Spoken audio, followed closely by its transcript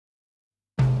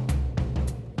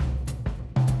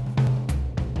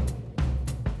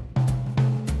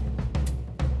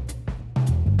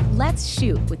Let's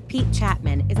Shoot with Pete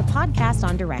Chapman is a podcast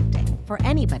on directing for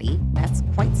anybody that's,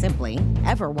 quite simply,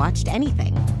 ever watched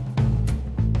anything.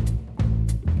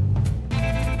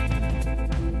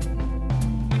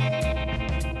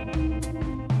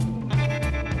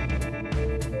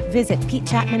 Visit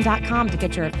PeteChapman.com to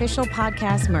get your official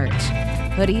podcast merch,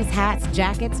 hoodies, hats,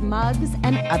 jackets, mugs,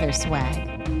 and other swag,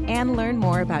 and learn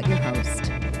more about your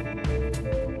host.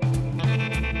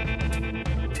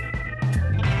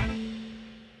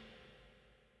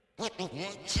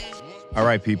 All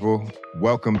right, people,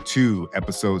 welcome to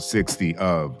episode 60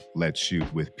 of Let's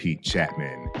Shoot with Pete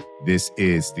Chapman. This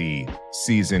is the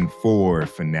season 4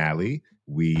 finale.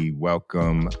 We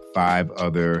welcome 5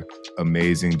 other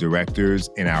amazing directors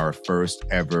in our first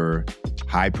ever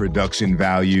high production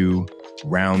value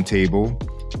roundtable.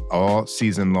 All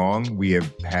season long, we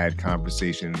have had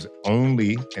conversations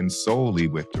only and solely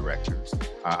with directors.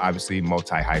 Obviously,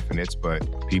 multi-hyphenates, but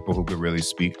people who could really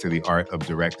speak to the art of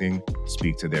directing,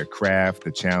 speak to their craft,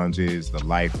 the challenges, the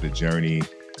life, the journey,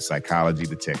 the psychology,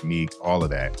 the technique, all of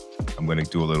that. I'm going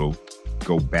to do a little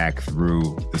go back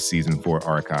through the season 4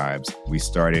 archives. We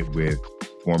started with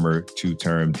former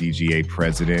 2-term DGA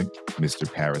president,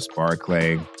 Mr. Paris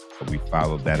Barclay. We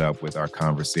followed that up with our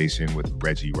conversation with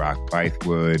Reggie Rock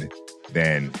Bythewood,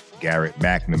 then Garrett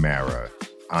McNamara,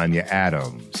 Anya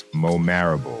Adams, Mo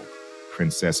Marable,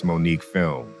 Princess Monique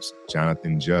Films,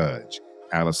 Jonathan Judge,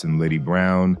 Allison Liddy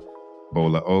Brown,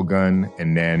 Bola Ogun,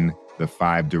 and then the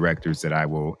 5 directors that I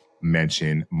will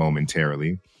mention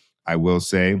momentarily. I will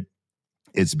say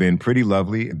it's been pretty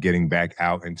lovely getting back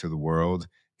out into the world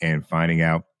and finding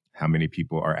out how many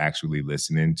people are actually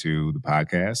listening to the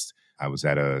podcast. I was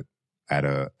at a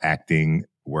acting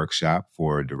workshop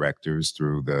for directors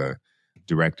through the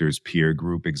Directors Peer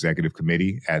Group Executive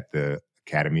Committee at the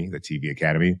Academy, the TV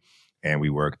Academy. And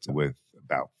we worked with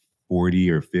about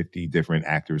 40 or 50 different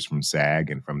actors from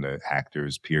SAG and from the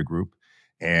Actors Peer Group.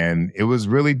 And it was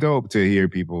really dope to hear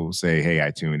people say, hey, I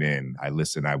tune in, I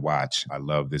listen, I watch, I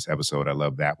love this episode, I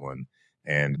love that one.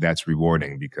 And that's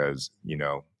rewarding because, you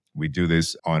know, we do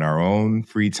this on our own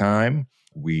free time.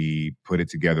 We put it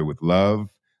together with love.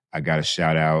 I got to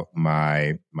shout out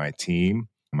my team,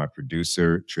 my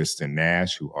producer, Tristan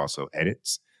Nash, who also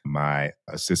edits, my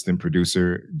assistant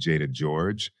producer, Jada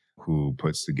George, who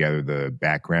puts together the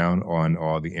background on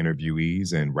all the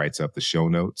interviewees and writes up the show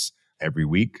notes every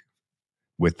week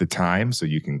with the time. So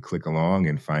you can click along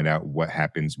and find out what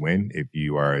happens when, if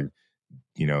you are,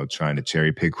 you know, trying to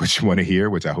cherry pick what you want to hear,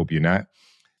 which I hope you're not.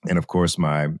 And of course,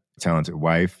 my talented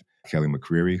wife, Kelly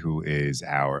McCreary, who is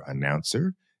our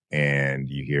announcer. And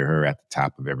you hear her at the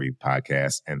top of every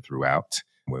podcast and throughout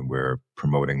when we're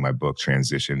promoting my book,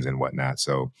 Transitions and whatnot.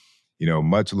 So, you know,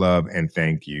 much love and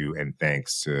thank you. And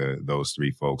thanks to those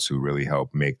 3 folks who really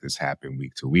help make this happen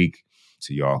week to week,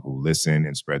 to y'all who listen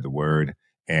and spread the word.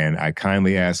 And I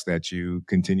kindly ask that you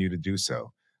continue to do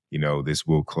so. You know, this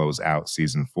will close out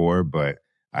season 4, but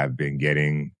I've been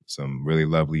getting some really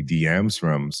lovely DMs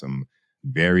from some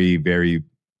very, very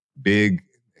big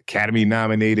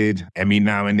Academy-nominated,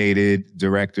 Emmy-nominated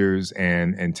directors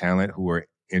and talent who are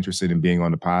interested in being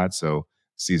on the pod. So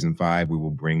season 5, we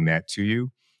will bring that to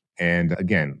you. And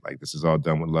again, like, this is all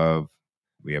done with love.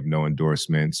 We have no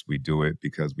endorsements. We do it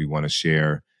because we want to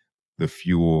share the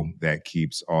fuel that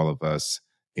keeps all of us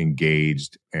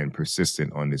engaged and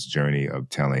persistent on this journey of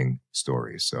telling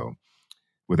stories. So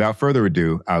without further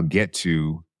ado, I'll get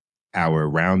to our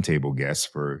roundtable guests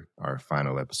for our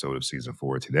final episode of season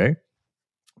 4 today.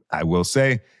 I will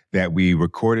say that we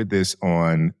recorded this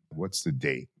on, what's the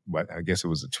date? I guess it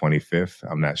was the 25th.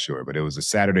 I'm not sure, but it was a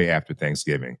Saturday after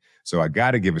Thanksgiving. So I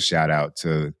got to give a shout out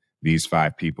to these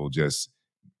 5 people just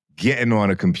getting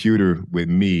on a computer with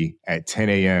me at 10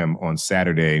 a.m. on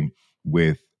Saturday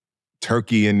with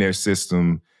turkey in their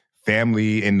system,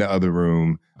 family in the other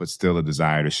room, but still a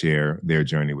desire to share their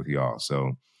journey with y'all.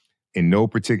 So in no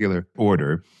particular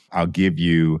order, I'll give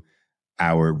you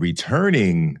our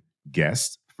returning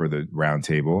guest for the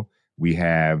roundtable. We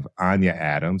have Anya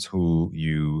Adams, who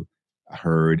you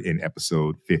heard in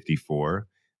episode 54.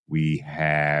 We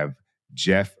have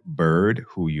Jeff Bird,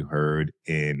 who you heard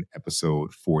in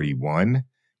episode 41.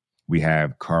 We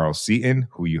have Carl Seaton,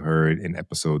 who you heard in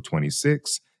episode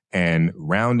 26. And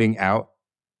rounding out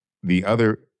the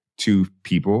other 2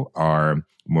 people are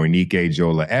Monique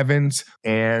Jola Evans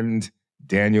and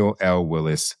Daniel L.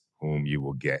 Willis, whom you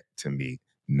will get to meet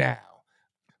now.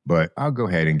 But I'll go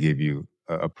ahead and give you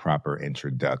a proper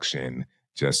introduction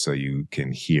just so you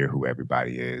can hear who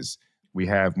everybody is. We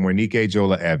have Monique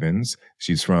Jola Evans.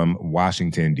 She's from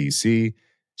Washington, D.C.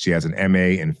 She has an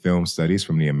MA in Film Studies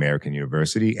from the American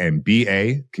University and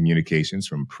BA Communications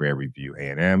from Prairie View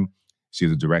A&M. She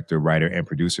is a director, writer, and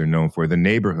producer known for The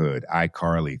Neighborhood,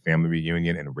 iCarly, Family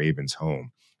Reunion, and Raven's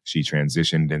Home. She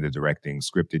transitioned into directing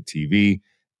scripted TV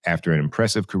after an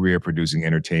impressive career producing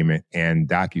entertainment and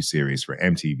docuseries for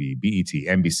MTV,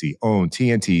 BET, NBC, OWN,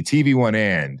 TNT, TV One,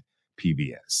 and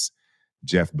PBS.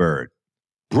 Jeff Bird,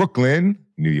 Brooklyn,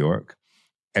 New York.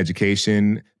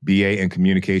 Education, BA in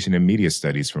Communication and Media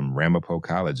Studies from Ramapo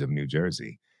College of New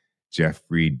Jersey.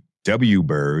 Jeffrey W.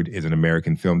 Bird is an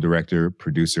American film director,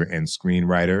 producer, and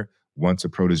screenwriter. Once a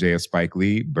protege of Spike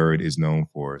Lee, Bird is known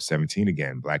for 17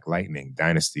 Again, Black Lightning,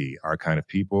 Dynasty, Our Kind of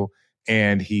People,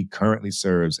 and he currently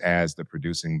serves as the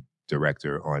producing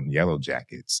director on Yellow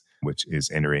Jackets, which is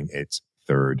entering its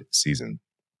third season.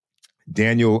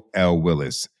 Daniel L.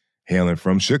 Willis, hailing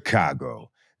from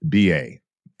Chicago, BA,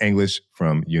 English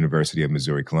from University of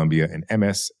Missouri Columbia, and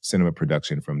MS Cinema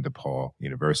Production from DePaul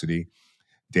University.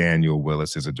 Daniel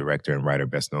Willis is a director and writer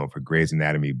best known for Grey's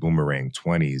Anatomy, Boomerang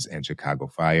 20s, and Chicago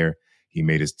Fire. He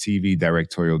made his TV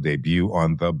directorial debut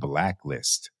on The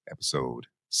Blacklist, episode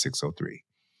 603.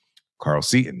 Carl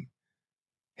Seaton,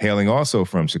 hailing also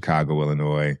from Chicago,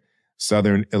 Illinois,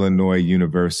 Southern Illinois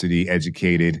University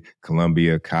educated,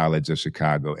 Columbia College of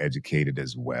Chicago educated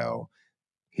as well.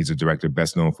 He's a director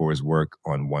best known for his work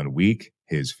on 1 Week,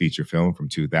 his feature film from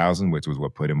 2000, which was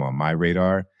what put him on my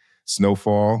radar,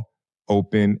 Snowfall,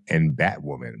 Open, and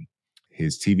Batwoman.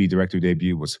 His TV director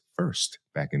debut was First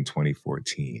back in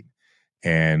 2014.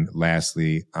 And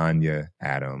lastly, Anya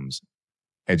Adams,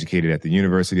 educated at the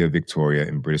University of Victoria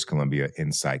in British Columbia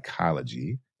in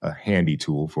psychology, a handy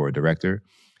tool for a director.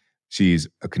 She's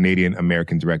a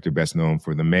Canadian-American director best known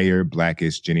for The Mayor,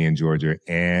 Blackish, Ginny and Georgia,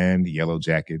 and Yellow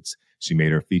Jackets. She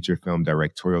made her feature film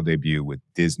directorial debut with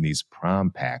Disney's Prom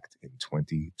Pact in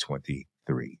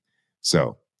 2023.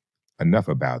 So, enough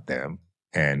about them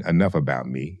and enough about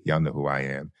me. Y'all know who I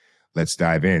am. Let's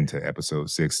dive into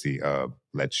episode 60 of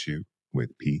Let's Shoot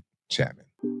with Pete Chapman.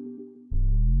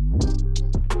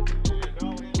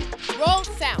 Roll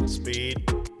sound. Speed.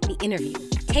 The interview.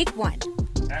 Take one.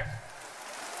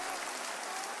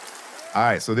 All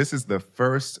right, so this is the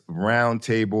first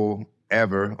roundtable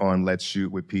ever on Let's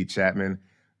Shoot with Pete Chapman.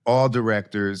 All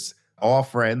directors, all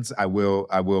friends. I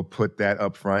will put that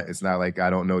up front. It's not like I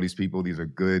don't know these people. These are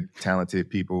good, talented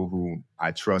people who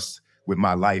I trust with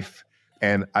my life.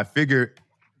 And I figure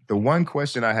the one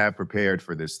question I have prepared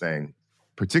for this thing,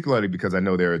 particularly because I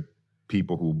know there are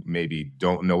people who maybe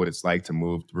don't know what it's like to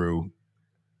move through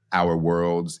our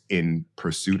worlds in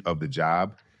pursuit of the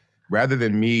job, rather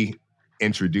than me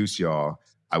introduce y'all,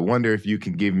 I wonder if you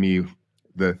can give me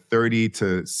the 30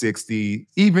 to 60,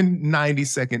 even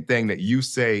 90-second thing that you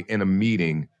say in a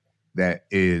meeting that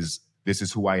is, this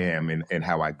is who I am and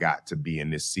how I got to be in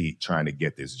this seat trying to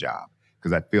get this job.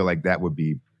 Because I feel like that would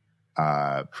be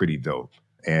pretty dope.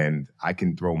 And I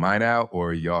can throw mine out,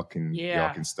 or y'all can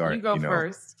start. You go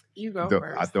first. You go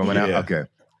first. I throw mine out? Okay.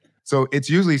 So it's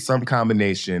usually some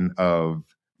combination of,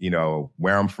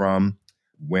 where I'm from,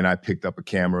 when I picked up a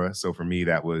camera. So for me,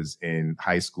 that was in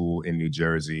high school in New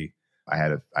Jersey. I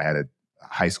had a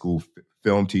high school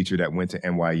film teacher that went to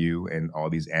NYU, and all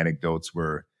these anecdotes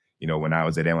were, when I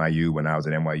was at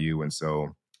NYU. And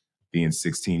so being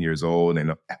 16 years old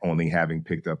and only having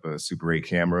picked up a Super 8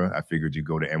 camera, I figured you'd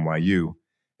go to NYU.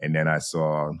 And then I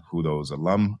saw who those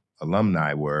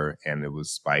alumni were, and it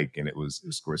was Spike, and it was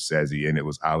Scorsese, and it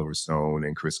was Oliver Stone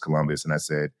and Chris Columbus. And I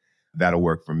said, that'll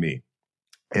work for me.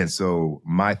 And so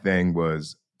my thing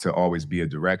was to always be a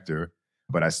director,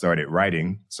 but I started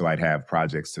writing so I'd have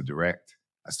projects to direct.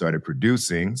 I started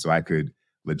producing so I could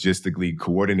logistically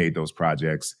coordinate those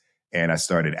projects. And I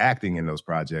started acting in those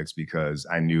projects because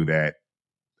I knew that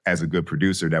as a good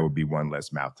producer, that would be one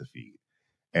less mouth to feed.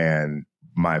 And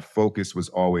my focus was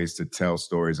always to tell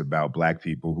stories about Black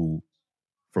people who,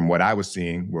 from what I was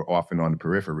seeing, were often on the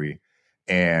periphery.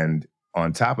 And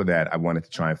on top of that, I wanted to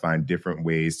try and find different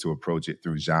ways to approach it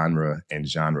through genre and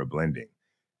genre blending.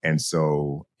 And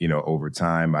so, over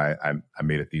time, I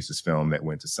made a thesis film that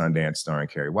went to Sundance starring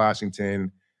Kerry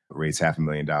Washington, raised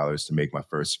 $500,000 to make my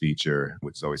first feature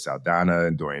with Zoe Saldana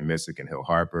and Dorian Missick and Hill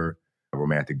Harper, a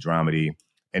romantic dramedy.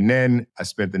 And then I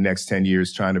spent the next 10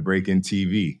 years trying to break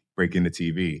into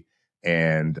TV.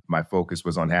 And my focus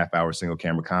was on half-hour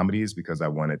single-camera comedies because I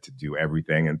wanted to do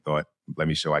everything and thought, let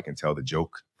me show I can tell the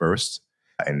joke first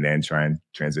and then try and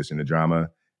transition to drama.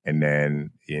 And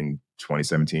then in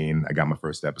 2017, I got my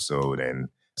first episode and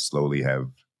slowly have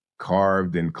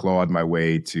carved and clawed my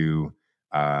way to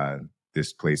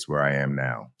this place where I am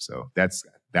now. So that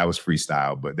was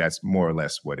freestyle, but that's more or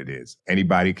less what it is.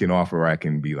 Anybody can offer, I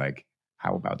can be like,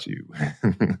 how about you?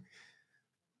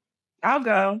 I'll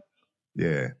go.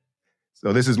 Yeah.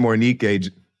 So this is Monique.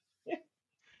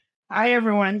 Hi,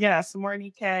 everyone. Yes,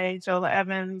 Morning K, Jola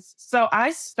Evans. So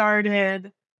I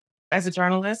started as a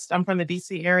journalist. I'm from the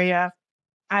DC area.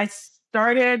 I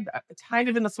started kind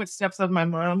of in the footsteps of my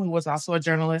mom, who was also a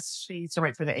journalist. She used to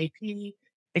write for the AP,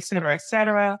 et cetera, et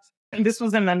cetera. And this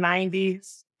was in the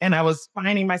 90s. And I was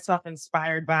finding myself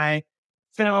inspired by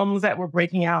films that were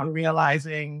breaking out and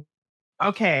realizing,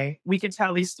 okay, we can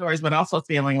tell these stories, but also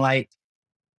feeling like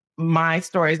my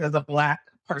stories as a Black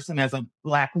person, as a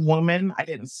Black woman, I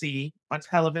didn't see on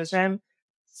television.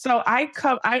 So I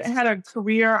had a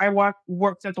career.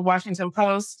 Worked at the Washington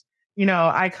Post.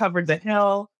 I covered the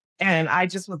Hill, and I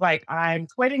just was like, I'm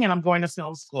quitting and I'm going to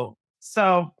film school.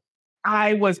 So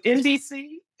I was in DC,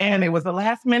 and it was the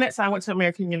last minute. So I went to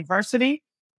American University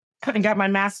and got my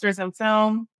master's in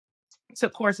film,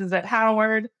 took courses at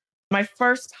Howard. My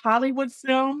first Hollywood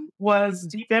film was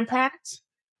Deep Impact.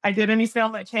 I did any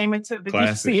film that came into the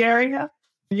Classic. DC area.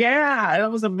 Yeah, it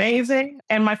was amazing.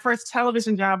 And my first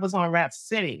television job was on Rap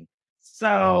City.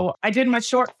 So I did my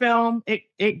short film. It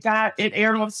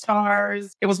aired on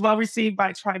Stars. It was well received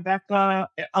by Tribeca,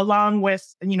 along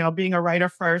with being a writer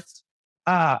first.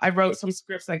 I wrote some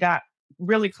scripts that got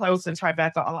really close in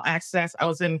Tribeca All Access. I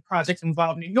was in Project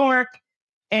Involved New York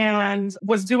and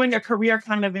was doing a career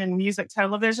kind of in music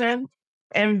television,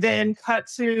 and then cut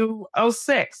to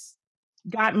 '06,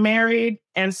 got married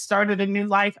and started a new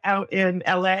life out in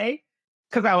LA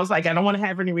because I was like, I don't want to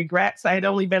have any regrets. I had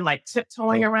only been like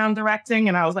tiptoeing around directing,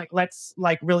 and I was like, let's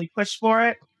like really push for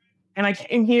it. And I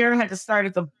came here, had to start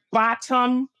at the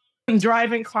bottom,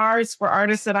 driving cars for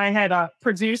artists that I had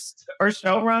produced or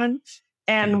showrun,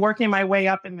 and working my way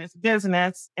up in this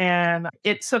business. And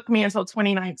it took me until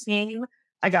 2019.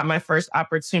 I got my first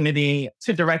opportunity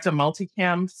to direct a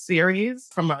multicam series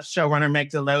from a showrunner, Meg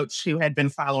Deloach, who had been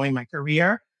following my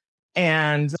career.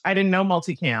 And I didn't know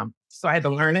multicam, so I had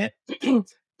to learn it.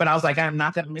 But I was like, I'm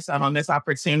not going to miss out on this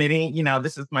opportunity.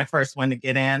 This is my first one to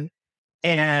get in.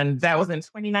 And that was in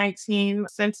 2019.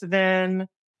 Since then,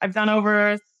 I've done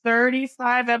over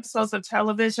 35 episodes of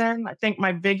television. I think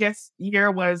my biggest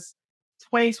year was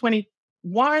 2021.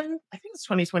 I think it's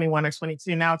 2021 or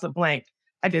 22. Now it's a blank.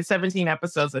 I did 17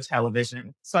 episodes of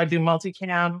television. So I do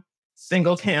multicam,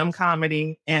 single cam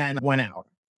comedy, and 1 hour.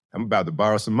 I'm about to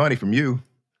borrow some money from you.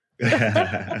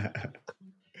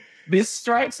 This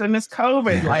strikes and this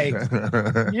COVID,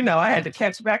 I had to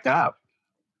catch back up.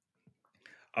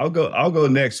 I'll go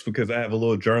next because I have a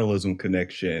little journalism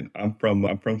connection. I'm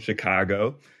from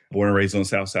Chicago, born and raised on the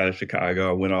south side of Chicago.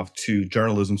 I went off to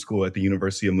journalism school at the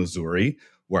University of Missouri,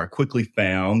 where I quickly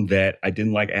found that I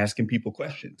didn't like asking people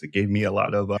questions. It gave me a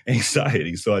lot of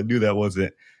anxiety. So I knew that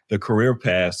wasn't the career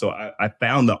path. So I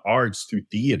found the arts through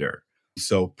theater.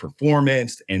 So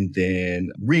performance, and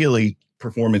then really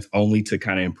performance only to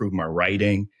kind of improve my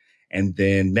writing. And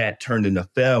then that turned into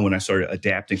film when I started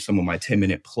adapting some of my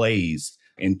 10-minute plays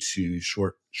into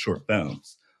short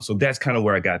films. So that's kind of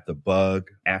where I got the bug.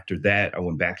 After that, I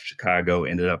went back to Chicago,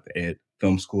 ended up at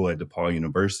film school at DePaul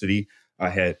University. I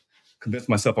had convinced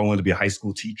myself I wanted to be a high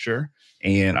school teacher,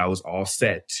 and I was all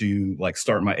set to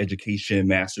start my education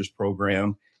master's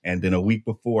program. And then a week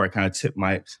before, I kind of tipped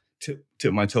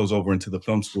my toes over into the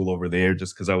film school over there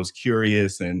just because I was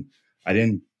curious, and I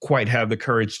didn't quite have the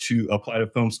courage to apply to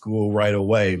film school right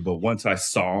away. But once I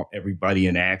saw everybody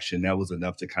in action, that was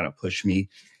enough to kind of push me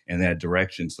in that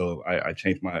direction. So I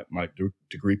changed my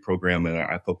degree program, and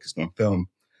I focused on film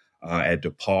at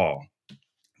DePaul.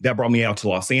 That brought me out to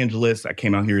Los Angeles. I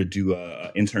came out here to do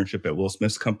an internship at Will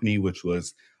Smith's company, which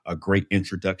was a great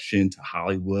introduction to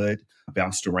Hollywood. I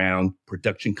bounced around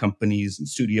production companies and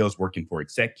studios, working for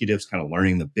executives, kind of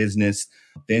learning the business.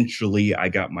 Eventually, I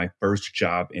got my first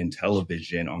job in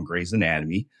television on Grey's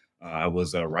Anatomy. I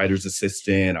was a writer's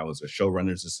assistant. I was a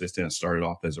showrunner's assistant. I started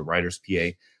off as a writer's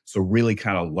PA. So really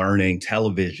kind of learning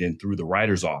television through the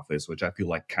writer's office, which I feel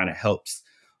like kind of helps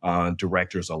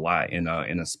directors a lot in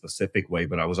a specific way.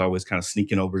 But I was always kind of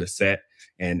sneaking over to set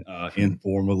and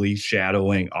informally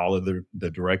shadowing all of the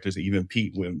directors, even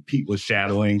Pete. When Pete was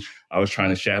shadowing, I was trying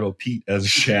to shadow Pete as a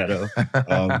shadow,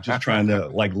 just trying to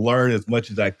learn as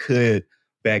much as I could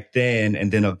back then.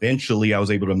 And then eventually I was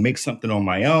able to make something on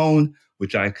my own,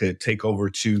 which I could take over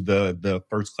to the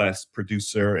first class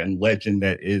producer and legend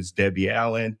that is Debbie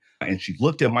Allen. And she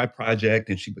looked at my project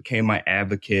and she became my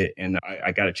advocate. And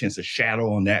I got a chance to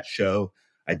shadow on that show.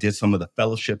 I did some of the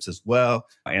fellowships as well.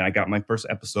 And I got my first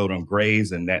episode on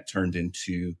Grey's, and that turned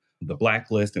into The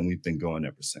Blacklist. And we've been going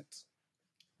ever since.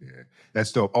 Yeah,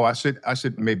 that's dope. Oh, I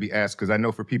should maybe ask, because I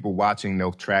know for people watching,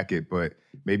 they'll track it, but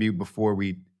maybe before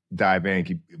we dive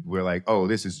in, we're like, oh,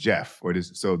 this is Jeff, or this.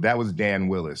 So that was Dan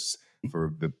Willis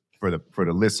for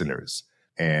the listeners.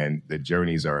 and the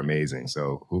journeys are amazing.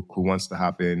 So who wants to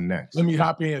hop in next? Let me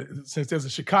hop in since there's a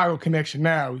Chicago connection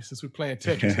now, since we're playing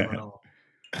Tetris going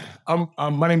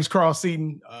on. My name is Carl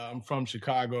Seaton. I'm from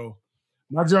Chicago.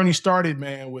 My journey started,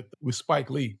 man, with Spike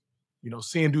Lee.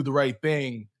 Seeing Do the Right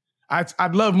Thing.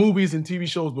 I'd love movies and TV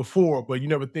shows before, but you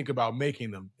never think about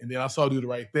making them. And then I saw Do the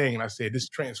Right Thing, and I said, this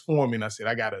transformed me. And I said,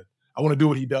 I want to do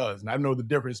what he does. And I know the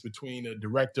difference between a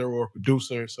director or a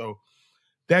producer. So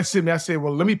that's it. I said,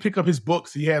 well, let me pick up his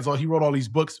books. He wrote all these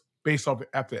books based off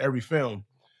after every film.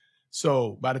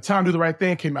 So by the time Do the Right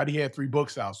Thing came out, he had 3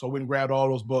 books out. So I went and grabbed all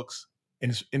those books.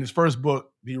 In his first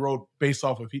book, he wrote based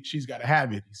off of She's Got to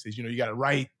Have It. He says, you got to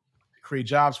write, create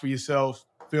jobs for yourself,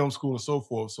 film school and so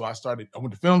forth. So I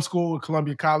went to film school at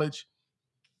Columbia College.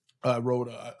 I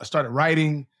started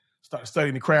writing, started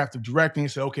studying the craft of directing.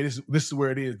 Said, okay, this is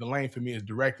where it is. The lane for me is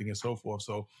directing and so forth.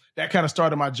 So that kind of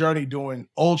started my journey doing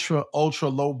ultra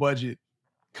low budget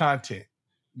content.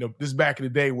 This is back in the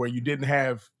day where you didn't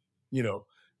have,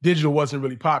 digital wasn't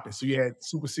really popping. So you had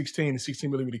Super 16 and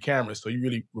 16 millimeter cameras. So you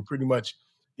really were pretty much,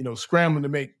 scrambling to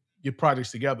make your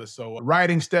projects together. So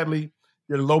writing steadily,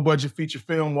 did a low budget feature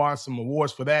film, won some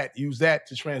awards for that, used that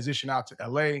to transition out to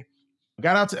LA.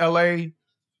 Got out to LA,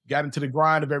 got into the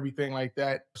grind of everything like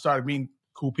that, started meeting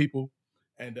cool people.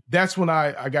 And that's when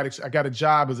I got a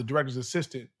job as a director's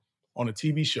assistant on a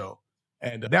TV show.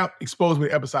 And that exposed me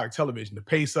to episodic television, the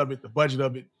pace of it, the budget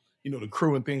of it, the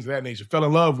crew and things of that nature. Fell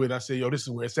in love with it. I said, yo, this is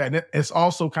where it's at. And it's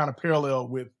also kind of parallel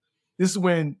with, this is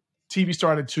when TV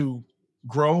started to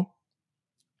grow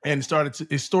and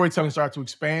its storytelling started to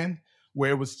expand,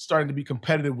 where it was starting to be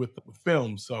competitive with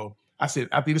film. So I said,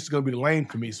 I think this is going to be the lane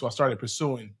for me. So I started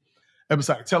pursuing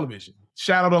episodic television.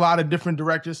 Shadowed a lot of different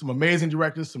directors, some amazing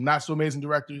directors, some not so amazing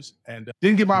directors, and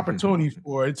didn't get my opportunity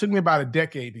for it. It took me about a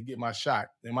decade to get my shot.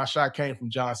 And my shot came from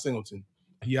John Singleton.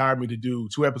 He hired me to do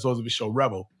 2 episodes of his show,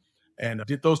 Rebel. And I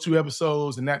did those 2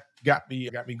 episodes, and that got me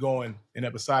going in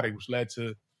episodic, which led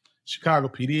to Chicago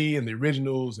PD and the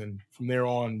originals, and from there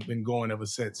on, been going ever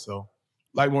since. So,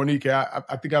 like Monique, I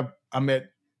think I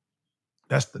met.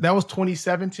 That was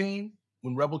 2017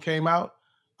 when Rebel came out.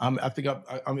 I think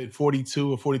I'm at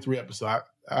 42 or 43 episodes.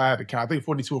 I had to count. I think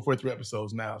 42 or 43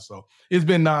 episodes now. So it's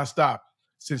been nonstop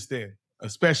since then,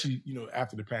 especially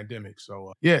after the pandemic.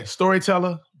 So yeah,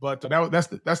 storyteller. But that's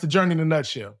the journey in a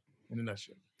nutshell.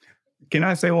 Can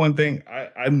I say one thing?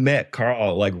 I met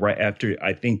Carl like right after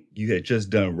I think you had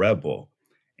just done Rebel,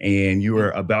 and you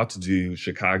were about to do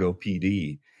Chicago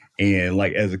PD. And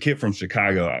like as a kid from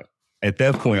Chicago, at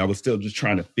that point I was still just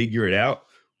trying to figure it out.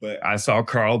 But I saw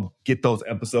Carl get those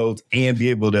episodes and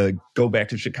be able to go back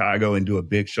to Chicago and do a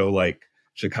big show like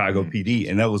Chicago PD.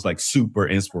 And that was like super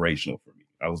inspirational for me.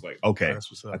 I was like, okay,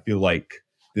 I feel like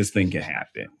this thing can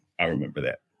happen. I remember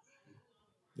that.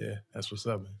 Yeah, that's what's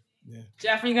up, man. Yeah.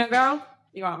 Jeff, you gonna go?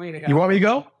 You want me to go? You want me to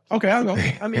go? Okay, I'll go.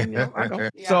 I mean, I'll go.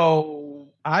 Yeah. So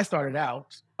I started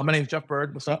out. My name's Jeff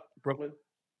Bird. What's up, Brooklyn?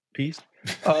 Peace.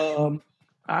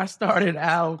 I started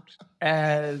out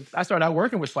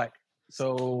working with Spike.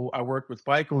 So I worked with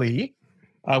Spike Lee.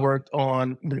 I worked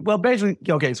on, basically,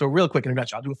 okay, so real quick in a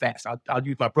nutshell, I'll do it fast. I'll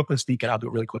use my Brooklyn speak and I'll do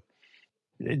it really quick.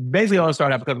 Basically, all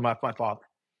started out because of my father.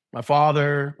 My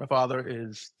father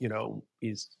is,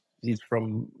 he's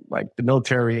from like the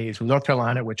military. He's from North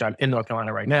Carolina, which I'm in North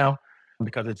Carolina right now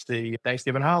because it's the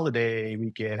Thanksgiving holiday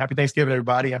weekend. Happy Thanksgiving,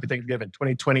 everybody. Happy Thanksgiving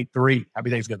 2023. Happy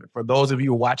Thanksgiving. For those of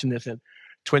you watching this in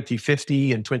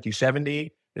 2050 and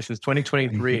 2070, this is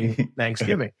 2023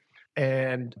 Thanksgiving.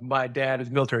 And my dad is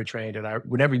military trained, and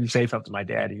whenever you say something to my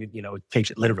dad, he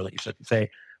takes it literally. So you say,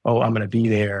 "Oh, I'm going to be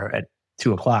there at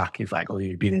 2:00." He's like, "Oh,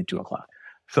 you'll be there at 2:00."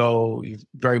 So he's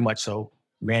very much so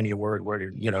man your word,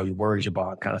 your word is your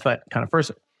bond kind of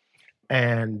person.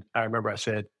 And I remember I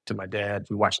said to my dad,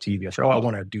 we watched TV. I said, "Oh, I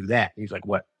want to do that." He's like,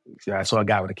 "What?" He said, "I saw a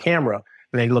guy with a camera,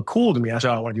 and they look cool to me." I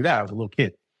said, "Oh, I want to do that." I was a little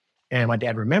kid, and my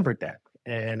dad remembered that.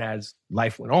 And as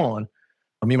life went on,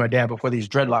 me and my dad, before these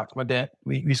dreadlocks,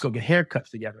 we used to go get haircuts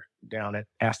together down at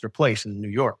Astor Place in New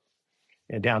York,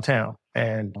 in downtown.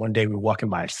 And one day we were walking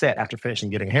by a set after finishing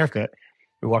getting a haircut.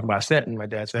 We were walking by a set, and my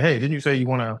dad said, "Hey, didn't you say you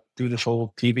want to do this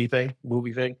whole TV thing,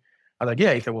 movie thing?" I was like,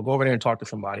 "Yeah." He said, "Well, go over there and talk to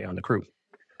somebody on the crew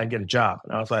and get a job."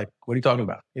 And I was like, "What are you talking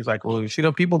about?" He's like, "Well, you see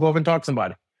those people, go over and talk to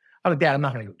somebody." I was like, "Dad, I'm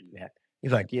not going to go do that."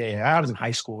 He's like, yeah, I was in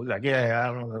high school. He's like, yeah,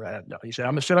 I don't know that. No. He said,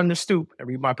 "I'm going to sit on the stoop and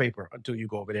read my paper until you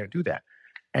go over there and do that."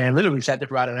 And literally sat there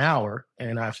for about an hour,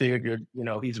 and I figured,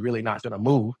 he's really not going to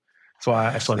move. So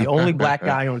I saw the only black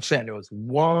guy on set. There was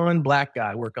one black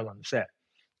guy working on the set.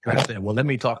 And I said, "Well, let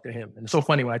me talk to him." And it's so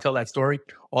funny when I tell that story,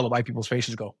 all the white people's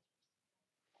faces go.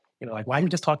 Like, why didn't you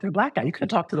just talk to the black guy? You could have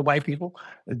talked to the white people.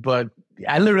 But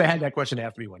I literally had that question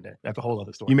asked me one day. That's a whole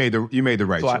other story. You made the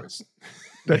right choice.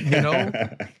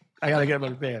 I got to get him to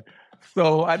understand.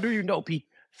 So I do Pete.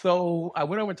 So I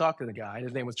went over and talked to the guy.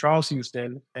 His name was Charles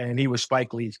Houston, and he was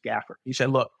Spike Lee's gaffer. He said,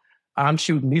 look, I'm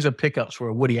shooting, these are pickups for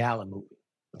a Woody Allen movie.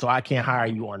 So I can't hire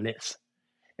you on this.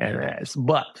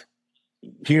 But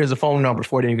here's a phone number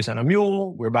for you can send a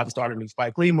mule. We're about to start a new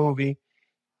Spike Lee movie.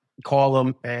 Call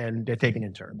them, and they're taking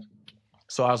interns.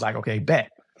 So I was like, okay,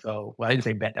 bet. So, I didn't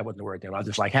say bet. That wasn't the word there. I was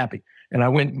just like happy. And I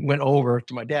went over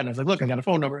to my dad, and I was like, look, I got a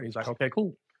phone number. And he's like, okay,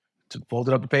 cool.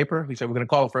 Folded up the paper. He said, we're going to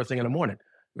call first thing in the morning.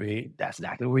 That's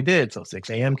exactly what we did. So 6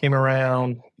 a.m. came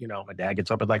around. My dad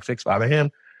gets up at like 5 a.m.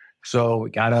 So we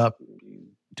got up,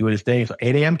 doing his thing. So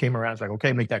 8 a.m. came around. It's like,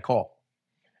 okay, make that call.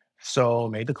 So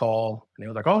made the call. And they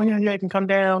were like, oh, yeah, you can come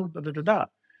down.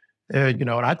 And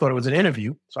I thought it was an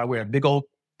interview. So I wear a big old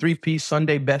 3-piece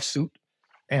Sunday best suit.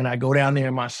 And I go down there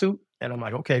in my suit. And I'm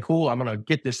like, okay, cool. I'm going to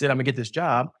get this in. I'm going to get this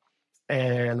job.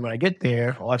 And when I get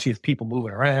there, all I see is people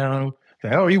moving around. Say,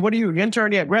 oh, what are you,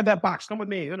 intern? Yeah, grab that box. Come with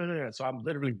me. So I'm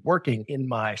literally working in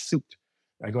my suit.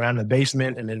 I go down to the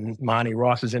basement, and then Monty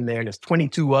Ross is in there, and there's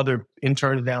 22 other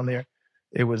interns down there.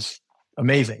 It was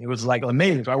amazing. It was like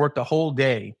amazing. So I worked the whole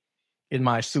day in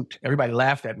my suit. Everybody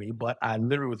laughed at me, but I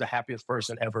literally was the happiest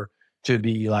person ever to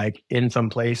be like in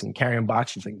some place and carrying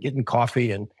boxes and getting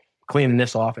coffee and cleaning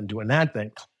this off and doing that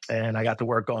thing. And I got to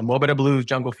work on Morbid Blues,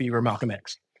 Jungle Fever, Malcolm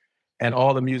X, and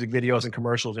all the music videos and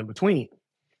commercials in between.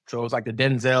 So it was like the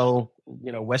Denzel,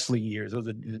 Wesley years. It was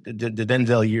the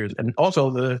Denzel years, and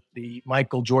also the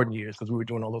Michael Jordan years, because we were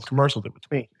doing all those commercials in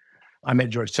between. I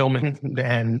met George Tillman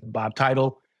and Bob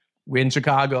Title. We're in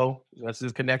Chicago. That's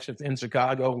his connections in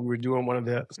Chicago. We were doing one of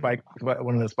the Spike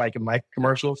and Mike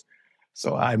commercials.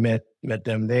 So I met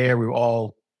them there. We were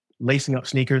all lacing up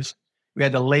sneakers. We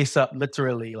had to lace up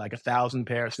literally like 1,000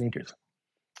 pair of sneakers.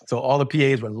 So all the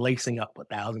PAs were lacing up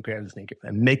 1,000 pairs of sneakers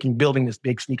and building this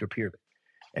big sneaker pyramid.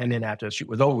 And then after the shoot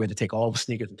was over, we had to take all the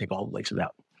sneakers and take all the laces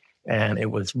out. And it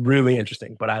was really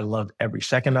interesting, but I loved every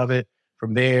second of it.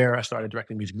 From there, I started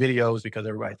directing music videos because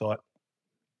everybody thought,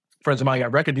 friends of mine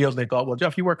got record deals, and they thought, well,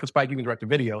 Jeff, you work for Spike, you can direct a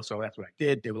video. So that's what I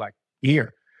did. They were like,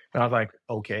 here. And I was like,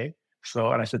 okay.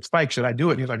 So, and I said, Spike, should I do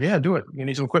it? And he was like, yeah, do it. You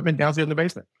need some equipment downstairs in the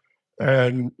basement.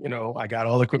 And, I got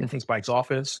all the equipment from Spike's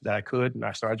office that I could, and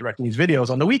I started directing these videos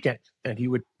on the weekends. And he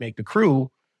would make the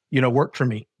crew, work for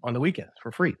me on the weekends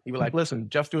for free. He was like, listen,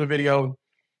 Jeff's doing a video.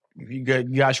 You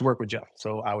guys should work with Jeff.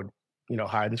 So I would,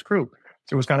 hire this crew.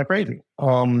 So it was kind of crazy.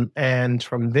 And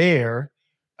from there,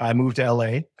 I moved to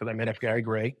LA because I met F. Gary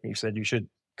Gray. He said, you should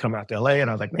come out to LA. And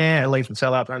I was like, man, LA's some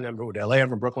sellouts. I never moved to LA. I'm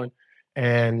from Brooklyn.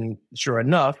 And sure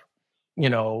enough,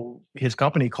 his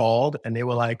company called and they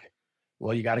were like,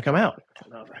 well, you got to come out.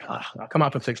 And I was like, I'll come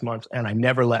out for 6 months. And I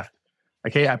never left.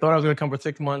 Okay, I thought I was going to come for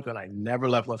 6 months, and I never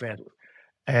left Los Angeles.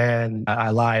 And I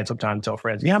lie and sometimes tell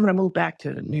friends, yeah, I'm going to move back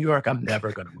to New York. I'm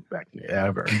never going to move back.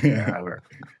 Never.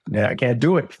 Yeah, I can't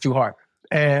do it. It's too hard.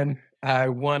 And I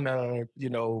won a,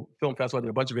 film festival, did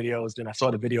a bunch of videos. Then I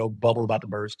saw the video Bubble About to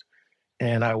Burst.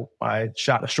 And I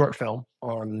shot a short film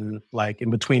on, like, in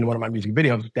between one of my music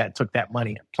videos that took that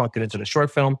money and plunked it into the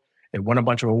short film. It won a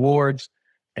bunch of awards.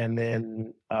 And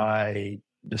then I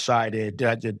decided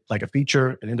I did like a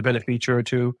feature, an independent feature or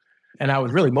two. And I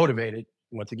was really motivated.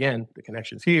 Once again, the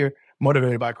connections here,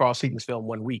 motivated by Carl Seaton's film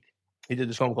 1 Week. He did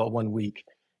this film called 1 Week,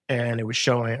 and it was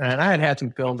showing. And I had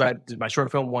some films. I did my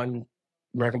short film, won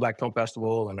American Black Film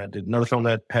Festival, and I did another film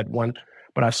that had won.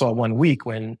 But I saw 1 Week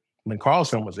when Carl's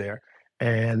film was there,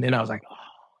 and then I was like, oh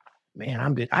man,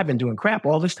 I've been doing crap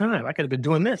all this time. I could have been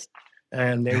doing this.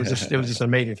 And it was just an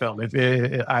amazing film.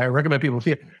 I recommend people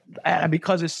see it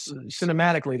because it's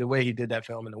cinematically the way he did that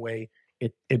film and the way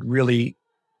it really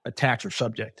attacks your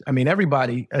subject. I mean, I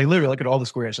literally look at all the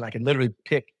squares and I can literally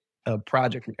pick a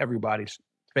project from everybody's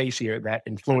face here that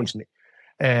influenced me.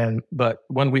 But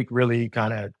 1 Week really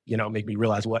kind of, made me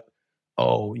realize what,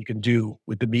 you can do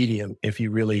with the medium if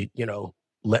you really,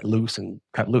 let loose and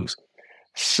cut loose.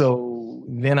 So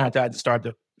then I tried to start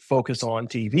to focus on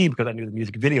TV because I knew the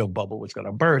music video bubble was going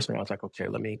to burst. And I was like, okay,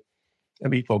 let me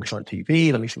focus on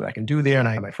TV. Let me see what I can do there. And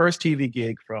I had my first TV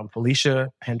gig from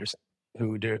Felicia Henderson,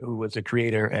 who was the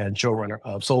creator and showrunner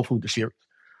of Soul Food, the series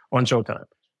on Showtime.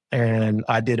 And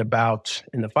I did in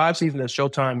the 5 seasons that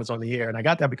Showtime was on the air. And I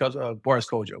got that because of Boris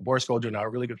Kojo. Boris Kojo and I are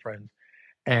really good friends.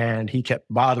 And he kept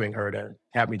bothering her to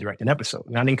have me direct an episode.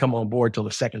 And I didn't come on board till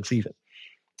the 2nd season.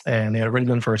 And they had already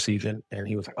done the 1st season. And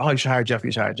he was like, oh, you should hire Jeff.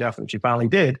 And she finally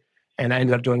did. And I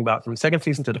ended up doing from the 2nd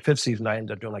season to the 5th season, I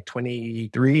ended up doing like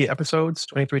 23 episodes,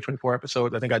 24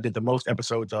 episodes. I think I did the most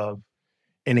episodes of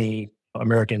any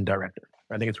American director.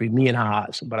 I think it's between me and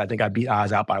Oz, but I think I beat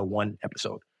Oz out by one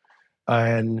episode.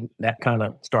 And that kind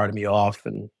of started me off.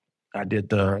 And I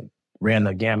ran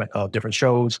the gamut of different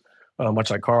shows,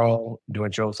 much like Carl,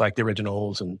 doing shows like the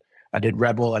originals. And I did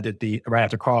Rebel. Right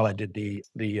after Carl, I did the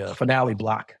finale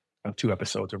block of 2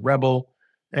 episodes of Rebel.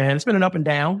 And it's been an up and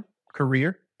down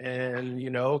career. And,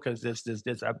 because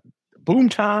there's a boom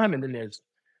time, and then there's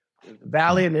the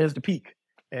valley, and there's the peak.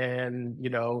 And,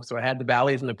 so I had the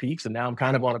valleys and the peaks, and now I'm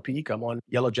kind of on a peak. I'm on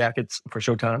Yellow Jackets for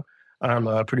Showtime. I'm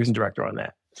a producing director on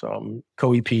that. So I'm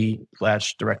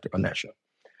co-EP/director on that show.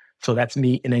 So that's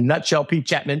me in a nutshell, Pete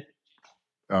Chapman.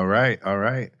 All right.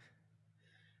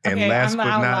 And Okay, last I'm the but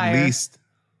not outlier. least.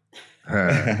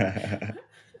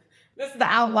 This is the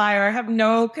outlier. I have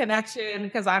no connection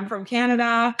because I'm from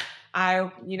Canada.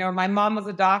 My mom was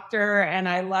a doctor, and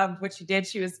I loved what she did.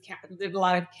 She did a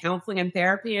lot of counseling and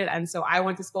therapy. And so I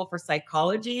went to school for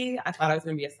psychology. I thought I was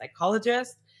going to be a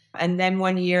psychologist. And then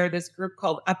one year, this group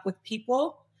called Up With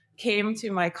People came to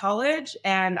my college,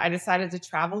 and I decided to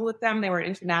travel with them. They were an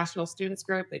international students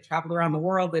group. They traveled around the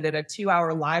world. They did a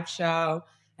 2-hour live show,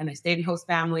 and they stayed in host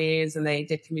families, and they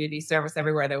did community service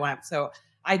everywhere they went. So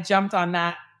I jumped on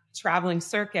that traveling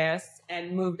circus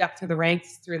and moved up to the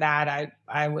ranks through that.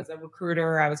 I was a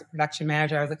recruiter. I was a production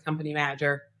manager. I was a company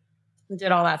manager,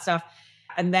 did all that stuff.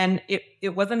 And then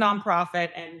it was a nonprofit.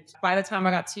 And by the time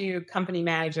I got to company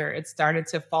manager, it started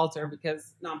to falter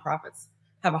because nonprofits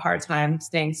have a hard time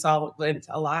staying solvent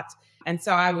a lot. And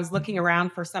so I was looking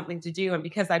around for something to do. And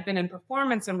because I'd been in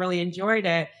performance and really enjoyed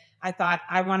it, I thought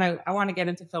I want to get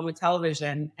into film and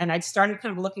television. And I started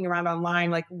kind of looking around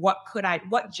online, like what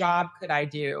job could I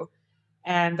do?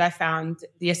 And I found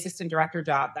the assistant director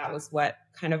job. That was what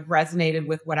kind of resonated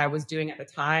with what I was doing at the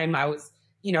time. I was,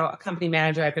 a company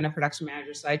manager. I've been a production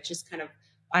manager. So I just kind of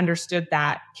understood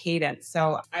that cadence.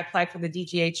 So I applied for the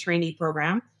DGA trainee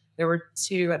program. There were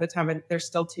 2 at the time, and there's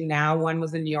still 2 now. One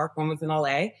was in New York, one was in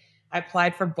LA. I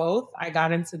applied for both. I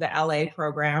got into the LA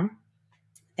program.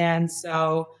 And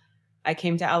so I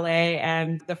came to LA,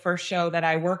 and the first show that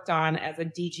I worked on as a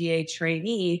DGA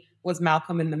trainee was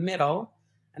Malcolm in the Middle.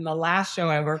 And the last show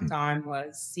I worked on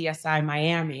was CSI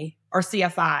Miami, or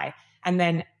CSI. And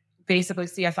then basically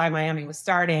CSI Miami was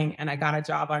starting, and I got a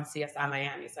job on CSI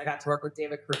Miami. So I got to work with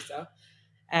David Caruso.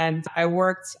 And I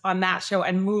worked on that show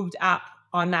and moved up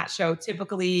on that show.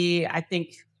 Typically, I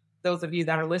think those of you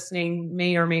that are listening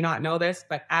may or may not know this,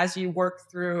 but as you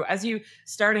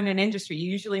start in an industry,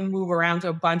 you usually move around to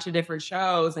a bunch of different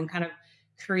shows and kind of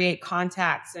create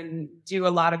contacts and do a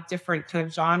lot of different kind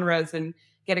of genres and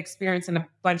get experience in a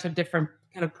bunch of different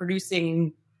kind of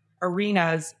producing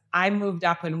arenas. I moved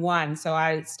up in one. So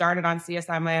I started on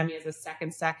CSI Miami as a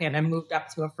second and moved up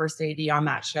to a first AD on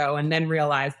that show, and then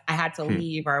realized I had to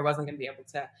leave or I wasn't going to be able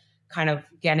to kind of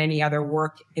get any other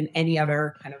work in any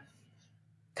other kind of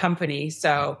company.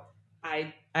 So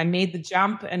I made the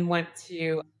jump and went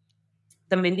to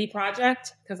the Mindy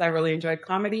Project because I really enjoyed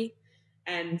comedy.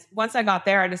 And once I got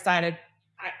there, I decided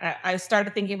I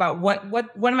started thinking about what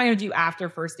am I going to do after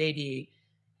first AD?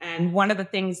 And one of the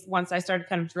things, once I started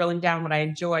kind of drilling down what I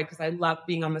enjoyed, because I loved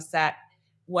being on the set,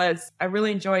 was I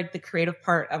really enjoyed the creative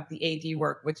part of the AD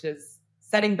work, which is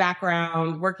setting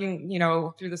background, working,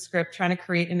 through the script, trying to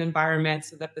create an environment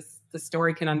so that the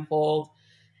story can unfold.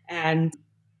 And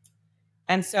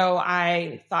so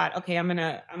I thought, okay, I'm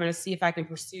gonna see if I can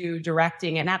pursue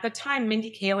directing. And at the time, Mindy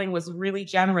Kaling was really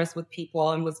generous with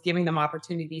people and was giving them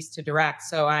opportunities to direct.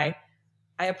 So I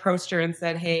approached her and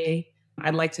said, hey,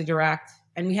 I'd like to direct.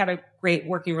 And we had a great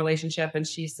working relationship. And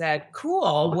she said,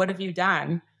 cool, what have you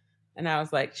done? And I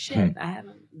was like, shit, I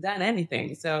haven't done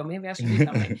anything. So maybe I should do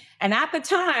something. And at the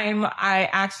time, I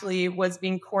actually was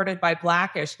being courted by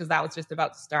Blackish because that was just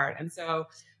about to start. And so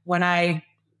when I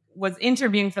was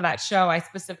interviewing for that show, I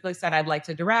specifically said I'd like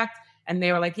to direct. And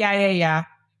they were like, yeah.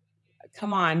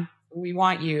 Come on, we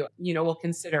want you. We'll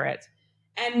consider it.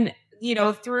 And,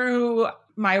 through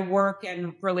my work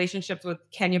and relationships with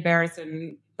Kenya Barris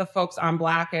and the folks on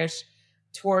Blackish,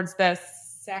 towards the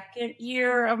second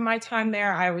year of my time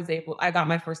there, I got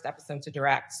my first episode to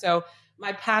direct. So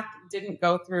my path didn't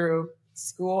go through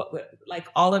school like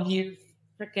all of you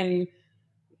freaking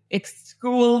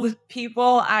schooled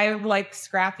people. I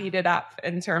scrappied it up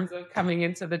in terms of coming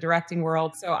into the directing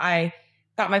world. So I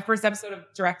got my first episode of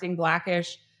directing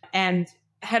Blackish and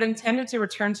had intended to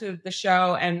return to the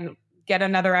show and get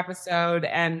another episode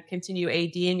and continue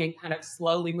ADing and kind of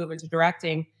slowly move into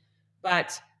directing.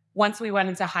 But once we went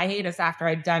into hiatus after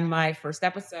I'd done my first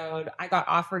episode, I got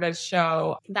offered a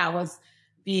show that was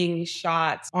being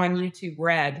shot on YouTube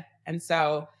Red. And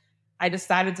so I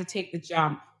decided to take the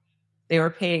jump. They were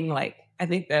paying I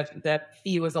think that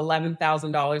fee was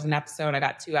 $11,000 an episode. I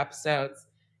got 2 episodes.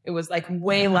 It was like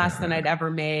way less than I'd ever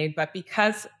made. But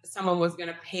because someone was going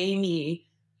to pay me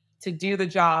to do the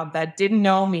job that didn't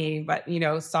know me, but, you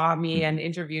know, saw me and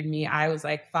interviewed me, I was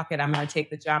like, fuck it, I'm going to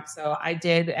take the jump. So I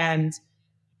did. And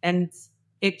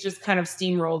it just kind of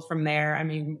steamrolled from there. I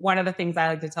mean, one of the things I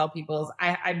like to tell people is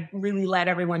I really let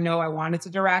everyone know I wanted to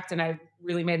direct, and I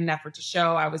really made an effort to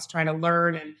show I was trying to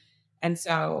learn. And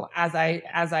so as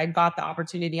I got the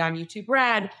opportunity on YouTube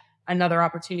Red, another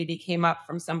opportunity came up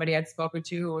from somebody I'd spoken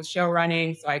to who was show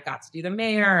running. So I got to do The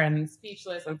Mayor and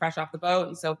Speechless and Fresh Off the Boat.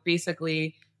 And so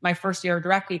basically my first year of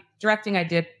directing, I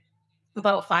did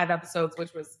about 5 episodes,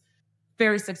 which was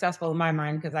very successful in my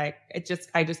mind because I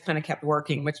just kind of kept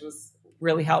working, which was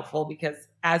really helpful because,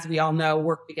 as we all know,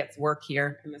 work begets work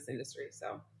here in this industry.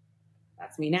 So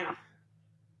that's me now.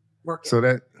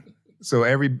 Working.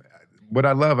 What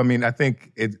I love, I mean, I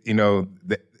think it, you know,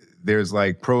 there's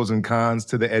like pros and cons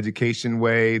to the education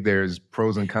way. There's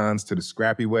pros and cons to the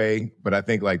scrappy way. But I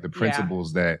think like the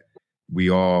principles that we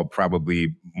all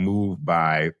probably move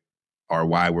by are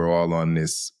why we're all on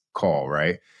this call,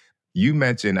 right? You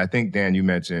mentioned, I think, Dan, you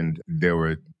mentioned there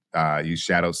were, you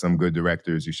shadowed some good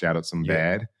directors, you shadowed some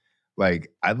bad. Like,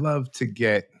 I'd love to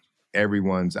get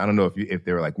everyone's, I don't know if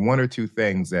there are like 1 or 2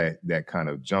 things that kind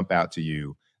of jump out to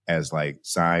you as like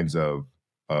signs of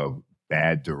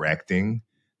bad directing.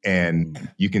 And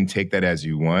you can take that as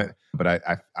you want. But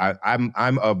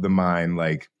I'm of the mind,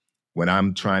 like, when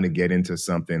I'm trying to get into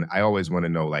something, I always want to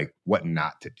know like what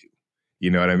not to do.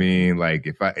 You know what I mean? Like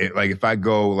if I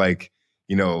go like,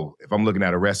 you know, if I'm looking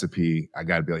at a recipe, I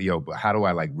got to be like, yo, but how do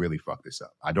I like really fuck this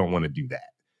up? I don't want to do that.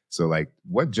 So like,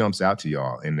 what jumps out to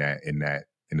y'all in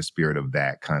the spirit of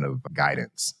that kind of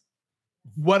guidance?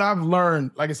 What I've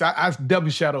learned, like I said, I've double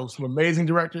shadowed some amazing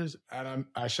directors, and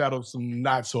I shadowed some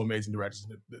not so amazing directors.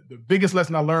 The biggest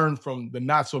lesson I learned from the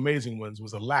not so amazing ones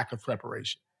was a lack of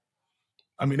preparation.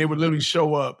 I mean, they would literally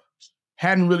show up,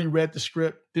 hadn't really read the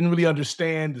script, didn't really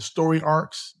understand the story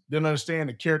arcs, didn't understand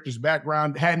the character's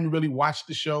background, hadn't really watched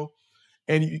the show,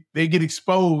 and they get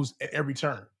exposed at every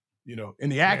turn, you know.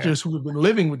 And the actors who have been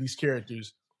living with these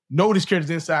characters know these characters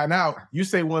inside and out. You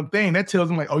say one thing, that tells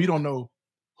them like, oh, you don't know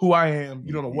who I am,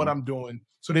 you don't know what I'm doing.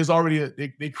 So there's already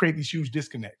they create these huge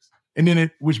disconnects, and then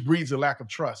which breeds a lack of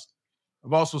trust.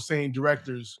 I've also seen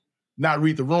directors not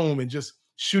read the room and just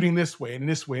shooting this way and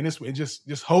this way and this way, and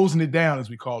just hosing it down, as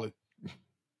we call it,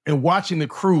 and watching the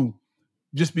crew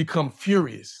just become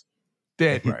furious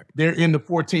that they're in the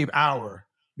 14th hour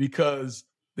because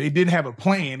they didn't have a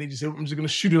plan. They just said, I'm just going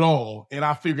to shoot it all, and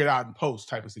I'll figure it out in post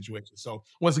type of situation. So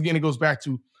once again, it goes back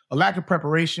to a lack of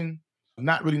preparation,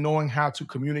 not really knowing how to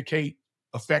communicate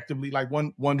effectively. Like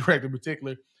one director in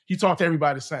particular, he talked to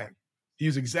everybody the same. He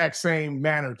used the exact same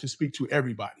manner to speak to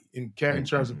everybody in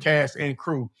terms of cast and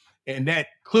crew. And that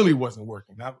clearly wasn't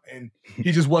working. And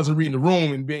he just wasn't reading the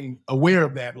room and being aware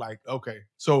of that. Like, okay.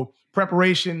 So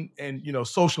preparation and, you know,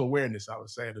 social awareness, I would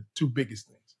say, are the 2 biggest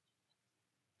things.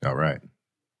 All right.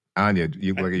 Anya,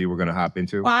 you were going to hop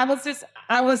into? Well,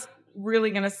 I was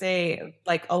really going to say,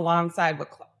 like, alongside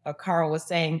what Carl was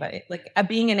saying, but like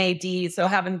being an AD, so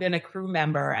having been a crew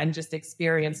member and just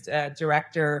experienced a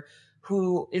director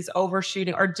who is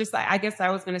overshooting, or just, I guess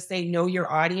I was going to say, know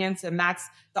your audience. And that's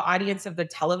the audience of the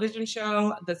television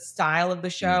show, the style of the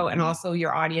show, and also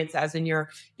your audience as in your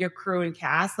crew and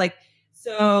cast. Like,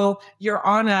 so you're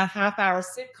on a half-hour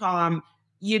sitcom.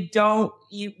 We don't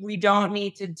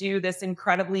need to do this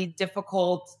incredibly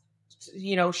difficult,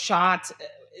 you know, shot.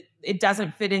 It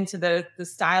doesn't fit into the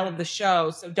style of the show.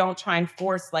 So don't try and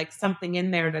force like something in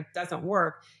there that doesn't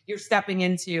work. You're stepping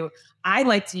into, I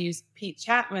like to use Pete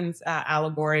Chapman's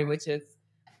allegory, which is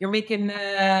you're making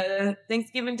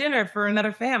Thanksgiving dinner for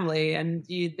another family, and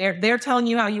they're telling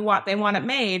you how they want it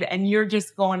made, and you're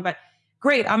just going, but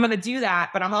great, I'm going to do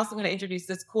that, but I'm also going to introduce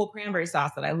this cool cranberry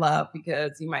sauce that I love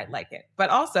because you might like it.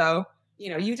 But also, you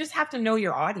know, you just have to know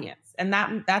your audience, and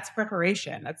that's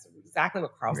preparation. That's exactly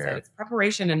what Carl said. It's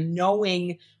preparation and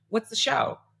knowing what's the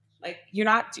show. Like, we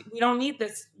don't need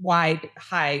this wide,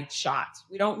 high shot.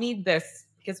 We don't need this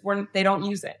because they don't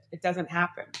use it. It doesn't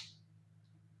happen.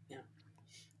 Yeah.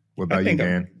 What about you,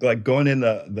 Dan? Like going in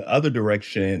the other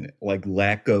direction, like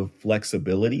lack of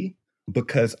flexibility,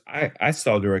 because I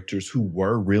saw directors who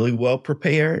were really well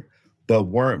prepared, but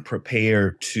weren't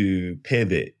prepared to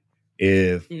pivot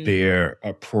if their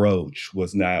approach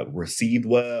was not received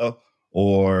well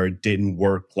or didn't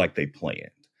work like they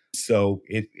planned. So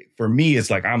for me, it's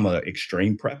like I'm an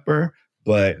extreme prepper,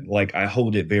 but like I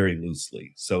hold it very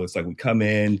loosely. So it's like we come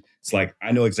in, it's like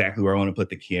I know exactly where I want to put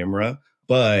the camera,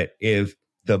 but if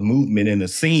the movement in the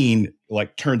scene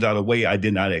like turns out a way I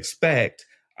did not expect,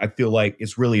 I feel like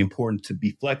it's really important to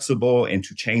be flexible and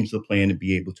to change the plan and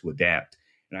be able to adapt.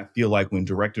 And I feel like when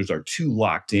directors are too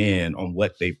locked in on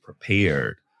what they've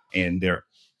prepared, and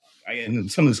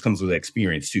and some of this comes with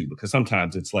experience too, because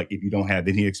sometimes it's like if you don't have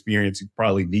any experience, you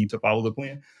probably need to follow the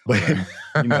plan. But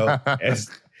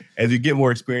as you get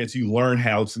more experience, you learn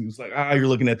how to. It's like, you're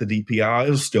looking at the DPI,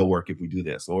 it'll still work if we do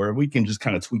this, or we can just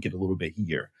kind of tweak it a little bit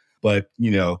here. But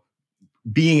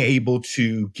being able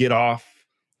to get off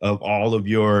of all of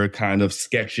your kind of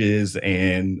sketches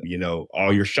and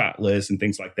all your shot lists and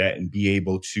things like that, and be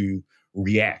able to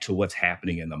react to what's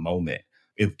happening in the moment.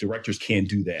 If directors can't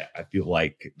do that, I feel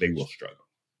like they will struggle.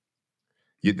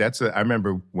 Yeah, I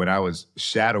remember when I was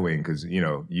shadowing, because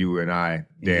you and I,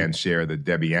 Dan, share the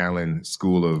Debbie Allen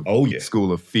School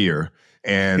of Fear,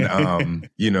 and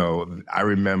I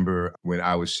remember when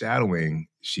I was shadowing,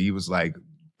 she was like,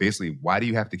 basically, why do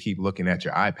you have to keep looking at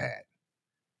your iPad?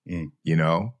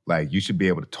 Like you should be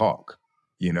able to talk.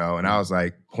 And I was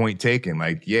like, point taken.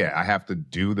 Like, yeah, I have to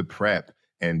do the prep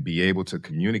and be able to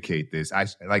communicate this. I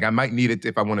might need it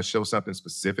if I want to show something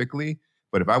specifically,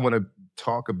 but if I want to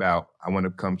talk about, I want to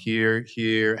come here,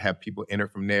 have people enter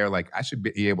from there. Like I should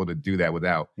be able to do that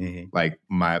without like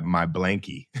my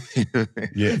blankie.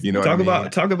 Yeah.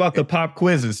 Talk about the pop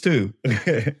quizzes too.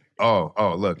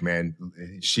 Oh, look, man,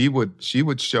 she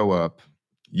would show up.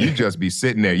 You just be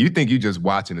sitting there. You think you just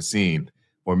watching a scene,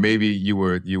 or maybe you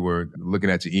were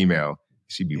looking at your email.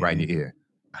 She'd be right in your ear.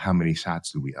 How many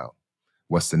shots do we owe?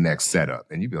 What's the next setup?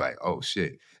 And you'd be like, oh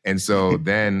shit. And so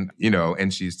then,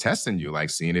 and she's testing you, like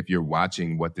seeing if you're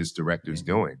watching what this director's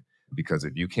doing. Because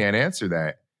if you can't answer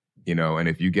that, and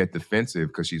if you get defensive,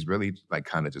 because she's really like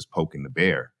kind of just poking the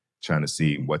bear, trying to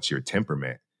see what's your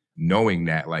temperament, knowing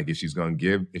that like if she's gonna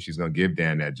give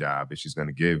Dan that job, if she's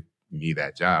gonna give me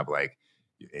that job, like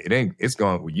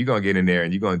you're gonna get in there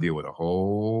and you're gonna deal with a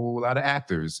whole lot of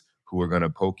actors who are gonna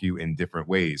poke you in different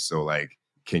ways. So like,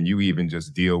 can you even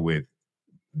just deal with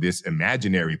this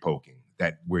imaginary poking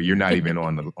where you're not even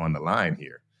on the line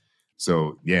here?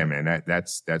 So yeah, man,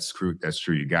 that's true. That's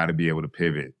true. You got to be able to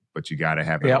pivot, but you got to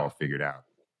have it all figured out.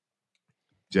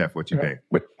 Jeff, what you think?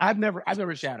 But I've never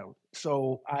shadowed,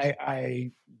 so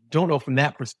I don't know from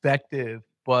that perspective,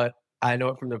 but I know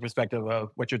it from the perspective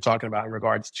of what you're talking about in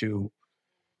regards to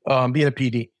being a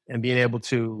PD and being able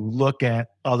to look at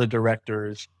other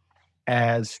directors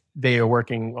as they are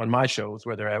working on my shows,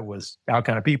 whether it was Our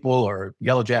Kind of People or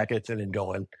Yellow Jackets, and then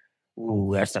going,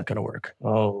 ooh, that's not going to work.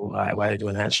 Oh, why are they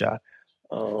doing that shot?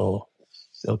 Oh,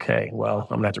 okay. Well,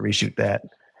 I'm going to have to reshoot that.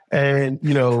 And,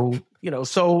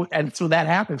 so that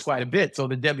happens quite a bit. So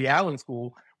the Debbie Allen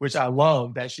School, which I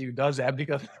love that she does that,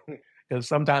 because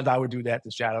sometimes I would do that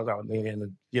to shadows. I would lean in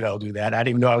and, do that. I didn't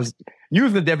even know I was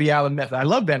using the Debbie Allen method. I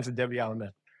love that it's a Debbie Allen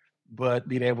method. But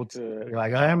being able to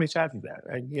like, how many shots is that?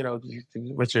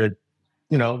 What's your,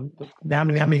 how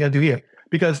many gonna do here?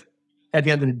 Because at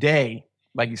the end of the day,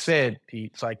 like you said,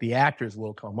 Pete, it's like the actors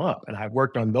will come up, and I've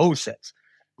worked on those sets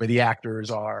where the actors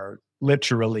are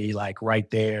literally like right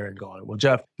there and going, well,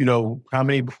 Jeff, how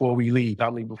many before we leave?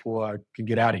 How many before I can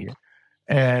get out of here?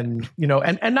 And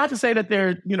and not to say that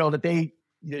they're, that the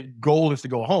goal is to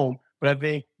go home, but I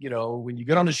think when you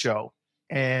get on the show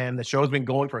and the show's been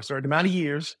going for a certain amount of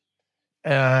years.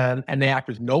 And the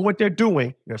actors know what they're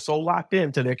doing. They're so locked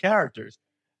into their characters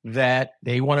that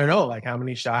they want to know, like, how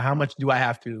much do I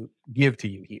have to give to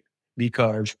you here?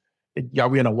 Because are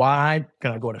we in a wide?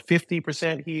 Can I go to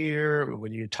 50% here? Or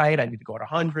when you're tight, I need to go to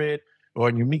 100.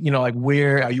 Or like,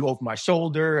 where are you over my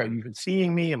shoulder? Are you even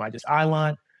seeing me? Am I just eye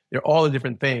line? They're all the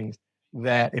different things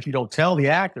that if you don't tell the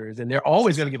actors, and they're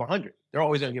always going to give 100. They're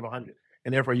always going to give 100.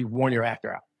 And therefore you warn your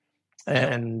actor out.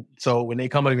 And so when they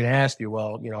come up and ask you,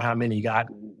 well, how many you got,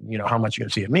 how much you're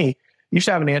going to see of me, you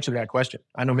should have an answer to that question.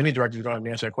 I know many directors don't have an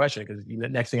answer to that question, because the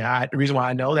next thing the reason why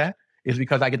I know that is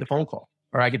because I get the phone call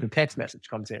or I get the text message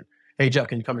comes in. Hey, Jeff,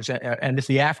 can you come and it's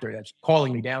the actor that's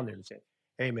calling me down there and saying,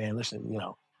 hey, man, listen,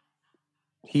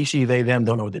 he, she, they, them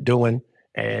don't know what they're doing.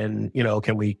 And,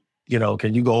 can we,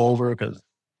 can you go over? Because,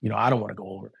 I don't want to go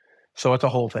over. So it's a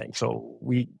whole thing. So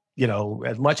we,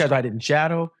 as much as I didn't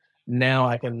shadow, now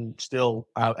I can still,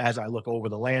 as I look over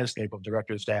the landscape of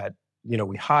directors that,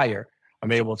 we hire,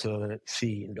 I'm able to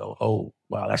see and go, oh,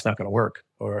 wow, that's not going to work.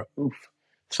 Or, oof.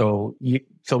 So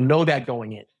know that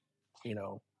going in,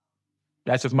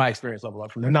 that's just my experience level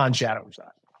up from the non-shadow side.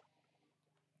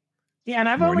 Yeah, and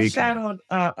I've only shadowed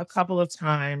a couple of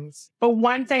times. But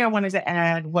one thing I wanted to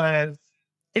add was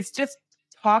it's just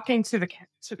talking to the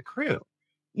crew.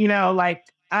 Like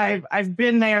I've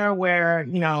been there where,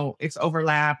 it's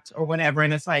overlapped or whatever.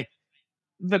 And it's like,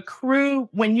 the crew,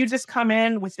 when you just come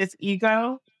in with this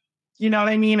ego, you know what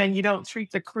I mean? And you don't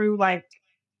treat the crew like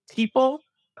people,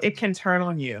 it can turn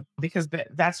on you because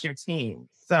that's your team.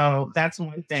 So that's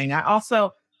one thing. I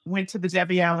also went to the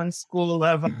Debbie Allen School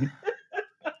of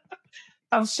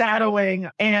shadowing.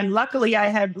 And luckily I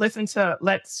had listened to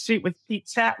Let's Shoot with Pete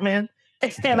Chapman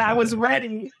and I was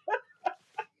ready.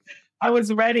 I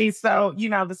was ready. So,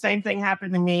 the same thing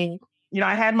happened to me.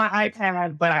 I had my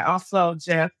iPad, but I also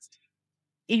just,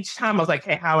 each time I was like,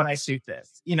 hey, how would I shoot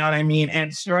this? You know what I mean?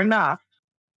 And sure enough,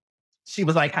 she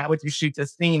was like, how would you shoot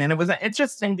this scene? And it was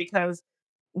interesting because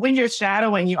when you're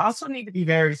shadowing, you also need to be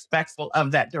very respectful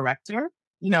of that director,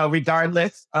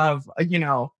 regardless of,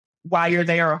 why you're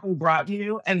there or who brought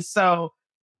you. And so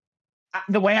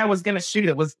the way I was going to shoot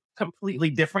it was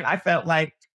completely different. I felt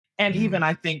like, and even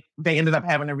I think they ended up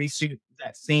having to reshoot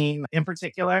that scene in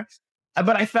particular.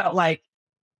 But I felt like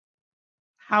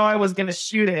how I was going to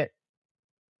shoot it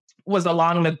was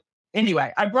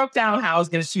anyway, I broke down how I was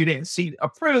going to shoot it and she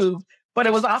approved, but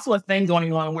it was also a thing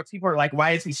going on where people were like,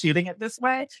 why is he shooting it this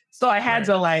way? So I had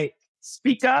to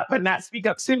speak up, but not speak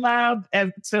up too loud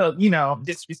and to,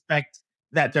 disrespect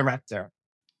that director.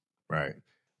 Right.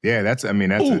 Yeah, that's a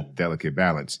delicate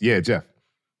balance. Yeah, Jeff.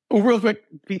 Oh, real quick,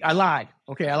 Pete, I lied.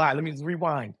 Okay, I lied. Let me just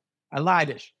rewind. I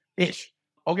lied-ish.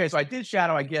 Okay, so I did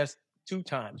shadow, I guess, 2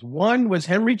 times. One was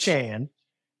Henry Chan,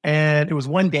 and it was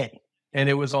one day, and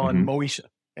it was on Moesha.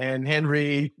 And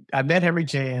I met Henry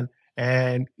Chan,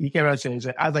 and he came out and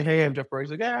said, I was like, hey, I'm Jeff Burr.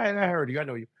 He's like, yeah, I heard you. I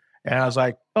know you. And I was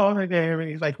like, oh, okay,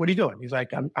 Henry. He's like, what are you doing? He's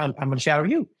like, I'm going to shadow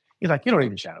you. He's like, you don't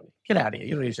even shadow me. Get out of here.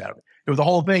 You don't even shadow me. It was the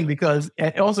whole thing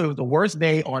and also it was the worst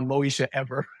day on Moesha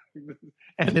ever.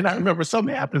 And then I remember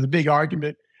something happened, a big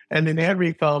argument. And then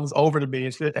Henry comes over to me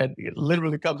and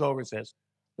literally comes over and says,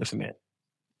 listen, man,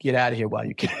 get out of here while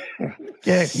you can.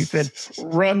 Yeah, he said,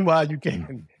 run while you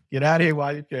can. Get out of here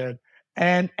while you can.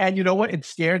 And you know what? It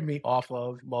scared me off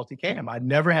of multicam. I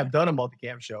never have done a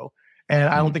multicam show. And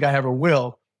I don't think I ever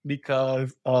will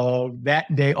because of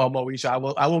that day on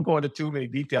Moesha. I won't go into too many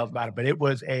details about it, but it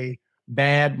was a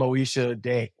bad Moesha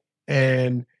day.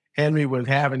 And Henry was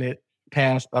having it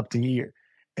passed up to here.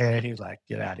 And he was like,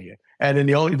 get out of here. And then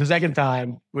the second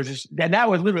time and that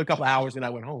was literally a couple of hours and I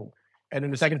went home. And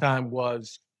then the second time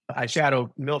was I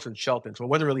shadowed Millicent Shelton. So it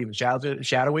wasn't really even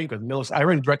shadowing because I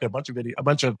already directed a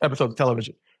bunch of episodes of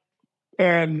television.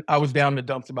 And I was down in the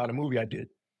dumps about a movie I did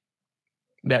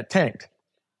that tanked.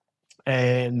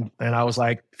 And I was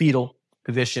like fetal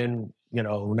position,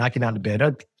 knocking down the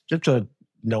bed. Just a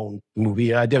known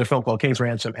movie. I did a film called King's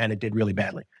Ransom and it did really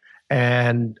badly.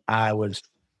 And I was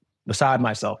beside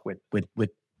myself with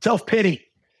self-pity.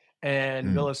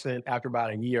 And Millicent, after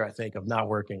about a year, I think, of not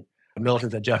working,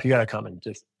 Millicent said, Jeff, you got to come and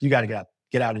you got to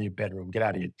get out of your bedroom, get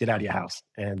out of your house.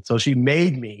 And so she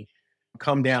made me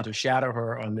come down to shadow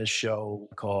her on this show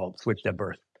called Switched at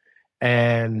Birth.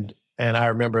 And I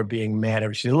remember being mad at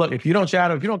her. She said, look, if you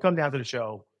don't come down to the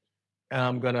show,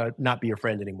 I'm going to not be your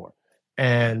friend anymore.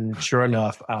 And sure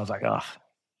enough, I was like, oh,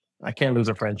 I can't lose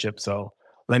a friendship. So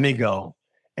let me go.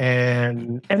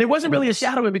 And it wasn't really a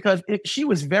shadowing because she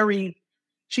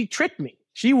tricked me.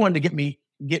 She wanted to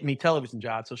get me television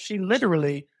jobs. So she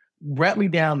literally brought me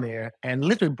down there and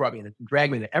literally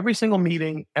dragged me to every single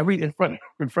meeting, in front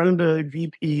of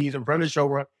the VPs, in front of the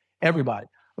showrunner, everybody.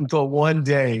 Until one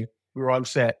day we were on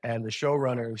set and the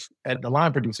showrunners and the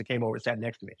line producer came over and sat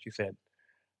next to me. She said,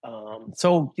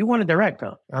 so you want to direct,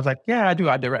 huh? I was like, yeah, I do.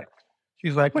 I direct.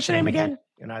 She's like, what's your name again?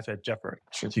 And I said, Jeff Burr.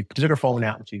 She took her phone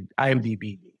out and she IMDb'd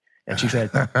me. And she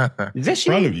said, is this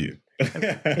in front of you?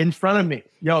 In front of me.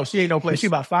 Yo, she ain't no place. She's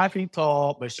about 5 feet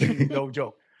tall, but she's no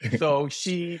joke. So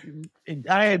she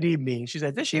IMDb'd me. She said,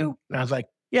 is this you? And I was like,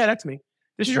 yeah, that's me.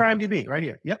 This is your IMDb right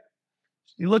here. Yep.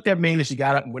 She looked at me and she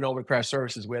got up and went over to crash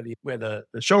services where the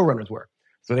showrunners were.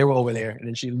 So they were over there. And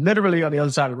then she literally on the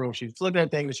other side of the room, she's looking at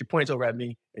that thing and she points over at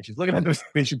me. And she's looking at this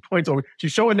and she points over.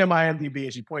 She's showing them my IMDb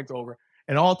and she points over.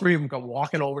 And all three of them come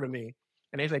walking over to me.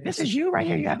 And they're like, this is you right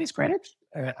here. You have these credits?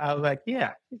 And I was like,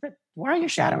 yeah. He said, why are you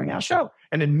shadowing our show?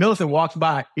 And then Millicent walks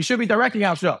by. You should be directing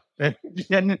our show. And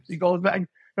then she goes back.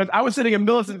 Because I was sitting in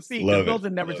Millicent's seat.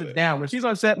 Millicent never sits down. When she's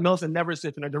on set, Millicent never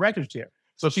sits in her director's chair.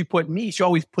 So she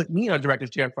always put me in a director's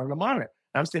chair in front of the monitor.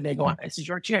 And I'm sitting there going, this is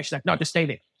your chair. She's like, no, just stay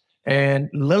there. And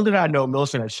little did I know,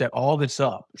 Millicent had set all this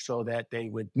up so that they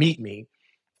would meet me.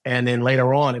 And then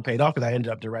later on, it paid off because I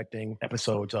ended up directing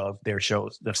episodes of their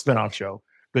shows, the spinoff show,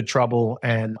 Good Trouble.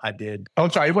 And I did,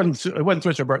 it wasn't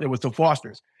Switched at Birth, it was The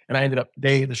Fosters. And I ended up,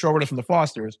 the showrunner from The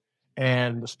Fosters,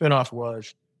 and the spinoff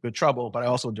was Good Trouble, but I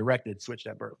also directed Switched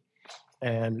at Birth.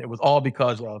 And it was all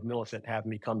because of Millicent having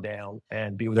me come down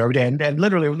and be with her every day. And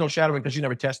literally, there was no shadowing because she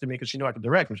never tested me because she knew I could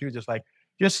direct. And she was just like,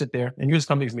 just sit there and you just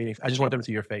come to these meetings. I just want them to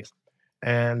see your face.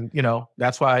 And,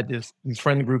 that's why these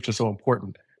friend groups are so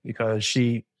important because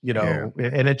she,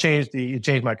 and it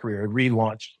changed my career. It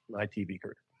relaunched my TV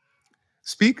career.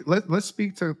 Let's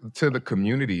speak to the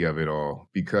community of it all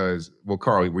because, well,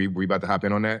 Carl, we about to hop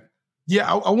in on that?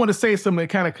 Yeah, I want to say something that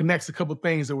kind of connects a couple of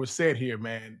things that were said here,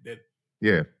 man.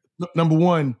 Yeah. Number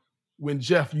one, when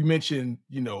Jeff, you mentioned,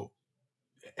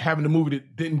 having a movie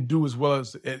that didn't do as well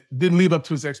as it didn't live up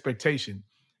to his expectation,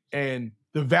 and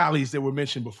the valleys that were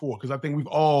mentioned before, because I think we've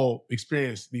all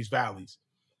experienced these valleys,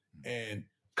 and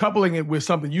coupling it with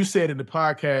something you said in the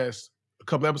podcast a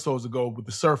couple episodes ago with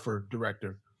the Surfer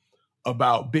director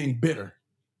about being bitter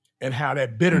and how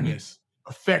that bitterness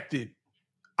affected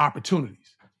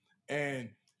opportunities. And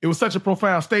it was such a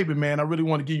profound statement, man. I really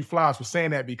want to give you flowers for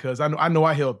saying that because I know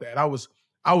I held that. I was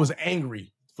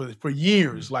angry for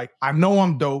years. Like, I know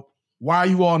I'm dope. Why are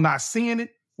you all not seeing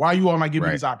it? Why are you all not giving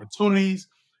me these opportunities?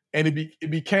 And it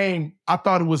became, I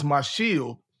thought it was my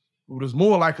shield. It was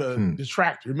more like a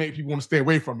distractor. It made people want to stay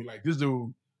away from me. Like, this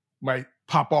dude might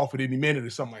pop off at any minute or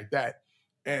something like that.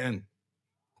 And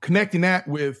connecting that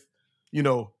with,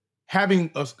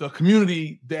 having a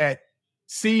community that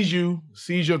sees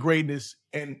your greatness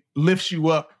and lifts you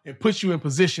up and puts you in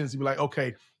positions to be like,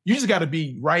 okay, you just got to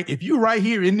be right. If you're right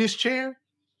here in this chair,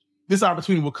 this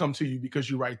opportunity will come to you because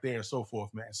you're right there and so forth,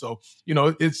 man. So,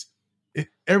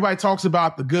 everybody talks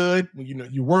about the good,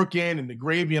 you work in and the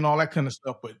gravy and all that kind of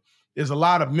stuff, but there's a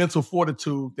lot of mental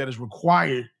fortitude that is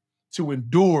required to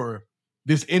endure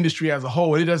this industry as a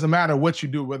whole. It doesn't matter what you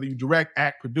do, whether you direct,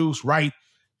 act, produce, write,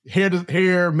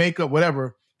 hair, makeup,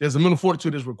 whatever. There's a mental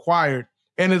fortitude that's required,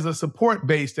 and there's a support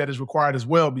base that is required as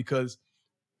well because,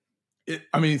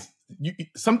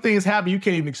 some things happen you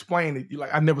can't even explain it. You're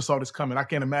like, I never saw this coming. I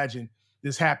can't imagine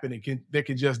this happening. That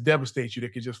can just devastate you.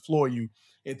 That can just floor you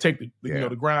and take the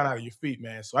ground out of your feet,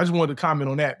 man. So I just wanted to comment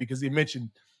on that because he mentioned,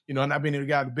 not being able to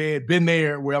get out of bed, been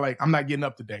there where like, I'm not getting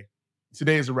up today.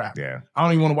 Today is a wrap. Yeah. I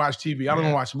don't even want to watch TV. I don't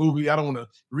want to watch a movie. I don't want to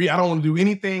read. I don't want to do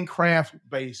anything craft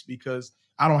based because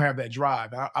I don't have that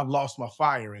drive. I've lost my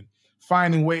fire, and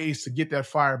finding ways to get that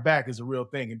fire back is a real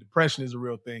thing. And depression is a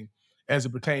real thing as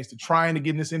it pertains to trying to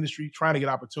get in this industry, trying to get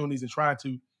opportunities, and trying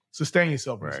to sustain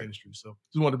yourself in this industry. So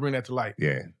just wanted to bring that to light.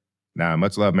 Yeah. Nah,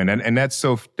 much love, man. And that's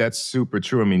super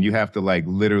true. I mean, you have to like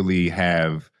literally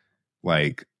have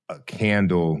like a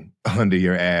candle under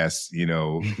your ass,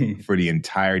 for the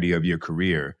entirety of your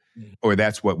career, or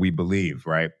that's what we believe,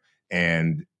 right?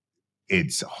 And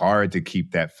it's hard to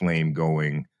keep that flame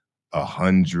going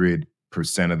 100%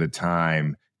 of the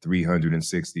time,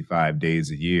 365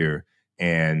 days a year.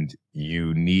 And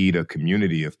you need a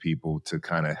community of people to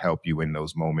kind of help you in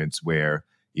those moments where,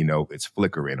 it's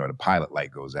flickering or the pilot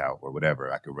light goes out or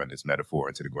whatever. I could run this metaphor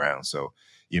into the ground. So,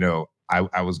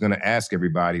 I was going to ask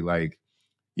everybody, like,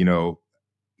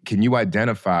 can you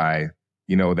identify,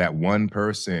 that one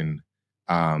person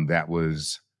that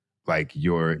was like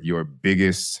your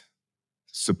biggest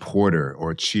supporter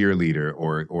or cheerleader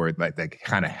or like that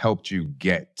kind of helped you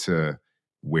get to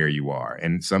where you are?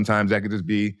 And sometimes that could just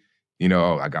be,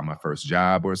 I got my first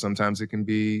job, or sometimes it can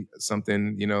be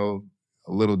something,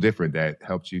 a little different that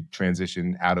helped you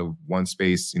transition out of one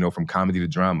space, from comedy to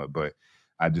drama. But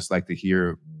I'd just like to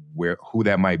hear who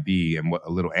that might be and what a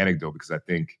little anecdote, because I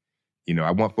think,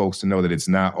 I want folks to know that it's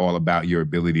not all about your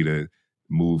ability to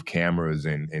move cameras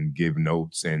and give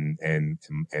notes and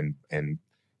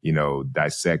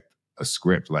dissect a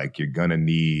script. Like, you're gonna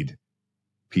need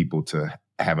people to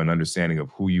have an understanding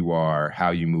of who you are, how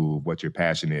you move, what your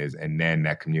passion is, and then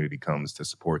that community comes to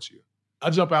support you.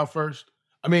 I'll jump out first.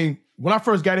 I mean, when I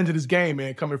first got into this game,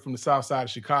 man, coming from the South Side of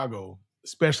Chicago,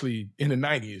 especially in the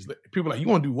 90s, people were like, you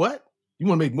want to do what? You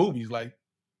want to make movies? Like,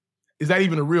 is that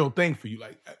even a real thing for you?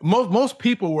 Like, most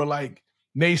people were like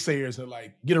naysayers and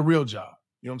like, get a real job.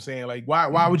 You know what I'm saying? Like,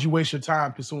 why would you waste your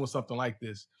time pursuing something like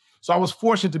this? So I was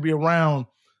fortunate to be around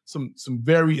some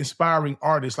very inspiring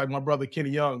artists, like my brother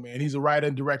Kenny Young, man. He's a writer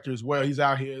and director as well. He's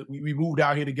out here. We moved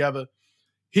out here together.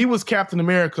 He was Captain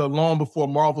America long before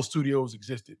Marvel Studios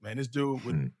existed, man. This dude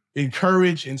would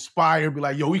encourage, inspire, be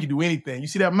like, yo, we can do anything. You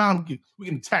see that mountain? We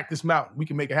can attack this mountain. We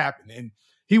can make it happen. And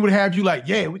he would have you like,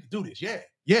 yeah, we can do this.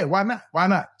 Yeah, why not? Why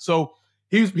not? So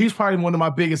he's probably one of my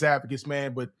biggest advocates,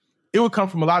 man. But it would come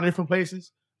from a lot of different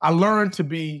places. I learned to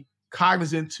be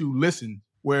cognizant to listen,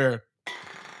 where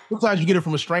sometimes you get it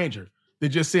from a stranger that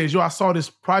just says, yo, I saw this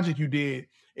project you did,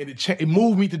 and it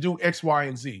moved me to do X, Y,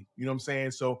 and Z. You know what I'm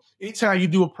saying? So anytime you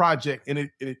do a project and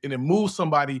it moves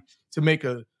somebody to make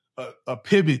a a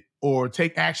pivot or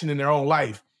take action in their own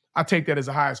life, I take that as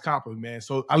the highest compliment, man.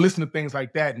 So I listen to things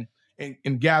like that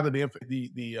and gather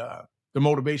the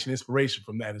motivation, inspiration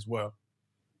from that as well.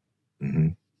 Mm-hmm.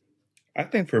 I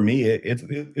think for me,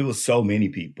 it was so many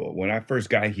people. When I first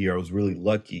got here, I was really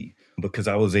lucky because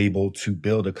I was able to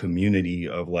build a community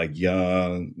of like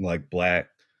young, like Black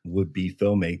would-be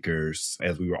filmmakers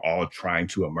as we were all trying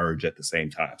to emerge at the same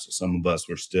time. So some of us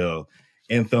were still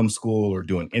in film school or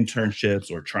doing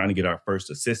internships or trying to get our first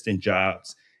assistant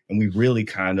jobs. And we really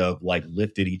kind of like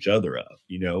lifted each other up.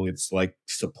 You know, it's like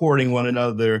supporting one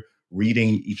another,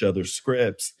 reading each other's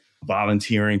scripts,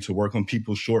 volunteering to work on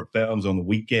people's short films on the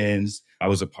weekends. I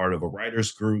was a part of a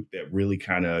writers group that really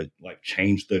kind of like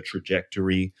changed the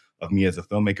trajectory of me as a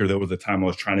filmmaker. There was a time I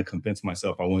was trying to convince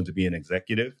myself I wanted to be an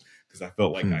executive because I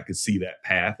felt like I could see that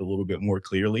path a little bit more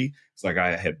clearly. It's like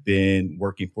I had been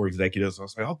working for executives. I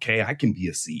was like, okay, I can be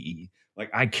a CE.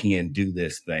 Like I can do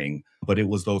this thing. But it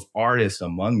was those artists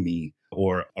among me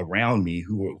or around me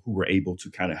who were able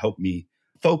to kind of help me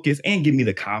focus and give me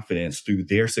the confidence through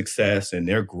their success and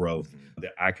their growth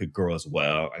that I could grow as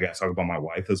well. I got to talk about my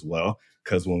wife as well,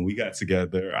 because when we got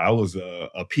together, I was a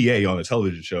PA on a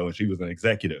television show and she was an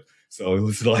executive. So it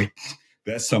was like,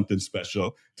 that's something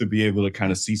special to be able to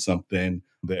kind of see something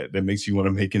that makes you want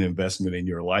to make an investment in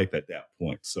your life at that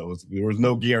point. So there was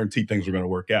no guarantee things were going to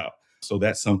work out. So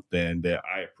that's something that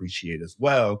I appreciate as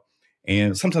well.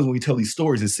 And sometimes when we tell these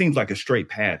stories, it seems like a straight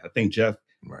path. I think, Jeff,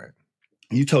 Right.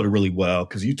 you told it really well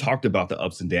because you talked about the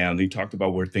ups and downs. You talked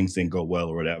about where things didn't go well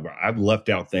or whatever. I've left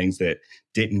out things that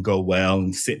didn't go well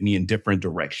and sent me in different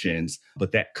directions.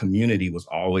 But that community was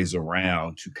always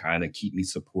around to kind of keep me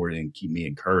supported and keep me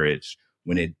encouraged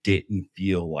when it didn't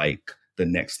feel like the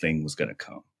next thing was going to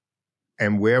come.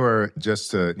 And where are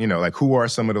just to, like who are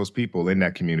some of those people in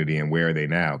that community and where are they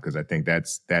now? Because I think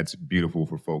that's beautiful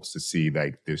for folks to see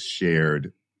like this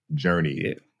shared journey.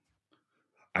 Yeah.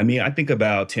 I mean, I think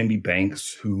about Timby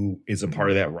Banks, who is a part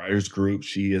of that writers group.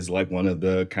 She is like one of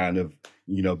the kind of,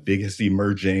 biggest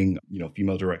emerging,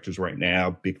 female directors right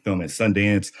now, big film at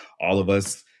Sundance. All of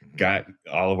us got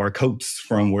all of our coats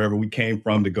from wherever we came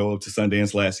from to go up to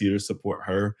Sundance last year to support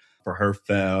her for her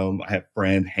film. I have a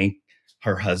friend, Hank,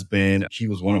 her husband. He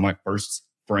was one of my first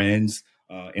friends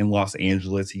in Los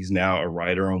Angeles. He's now a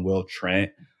writer on Will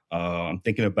Trent. I'm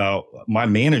thinking about my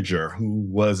manager who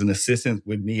was an assistant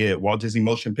with me at Walt Disney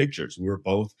Motion Pictures. We were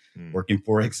both working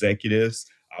for executives.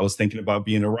 I was thinking about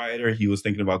being a writer. He was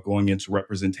thinking about going into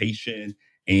representation,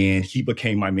 and he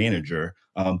became my manager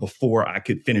before I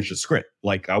could finish a script.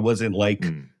 Like I wasn't like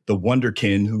the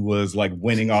Wonderkin who was like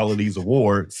winning all of these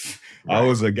awards. Right. I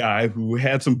was a guy who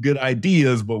had some good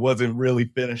ideas, but wasn't really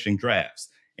finishing drafts.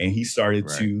 And he started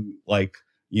to like,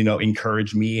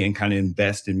 encourage me and kind of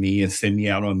invest in me and send me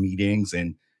out on meetings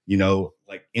and,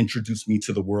 like introduce me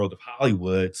to the world of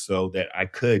Hollywood so that I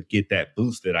could get that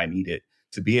boost that I needed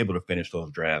to be able to finish those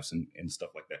drafts and stuff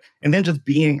like that. And then just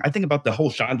I think about the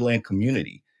whole Shondaland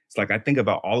community. It's like, I think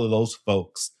about all of those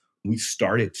folks. We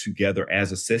started together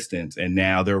as assistants and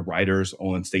now they're writers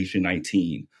on Station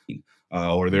 19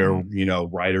 or they're,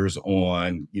 writers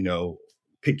on,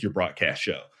 Pick Your Broadcast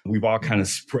Show. We've all kind of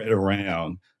spread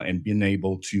around and been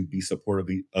able to be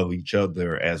supportive of each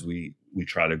other as we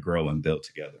try to grow and build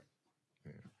together.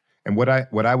 And what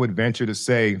I would venture to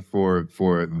say for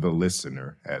the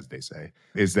listener, as they say,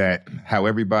 is that how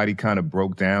everybody kind of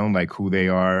broke down like who they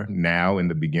are now in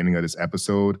the beginning of this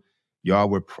episode, y'all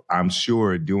were, I'm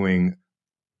sure, doing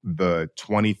the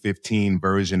 2015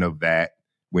 version of that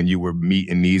when you were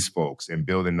meeting these folks and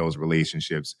building those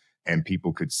relationships. And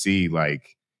people could see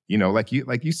like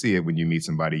you see it when you meet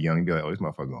somebody young and be like, oh, this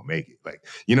motherfucker gonna make it. Like,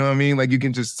 you know what I mean? Like you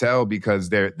can just tell because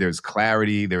there's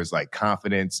clarity, there's like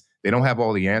confidence. They don't have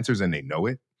all the answers and they know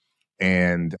it.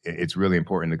 And it's really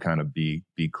important to kind of be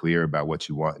clear about what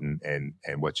you want and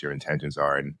what your intentions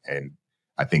are. And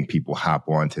I think people hop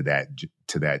on to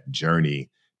that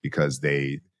journey because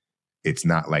it's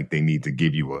not like they need to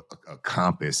give you a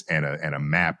compass and a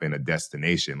map and a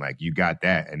destination. Like you got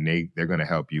that and they're going to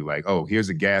help you like, oh, here's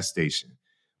a gas station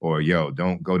or yo,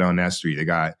 don't go down that street. You're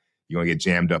going to get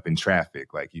jammed up in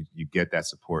traffic. Like you get that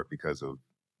support because of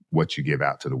what you give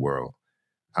out to the world.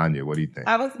 Anya, what do you think?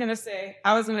 I was going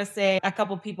to say a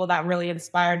couple people that really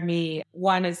inspired me.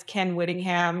 One is Ken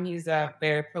Whittingham. He's a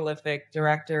very prolific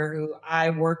director who I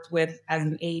worked with as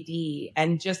an AD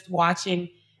and just watching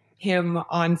him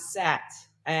on set.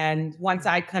 And once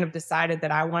I kind of decided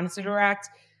that I wanted to direct,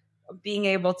 being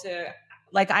able to,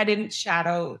 like, I didn't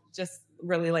shadow just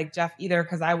really like Jeff either,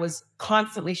 because I was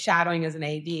constantly shadowing as an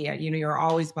AD. You're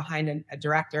always behind a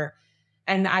director.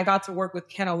 And I got to work with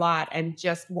Ken a lot, and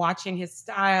just watching his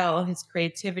style, his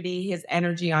creativity, his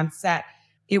energy on set,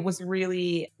 it was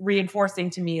really reinforcing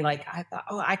to me. Like, I thought,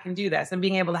 oh, I can do this. And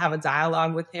being able to have a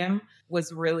dialogue with him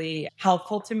was really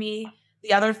helpful to me.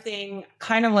 The other thing,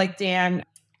 kind of like Dan,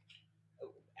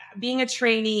 being a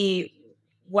trainee,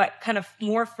 what kind of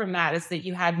more from that is that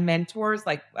you had mentors,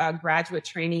 like graduate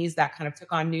trainees that kind of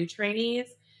took on new trainees.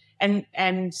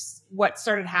 And what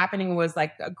started happening was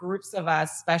like groups of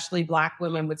us, especially Black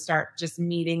women, would start just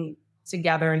meeting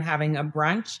together and having a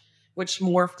brunch, which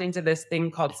morphed into this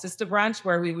thing called Sister Brunch,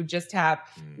 where we would just have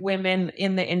women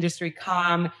in the industry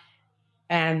come,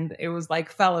 and it was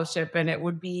like fellowship, and it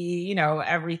would be, you know,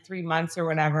 every 3 months or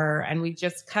whatever. And we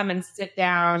just come and sit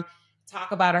down,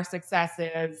 talk about our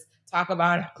successes, talk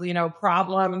about, you know,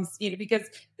 problems, you know, because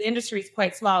the industry is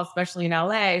quite small, especially in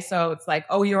LA. So it's like,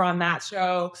 oh, you're on that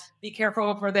show, be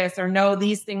careful for this, or no,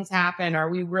 these things happen. Or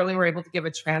we really were able to give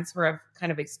a transfer of kind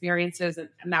of experiences. And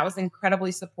that was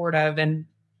incredibly supportive. And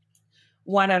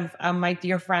one of my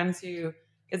dear friends who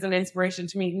is an inspiration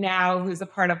to me now, who's a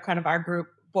part of kind of our group,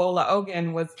 Bola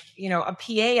Ogun, was, you know, a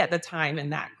PA at the time in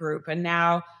that group. And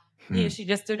now, you know, she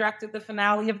just directed the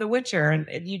finale of The Witcher.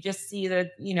 And you just see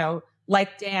that, you know,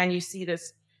 like Dan, you see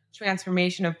this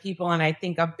transformation of people. And I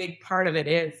think a big part of it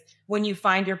is when you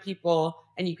find your people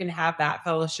and you can have that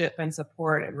fellowship and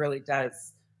support, it really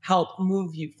does help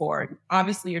move you forward.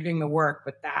 Obviously, you're doing the work,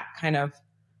 but that kind of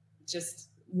just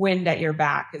wind at your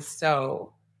back is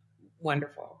so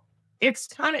wonderful. It's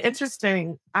kind of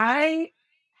interesting. I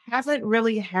haven't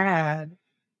really had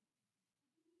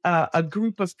a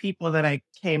group of people that I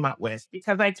came up with,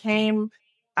 because I came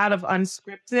out of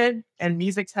unscripted and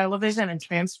music television and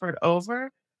transferred over.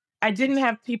 I didn't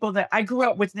have people that I grew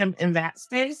up with them in that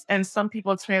space, and some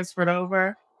people transferred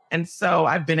over. And so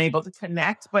I've been able to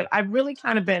connect, but I've really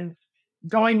kind of been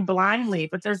going blindly.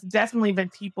 But there's definitely been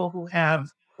people who have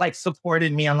like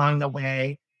supported me along the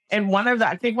way. And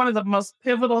I think one of the most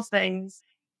pivotal things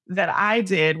that I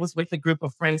did was with a group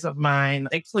of friends of mine,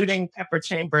 including Pepper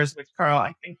Chambers, which Carl,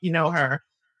 I think you know her,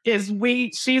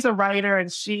 she's a writer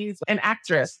and she's an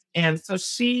actress. And so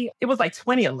it was like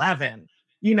 2011,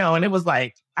 you know, and it was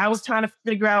like, I was trying to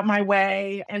figure out my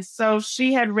way. And so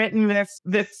she had written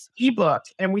this ebook,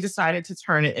 and we decided to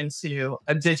turn it into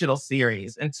a digital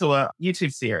series, into a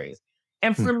YouTube series.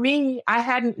 And for me, I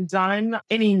hadn't done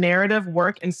any narrative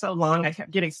work in so long. I kept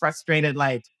getting frustrated.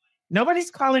 Like, nobody's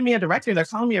calling me a director. They're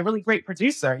calling me a really great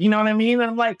producer. You know what I mean?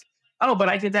 And I'm like, oh, but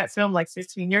I did that film like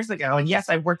 15 years ago. And yes,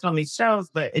 I've worked on these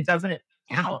shows, but it doesn't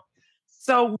count.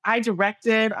 So I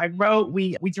directed, I wrote,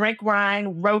 we drank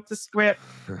wine, wrote the script,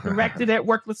 directed it,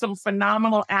 worked with some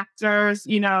phenomenal actors,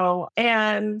 you know,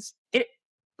 and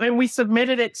we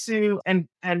submitted it to, and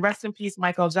rest in peace,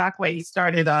 Michael Jacque. He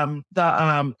started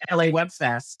the LA Web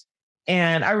Fest.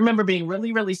 And I remember being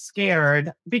really, really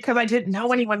scared because I didn't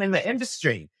know anyone in the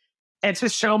industry, and to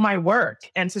show my work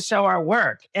and to show our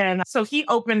work. And so he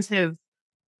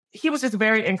was just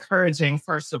very encouraging,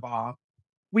 first of all.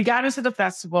 We got into the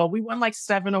festival. We won like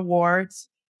 7 awards.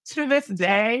 To this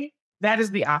day, that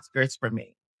is the Oscars for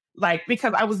me. Like,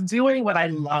 because I was doing what I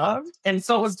loved. And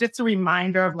so it was just a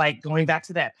reminder of like going back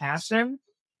to that passion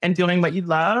and doing what you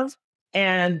love.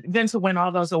 And then to win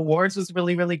all those awards was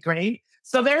really, really great.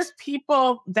 So there's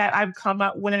people that I've come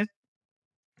up with.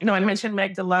 You know, I mentioned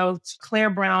Meg Deloach. Claire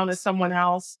Brown is someone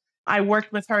else. I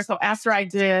worked with her. So after I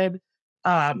did,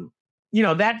 you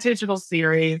know, that digital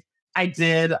series, I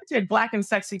did Black and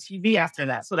Sexy TV after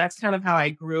that. So that's kind of how I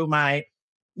grew my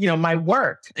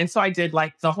work. And so I did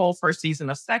like the whole first season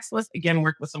of Sexless. Again,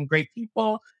 worked with some great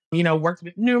people, you know, worked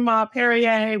with Numa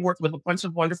Perrier, worked with a bunch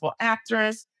of wonderful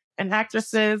actors and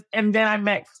actresses. And then I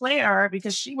met Claire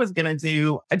because she was going to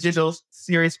do a digital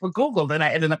series for Google. Then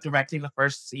I ended up directing the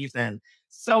first season.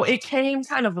 So it came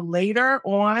kind of later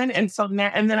on. And so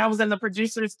now, and then I was in the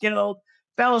Producers Guild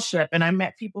Fellowship, and I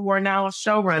met people who are now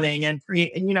show running and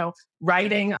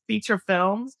writing feature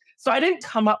films. So I didn't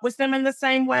come up with them in the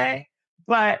same way,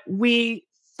 but we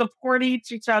supported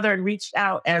each other and reached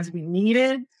out as we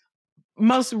needed.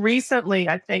 Most recently,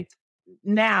 I think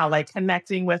now, like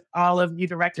connecting with all of you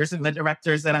directors and the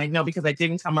directors that I know, because I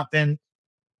didn't come up in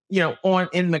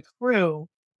the crew,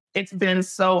 it's been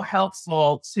so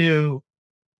helpful to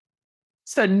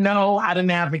know how to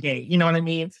navigate, you know what I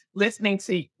mean? Listening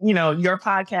to, your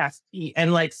podcast, Pete,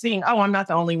 and like seeing, oh, I'm not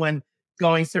the only one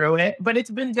going through it. But it's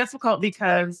been difficult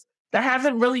because there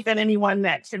hasn't really been anyone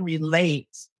that can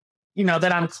relate,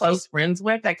 that I'm close friends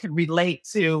with, that could relate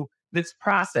to this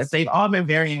process. They've all been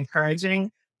very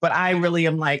encouraging, but I really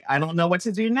am like, I don't know what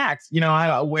to do next.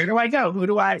 Where do I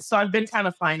go? So I've been kind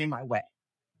of finding my way.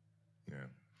 Yeah.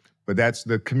 But that's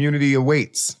the community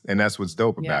awaits, and that's what's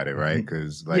dope Yeah. about it, right?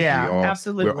 Because like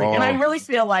absolutely. we're all, And I really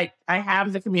feel like I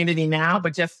have the community now,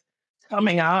 but just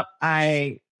coming up,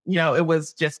 it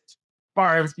was just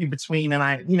far and few between.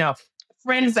 And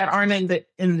friends that aren't in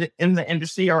the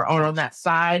industry or on that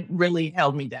side really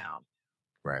held me down.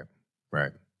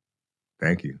 right.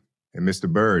 Thank you. And Mr.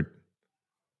 Bird.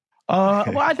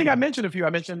 Well, I think I mentioned a few. I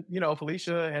mentioned,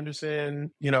 Felicia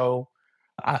Henderson,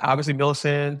 obviously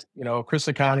Millicent, Chris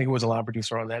Sakani, who was a line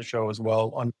producer on that show as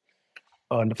well,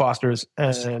 on The Fosters.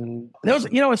 And there was,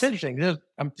 it's interesting.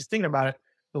 I'm just thinking about it.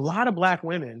 A lot of Black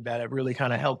women that have really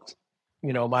kind of helped,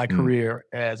 my career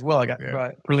as well. I got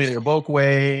Perlina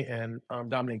Ibokwe and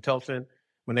Dominique Telfin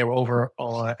when they were over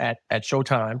at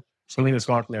Showtime. Perlina's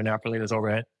gone from there now. Perlina's over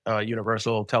at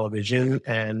Universal Television,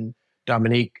 and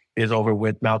Dominique is over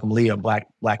with Malcolm Lee, a black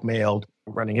male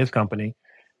running his company.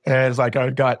 And it's like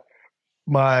I got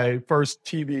my first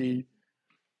TV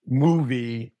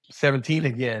movie, 17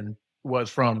 Again, was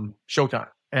from Showtime.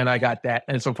 And I got that.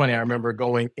 And it's so funny, I remember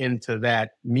going into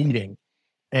that meeting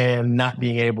and not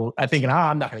being able, I thinking,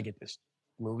 I'm not going to get this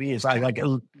movie. It's like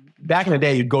back in the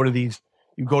day, you go to these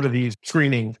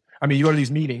screenings. I mean, you go to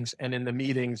these meetings, and in the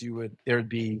meetings, there'd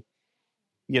be,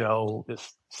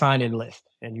 this sign-in list,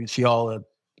 and you'd see all the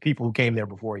people who came there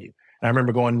before you. And I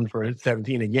remember going for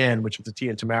 17 Again, which was the Tia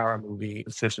and Tamara movie,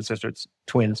 sisters,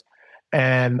 twins.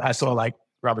 And I saw like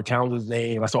Robert Townsend's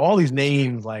name. I saw all these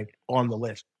names like on the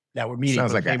list that were meeting.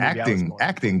 Sounds like an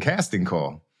acting casting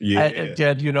call. Yeah.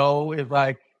 It's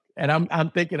like, and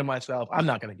I'm thinking to myself, I'm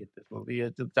not going to get this movie.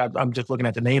 I'm just looking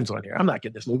at the names on here. I'm not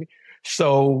getting this movie.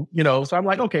 So, so I'm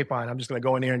like, okay, fine. I'm just going to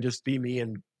go in there and just be me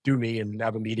and do me and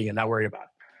have a meeting and not worry about it.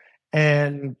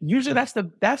 And usually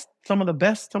that's some of the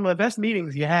best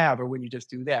meetings you have, or when you just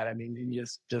do that. I mean, you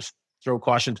just throw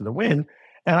caution to the wind.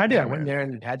 And I did. I went there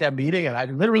and had that meeting, and I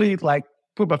literally like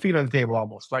put my feet on the table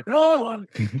almost. Like, no, I'm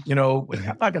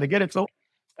not going to get it. So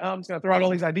I'm just going to throw out all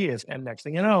these ideas. And next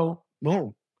thing you know,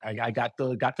 boom, I got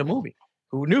the movie.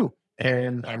 Who knew?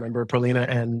 And I remember Perlina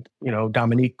and,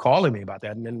 Dominique calling me about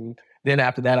that. And then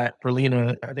after that,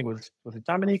 Perlina, I think was it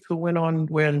Dominique who went on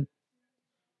when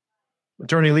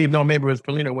maternity leave? No, maybe it was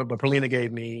Perlina went, but Perlina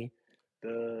gave me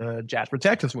the Jasper,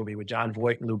 Texas movie with John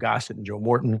Voight and Lou Gossett and Joe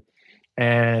Morton.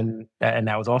 And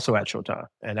that was also at Showtime.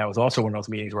 And that was also one of those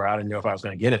meetings where I didn't know if I was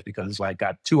going to get it, because it's like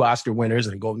got 2 Oscar winners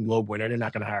and a Golden Globe winner. They're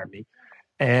not going to hire me.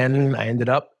 And I ended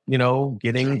up,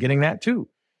 getting that too.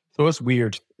 So it's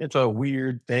weird. It's a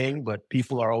weird thing, but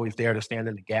people are always there to stand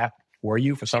in the gap for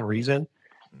you for some reason.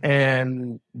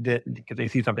 And because they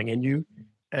see something in you.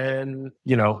 And,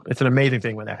 it's an amazing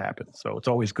thing when that happens. So it's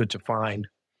always good to find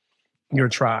your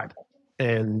tribe.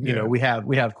 And, we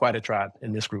have quite a tribe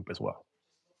in this group as well.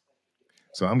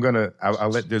 So I'll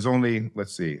let, there's only,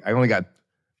 let's see, I only got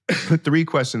 3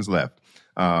 questions left.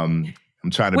 I'm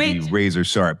trying to be razor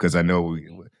sharp because I know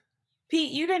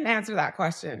Pete, you didn't answer that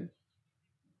question.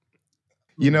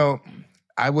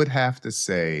 I would have to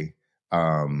say,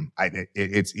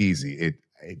 it's easy.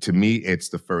 To me, it's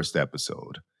the first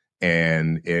episode,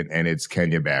 and it's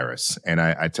Kenya Barris. And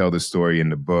I tell the story in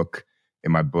my book.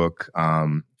 I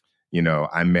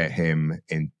met him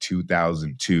in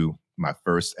 2002. My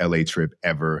first LA trip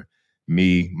ever.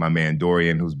 Me, my man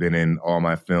Dorian, who's been in all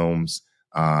my films,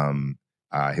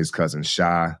 his cousin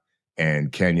Shah,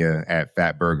 and Kenya at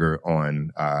Fat Burger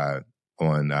on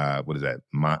what is that,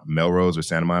 Melrose or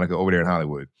Santa Monica, over there in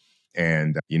Hollywood.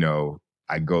 And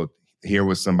I go here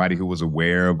with somebody who was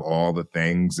aware of all the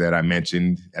things that I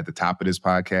mentioned at the top of this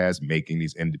podcast, making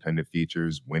these independent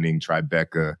features, winning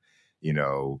Tribeca,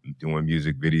 doing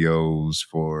music videos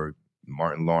for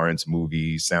Martin Lawrence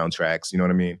movies, soundtracks, you know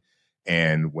what I mean?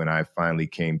 And when I finally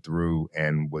came through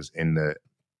and was in the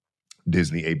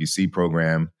Disney ABC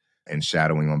program and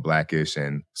shadowing on Blackish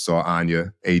and saw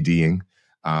Anya ADing,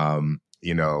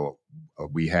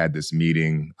 we had this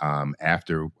meeting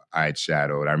after I had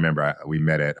shadowed. I remember we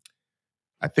met at,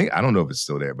 I don't know if it's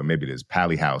still there, but maybe there's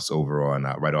Pally House over on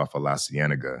right off of La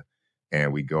Cienega.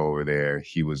 And we go over there.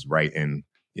 He was writing,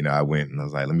 I went and I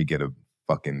was like, let me get a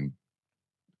fucking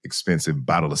expensive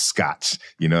bottle of scotch,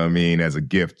 as a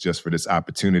gift just for this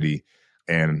opportunity,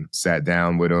 and sat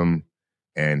down with him,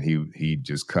 and he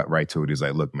just cut right to it. He's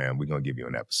like, look, man, we're going to give you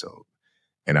an episode.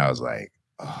 And I was like,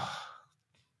 oh,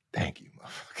 thank you,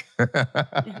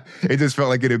 motherfucker. It just felt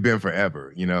like it had been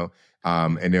forever,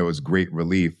 and there was great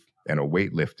relief and a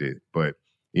weight lifted. But,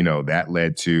 that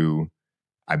led to,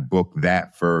 I booked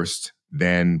that first.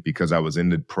 Then, because I was in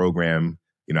the program,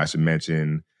 I should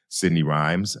mention Sydney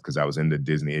Rhimes, because I was in the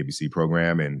Disney ABC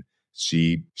program, and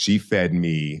she fed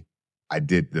me. I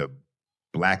did the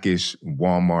Blackish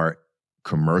Walmart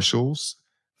commercials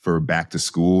for back to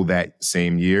school that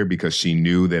same year because she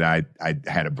knew that I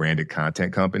had a branded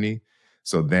content company.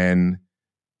 So then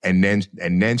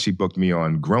she booked me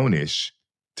on Grownish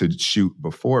to shoot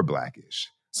before Blackish.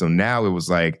 So now it was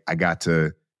like I got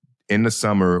to, in the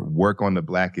summer, work on the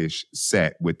Blackish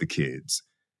set with the kids.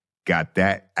 Got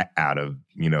that out of,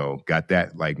 got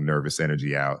that like nervous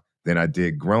energy out. Then I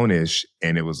did Grownish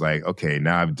and it was like, okay,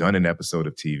 now I've done an episode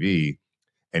of TV.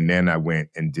 And then I went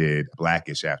and did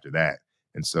Blackish after that.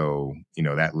 And so,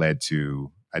 that led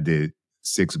to, I did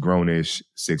 6 Grownish,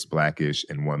 6 Blackish,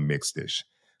 and 1 Mixedish.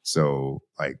 So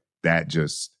like that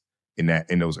just,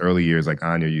 in those early years, like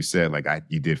Anya, you said, like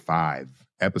you did 5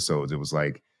 episodes. It was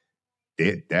like,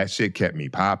 that shit kept me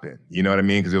popping. You know what I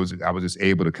mean? Because I was just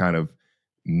able to kind of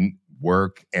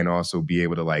work and also be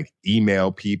able to like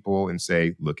email people and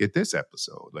say, look at this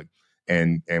episode. Like,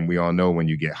 and we all know when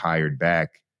you get hired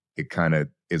back, it kind of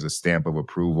is a stamp of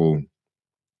approval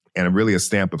and really a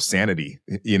stamp of sanity.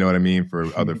 You know what I mean? For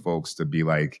other folks to be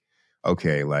like,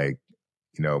 okay, like,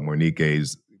 Monique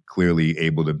is clearly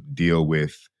able to deal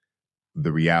with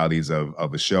the realities of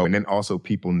a show. And then also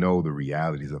people know the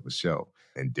realities of a show,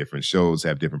 and different shows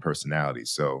have different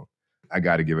personalities. So I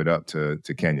got to give it up to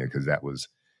Kenya because that was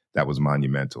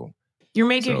monumental. You're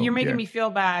making me feel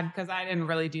bad because I didn't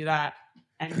really do that,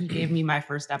 and he gave me my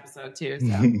first episode too.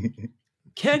 So,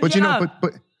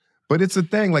 but but it's a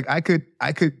thing. Like I could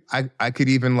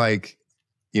even like,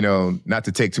 not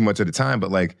to take too much of the time,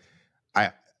 but like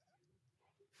I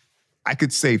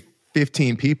could say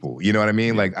 15 people. You know what I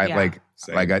mean? Like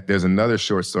there's another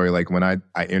short story. Like when I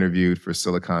interviewed for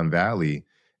Silicon Valley,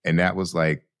 and that was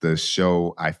like the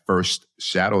show I first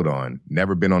shadowed on.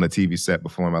 Never been on a TV set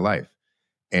before in my life.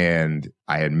 And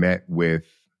I had met with,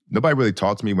 nobody really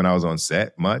talked to me when I was on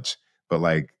set much, but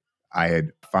like I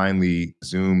had finally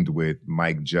Zoomed with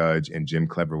Mike Judge and Jim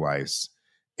Cleverweiss,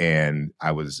 and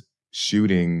I was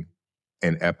shooting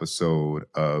an episode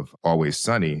of Always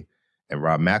Sunny, and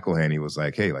Rob McElhenney was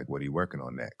like, hey, like, what are you working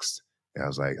on next? And I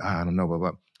was like, I don't know, blah,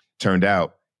 blah. Turned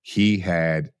out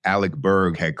Alec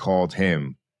Berg had called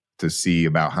him to see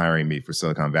about hiring me for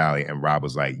Silicon Valley, and Rob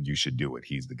was like, you should do it.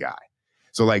 He's the guy.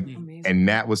 So like, amazing. And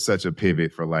that was such a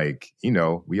pivot for like,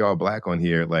 we all Black on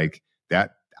here, like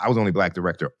that. I was the only Black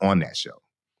director on that show.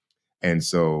 And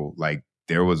so like,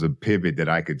 there was a pivot that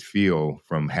I could feel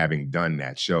from having done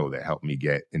that show that helped me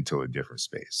get into a different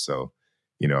space. So,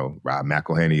 Rob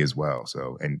McElhenney as well.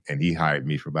 So, and he hired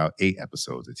me for about 8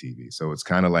 episodes of TV. So it's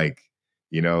kind of like,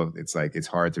 it's like, it's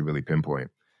hard to really pinpoint.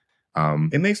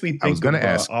 It makes me think it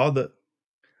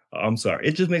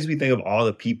just makes me think of all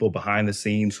the people behind the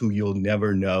scenes who you'll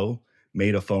never know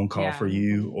made a phone call for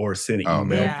you or sent an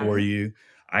email for you.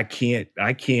 I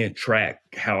can't track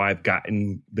how I've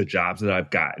gotten the jobs that I've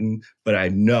gotten, but I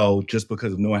know just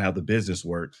because of knowing how the business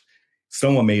works,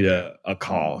 someone made a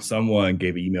call, someone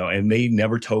gave an email, and they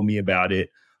never told me about it.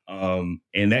 And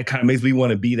that kind of makes me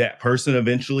want to be that person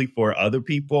eventually for other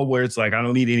people, where it's like, I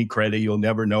don't need any credit. You'll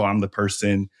never know I'm the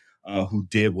person who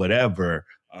did whatever.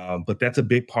 But that's a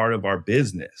big part of our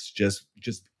business. Just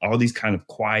all these kind of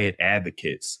quiet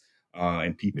advocates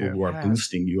and people who are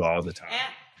boosting you all the time.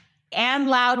 And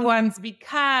loud ones,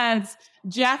 because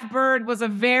Jeff Bird was a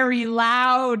very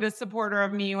loud supporter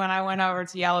of me when I went over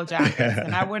to Yellow Jackets,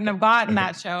 and I wouldn't have gotten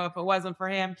that show if it wasn't for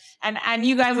him. And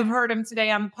you guys have heard him today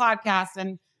on the podcast,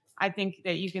 and I think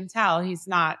that you can tell he's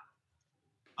not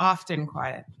often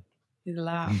quiet. He's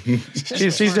loud.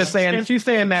 she's just saying, she's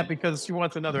saying that because she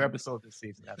wants another episode this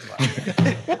season. That's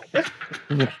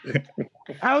why.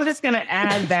 I was just going to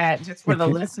add that just for the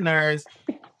listeners,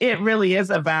 it really is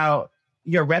about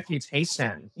your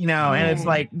reputation, and it's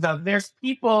like there's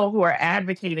people who are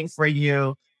advocating for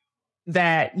you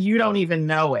that you don't even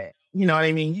know it. You know what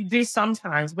I mean? You do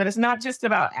sometimes, but it's not just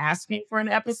about asking for an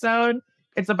episode.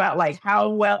 It's about like,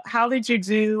 how did you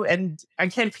do? And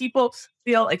can people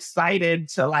feel excited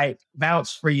to like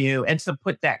vouch for you and to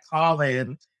put that call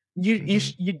in? You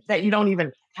that you don't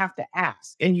even have to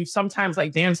ask. And you sometimes,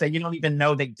 like Dan said, you don't even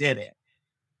know they did it.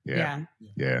 Yeah.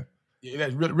 Yeah,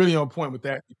 that's really on point with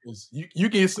that, because you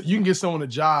can get someone a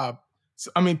job.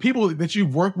 I mean, people that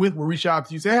you've worked with will reach out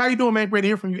to you, say, hey, how you doing, man? Great to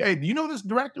hear from you. Hey, do you know this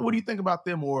director? What do you think about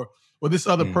them? Or this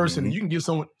other person? And you can get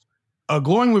someone a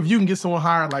glowing review, can get someone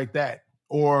hired like that.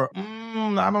 Or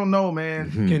I don't know,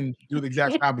 man. Can do the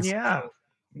exact opposite.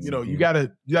 You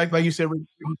gotta, like you said,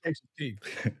 reputation key.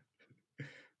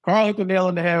 Carl hit the nail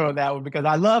on the head on that one, because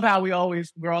I love how we're all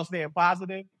staying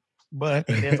positive, but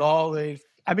there's always,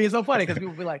 I mean, it's so funny because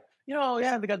people be like, they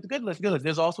got the good list.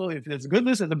 There's also, if there's a good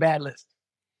list, there's a bad list.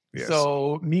 Yes.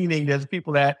 So meaning there's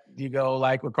people that you go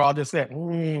like what Carl just said,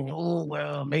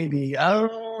 well, maybe, I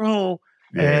don't know.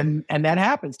 Yeah. And that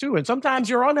happens too. And sometimes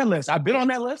you're on that list. I've been on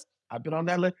that list.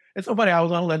 It's so funny. I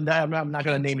was on a list. I'm not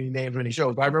going to name any names or any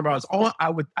shows, but I remember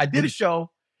I did a show,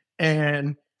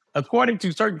 and according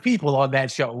to certain people on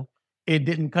that show, it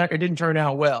didn't turn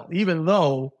out well, even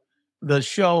though the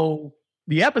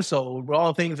episode were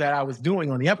all things that I was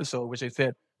doing on the episode, which they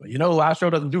said, well, our show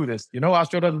doesn't do this. Our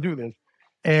show doesn't do this.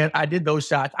 And I did those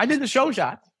shots. I did the show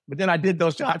shots, but then I did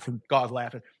those shots from God's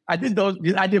laughing. I did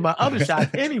my other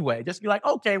shots anyway, just be like,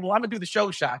 okay, well, I'm gonna do the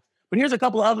show shots. But here's a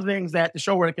couple of other things that the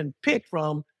showrunner can pick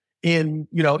from in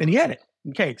the edit,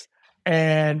 in case.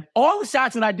 And all the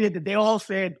shots that I did that they all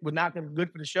said were not gonna be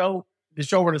good for the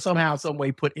showrunner somehow, some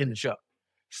way put in the show.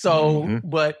 So,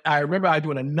 but I remember I was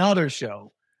doing another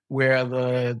show where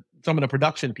some of the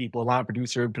production people, line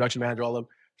producer, production manager, all of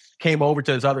them came over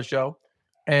to this other show.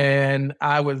 And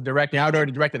I was directing. I had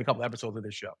already directed a couple episodes of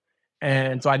this show.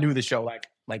 And so I knew the show like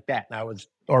that. And I was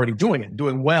already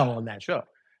doing well on that show.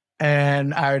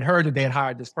 And I had heard that they had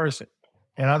hired this person.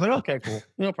 And I was like, okay, cool.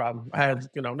 No problem. I had,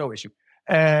 no issue.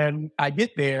 And I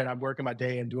get there and I'm working my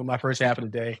day and doing my first half of the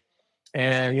day.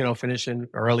 And, finishing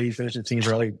scenes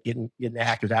early, getting the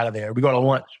actors out of there. We go to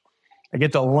lunch. I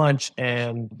get to lunch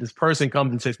and this person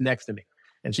comes and sits next to me.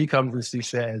 And she comes and she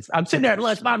says, I'm sitting there at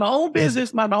lunch, mind my own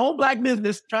business, mind my own Black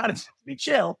business, trying to be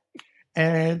chill.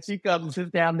 And she comes and sits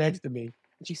down next to me.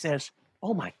 And she says,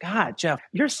 oh my God, Jeff,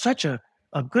 you're such a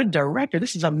good director.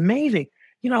 This is amazing.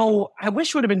 I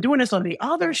wish you would have been doing this on the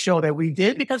other show that we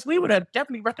did because we would have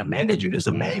definitely recommended you. This is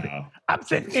amazing. Wow. I'm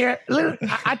sitting there,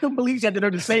 I couldn't believe she had the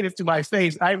nerve to say this to my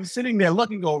face. I'm sitting there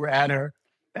looking over at her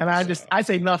and I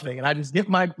say nothing. And I just get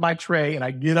my tray and I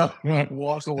get up and I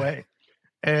walk away.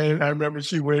 And I remember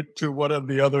she went to one of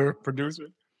the other producers.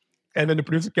 And then the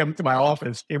producer came into my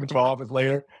office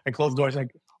later and closed the door. She's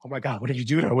like, oh my God, what did you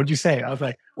do to her? What did you say? I was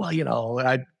like, well,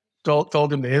 I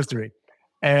told him the history.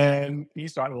 And he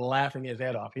started laughing his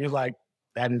head off. He was like,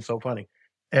 that is so funny.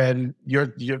 And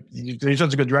you're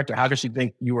such a good director. How could she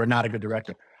think you were not a good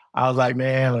director? I was like,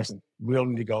 man, listen, we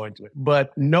don't need to go into it.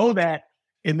 But know that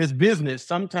in this business,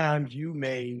 sometimes you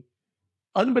may,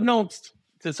 unbeknownst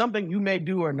to something you may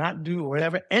do or not do or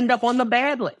whatever, end up on the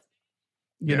bad list.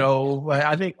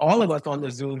 I think all of us on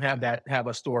the Zoom have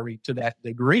a story to that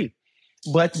degree,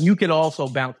 but you can also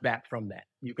bounce back from that.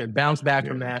 You can bounce back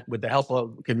from that with the help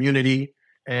of community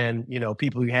and,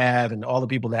 people you have and all the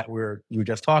people that you were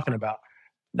just talking about.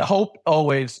 The hope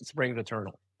always springs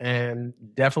eternal, and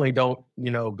definitely don't,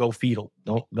 go fetal.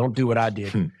 Don't do what I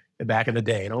did back in the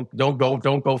day. Don't go fetal.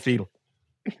 Don't go fetal.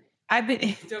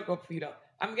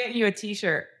 I'm getting you a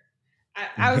t-shirt.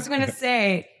 I was going to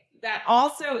say that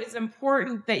also is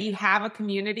important that you have a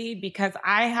community, because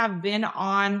I have been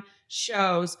on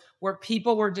shows where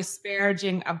people were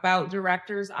disparaging about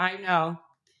directors I know.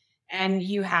 And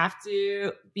you have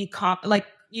to be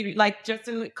just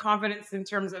in confidence in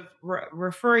terms of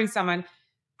referring someone.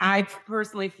 I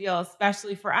personally feel,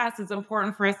 especially for us, it's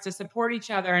important for us to support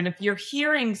each other. And if you're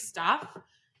hearing stuff,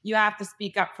 you have to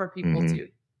speak up for people too.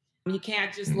 You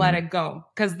can't just let it go,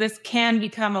 because this can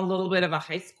become a little bit of a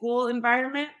high school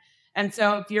environment. And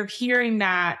so if you're hearing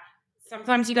that,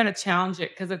 sometimes you got to challenge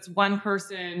it, because it's one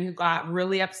person who got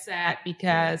really upset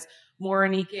because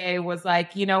Morenike was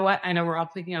like, you know what? I know we're all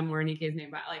picking on Morenike's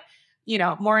name, but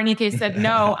Morenike said,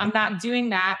 no, I'm not doing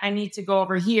that. I need to go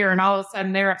over here. And all of a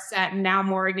sudden they're upset. And now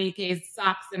Morenike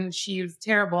sucks and she was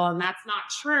terrible. And that's not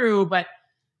true. But,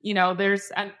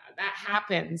 that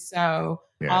happens. So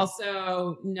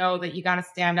also know that you got to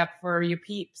stand up for your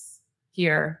peeps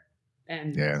here.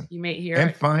 And you may hear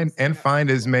and find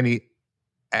as many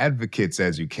advocates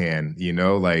as you can,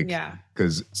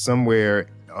 because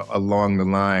somewhere along the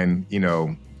line,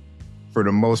 for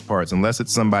the most part, unless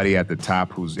it's somebody at the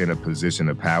top who's in a position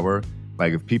of power,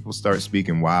 like if people start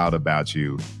speaking wild about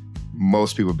you,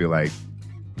 most people be like,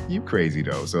 you crazy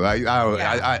though. So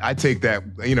I take that,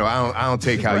 I don't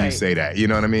take how you say that. You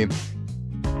know what I mean?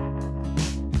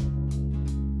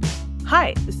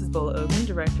 Hi, this is Bola Ogun,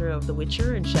 director of The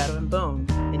Witcher and Shadow and Bone,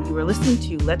 and you are listening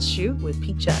to Let's Shoot with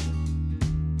Pete Chapman.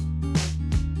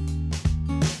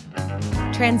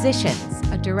 Transitions,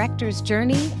 a director's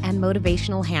journey and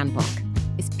motivational handbook,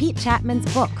 is Pete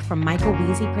Chapman's book from Michael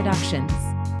Weezy Productions.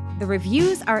 The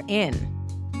reviews are in.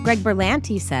 Greg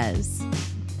Berlanti says,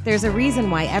 there's a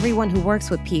reason why everyone who works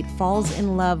with Pete falls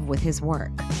in love with his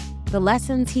work. The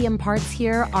lessons he imparts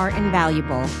here are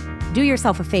invaluable. Do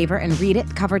yourself a favor and read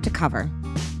it cover to cover.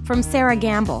 From Sarah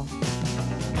Gamble,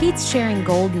 Pete's sharing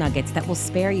gold nuggets that will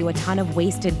spare you a ton of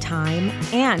wasted time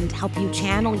and help you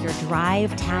channel your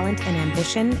drive, talent, and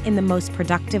ambition in the most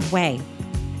productive way.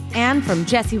 And from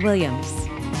Jesse Williams,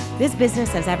 This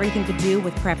business has everything to do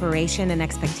with preparation and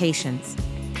expectations.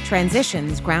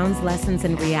 Transitions grounds lessons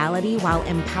in reality while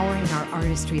empowering our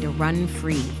artistry to run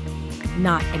free.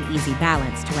 Not an easy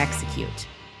balance to execute.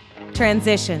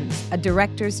 Transitions, a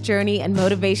director's journey and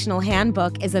motivational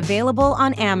handbook, is available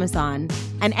on Amazon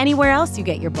and anywhere else you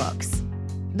get your books.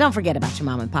 Don't forget about your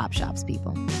mom and pop shops,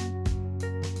 people.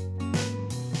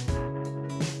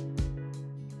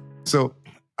 So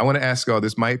I want to ask y'all,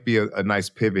 this might be a nice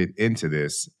pivot into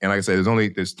this. And like I said,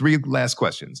 there's three last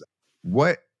questions.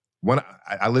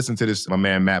 I listened to this, my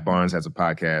man Matt Barnes has a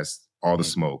podcast, All the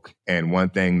Smoke. And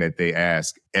one thing that they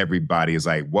ask everybody is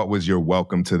like, what was your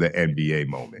welcome to the NBA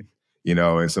moment? You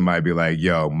know, and somebody be like,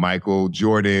 yo, Michael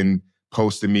Jordan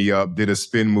posted me up, did a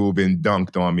spin move and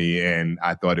dunked on me, and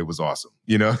I thought it was awesome,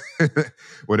 you know,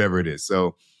 whatever it is.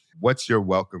 So what's your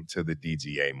welcome to the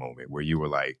DGA moment where you were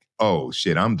like, oh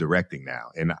shit, I'm directing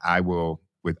now? And I will,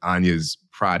 with Anya's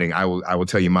prodding, I will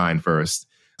tell you mine first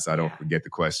so I don't forget the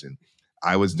question.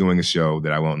 I was doing a show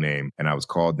that I won't name, and I was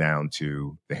called down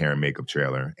to the hair and makeup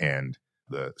trailer, and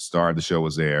the star of the show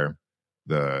was there,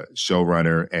 the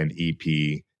showrunner and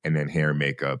EP, and then hair and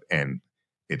makeup. And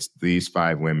it's these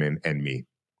 5 women and me.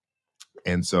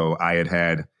 And so I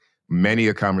had many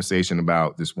a conversation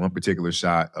about this one particular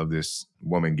shot of this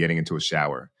woman getting into a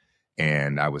shower.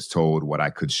 And I was told what I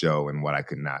could show and what I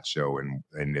could not show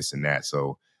and this and that.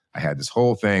 So I had this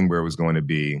whole thing where it was going to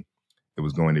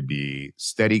be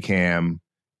steady cam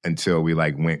until we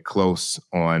like went close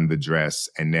on the dress.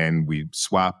 And then we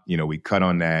swap, we cut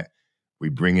on that. We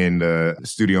bring in the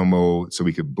studio mode so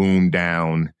we could boom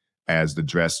down as the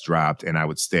dress dropped, and I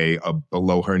would stay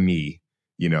below her knee,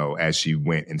 as she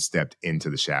went and stepped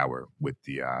into the shower with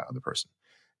the other person.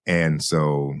 And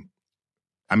so,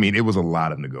 I mean, it was a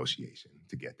lot of negotiation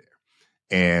to get there.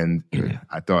 And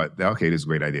I thought, okay, this is a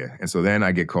great idea. And so then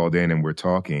I get called in and we're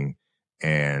talking,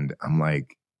 and I'm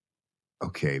like,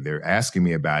 okay, they're asking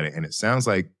me about it, and it sounds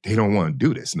like they don't want to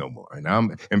do this no more.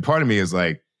 And part of me is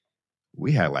like,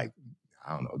 we had like,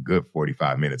 I don't know, a good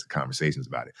 45 minutes of conversations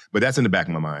about it. But that's in the back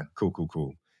of my mind.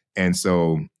 Cool. And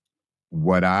so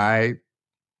what I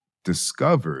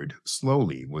discovered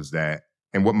slowly was that,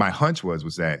 and what my hunch was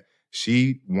that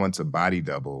she wants a body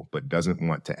double, but doesn't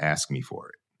want to ask me for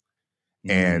it.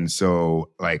 Mm-hmm. And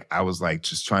so like, I was like,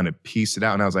 just trying to piece it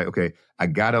out. And I was like, okay, I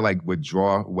gotta like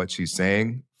withdraw what she's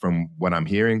saying from what I'm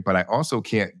hearing, but I also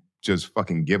can't just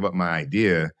fucking give up my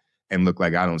idea and look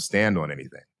like I don't stand on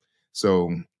anything.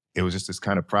 So it was just this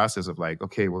kind of process of like,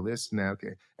 okay, well, this now,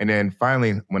 okay. And then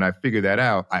finally, when I figured that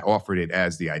out, I offered it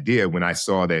as the idea when I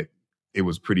saw that it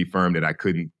was pretty firm that I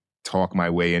couldn't talk my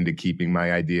way into keeping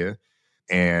my idea.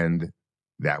 And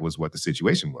that was what the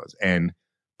situation was. And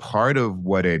part of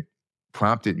what it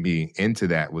prompted me into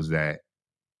that was that,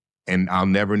 and I'll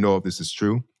never know if this is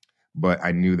true, but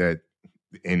I knew that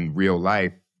in real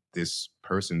life, this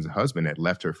person's husband had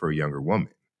left her for a younger woman.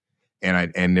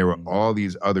 And there were all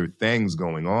these other things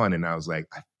going on. And I was like,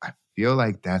 I feel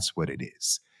like that's what it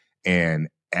is. And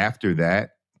after that,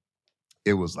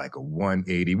 it was like a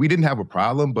 180. We didn't have a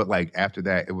problem, but like after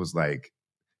that, it was like,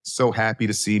 so happy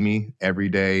to see me every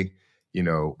day.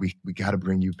 We got to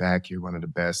bring you back. You're one of the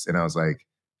best. And I was like,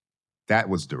 that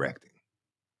was directing.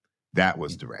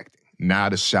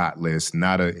 Not a shot list,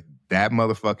 that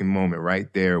motherfucking moment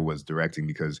right there was directing,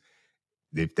 because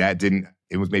if that didn't,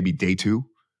 it was maybe day 2.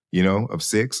 Of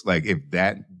 6, like if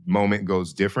that moment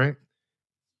goes different,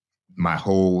 my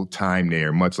whole time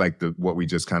there, much like what we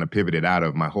just kind of pivoted out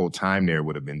of, my whole time there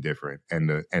would have been different. And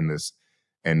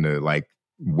the like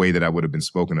way that I would have been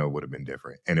spoken of would have been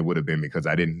different. And it would have been because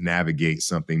I didn't navigate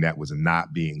something that was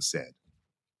not being said.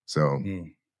 So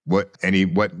what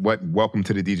welcome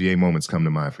to the DGA moments come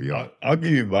to mind for y'all? I'll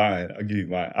give you mine.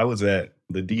 I was at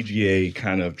the DGA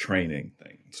kind of training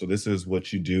thing. So this is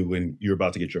what you do when you're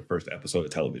about to get your first episode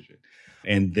of television.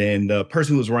 And then the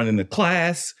person who was running the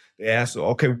class, they asked,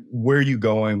 okay, where are you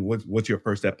going? What's your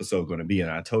first episode going to be? And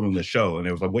I told them the show, and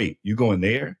they was like, wait, you going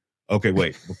there? Okay,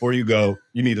 wait, before you go,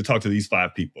 you need to talk to these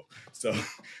 5 people. So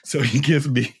he gives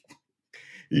me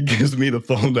the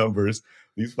phone numbers.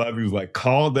 These 5 people, like,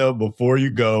 call them before you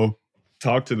go,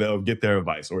 talk to them, get their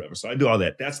advice or whatever. So I do all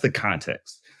that. That's the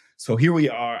context. So here we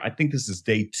are. I think this is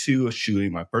day 2 of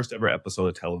shooting my first ever episode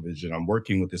of television. I'm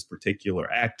working with this particular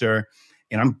actor,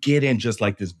 and I'm getting just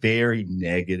like this very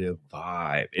negative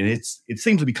vibe. And it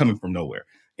seems to be coming from nowhere.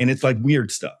 And it's like weird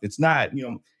stuff. It's not,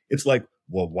 it's like,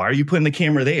 well, why are you putting the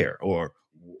camera there? Or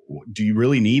do you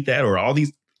really need that? Or all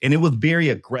these, and it was very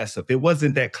aggressive. It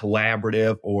wasn't that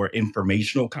collaborative or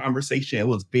informational conversation. It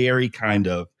was very kind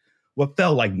of what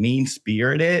felt like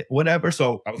mean-spirited, whatever.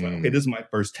 So I was like, okay, this is my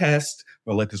first test.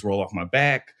 I'm going to let this roll off my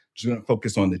back. just going to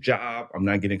focus on the job. I'm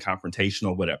not getting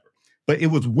confrontational, whatever. But it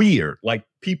was weird. Like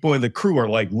people in the crew are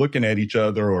like looking at each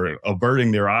other or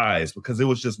averting their eyes because it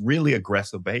was just really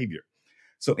aggressive behavior.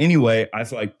 So anyway, I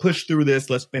was like, push through this.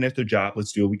 Let's finish the job.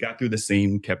 Let's do it. We got through the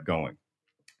scene, kept going.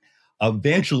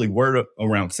 Eventually, word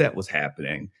around set was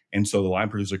happening. And so the line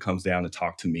producer comes down to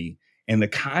talk to me. And the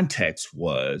context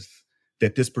was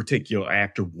that this particular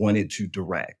actor wanted to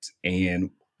direct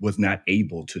and was not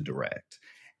able to direct.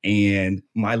 And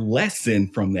my lesson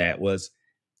from that was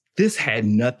this had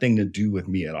nothing to do with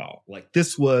me at all. Like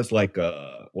this was like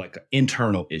an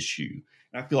internal issue.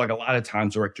 And I feel like a lot of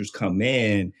times directors come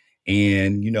in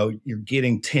and, you're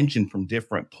getting tension from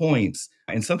different points.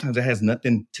 And sometimes it has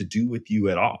nothing to do with you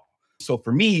at all. So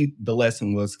for me, the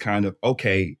lesson was kind of,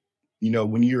 okay,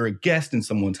 when you're a guest in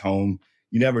someone's home,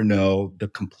 you never know the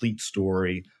complete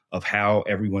story of how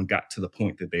everyone got to the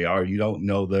point that they are. You don't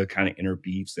know the kind of inner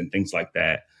beefs and things like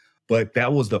that. But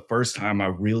that was the first time I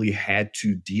really had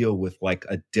to deal with like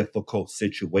a difficult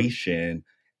situation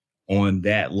on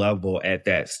that level at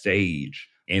that stage.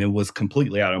 And it was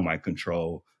completely out of my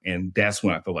control. And that's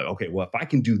when I felt like, okay, well, if I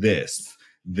can do this,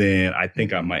 then I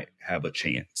think I might have a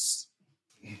chance.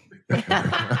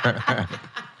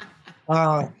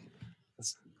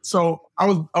 So I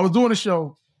was doing a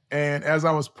show, and as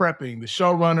I was prepping, the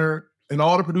showrunner and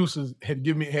all the producers had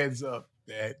given me a heads up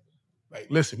that, like,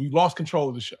 listen, we lost control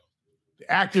of the show.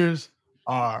 The actors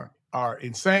are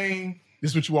insane.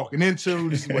 This is what you're walking into.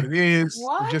 This is what it is.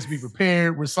 What? Just be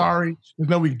prepared. We're sorry. There's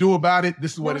nothing we can do about it.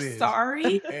 This is what it is.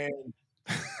 Sorry.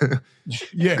 And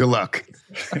yeah. Good luck.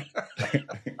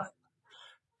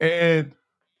 And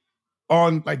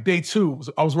on like day 2,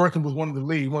 I was working with one of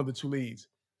the 2 leads.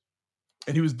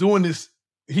 And he was doing this.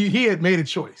 He had made a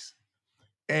choice.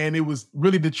 And it was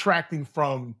really detracting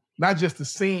from not just the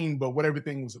scene, but what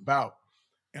everything was about.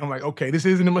 And I'm like, okay, this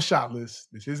isn't in my shot list.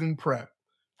 This isn't prep.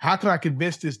 How can I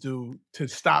convince this dude to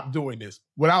stop doing this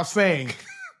without saying,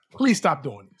 please stop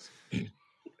doing this?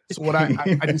 So what I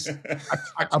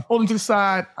pulled him to the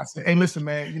side. I said, hey, listen,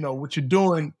 man, what you're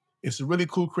doing is a really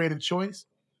cool creative choice,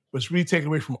 but it's really taken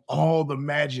away from all the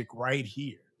magic right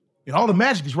here. And all the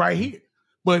magic is right here.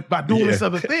 But by doing this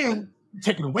other thing, you're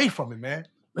taking away from it, man.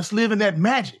 Let's live in that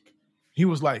magic. He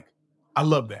was like, I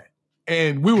love that.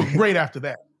 And we were great after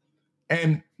that.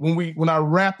 And when I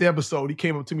wrapped the episode, he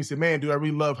came up to me and said, man, dude, I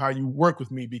really love how you work with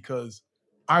me because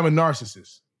I'm a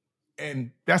narcissist.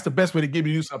 And that's the best way to get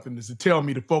me to do something is to tell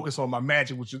me to focus on my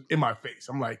magic, which is in my face.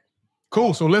 I'm like,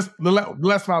 cool. So the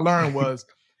lesson I learned was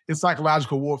it's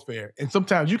psychological warfare. And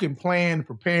sometimes you can plan,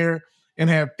 prepare, and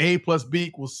have A plus B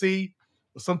equals C.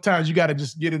 But sometimes you got to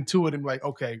just get into it and be like,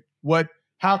 okay,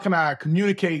 how can I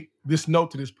communicate this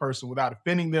note to this person without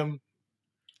offending them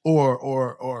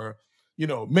or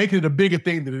making it a bigger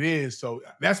thing than it is. So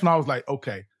that's when I was like,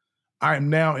 okay, I am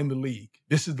now in the league.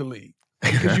 This is the league.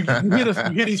 Because you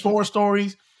hear these horror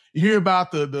stories, you hear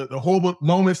about the horrible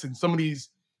moments and some of these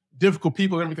difficult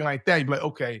people and everything like that. You're like,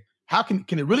 okay, how can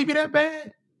it really be that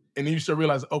bad? And then you start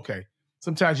realizing, okay,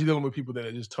 sometimes you're dealing with people that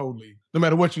are just totally, no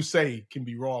matter what you say, can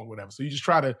be wrong, whatever. So you just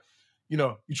try to,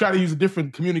 use a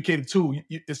different communicative tool.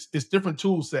 It's different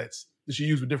tool sets that you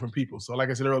use with different people. So like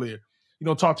I said earlier, you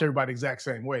don't talk to everybody the exact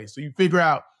same way. So you figure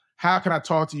out, how can I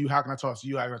talk to you? How can I talk to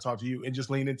you? How can I talk to you? And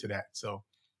just lean into that. So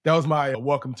that was my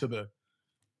welcome to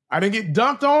I didn't get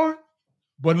dunked on,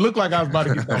 but it looked like I was about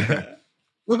to get dunked on.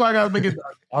 Looked like I was about to get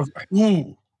dunked. I was like,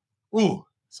 ooh.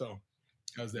 So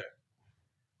how's that?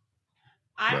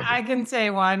 I can say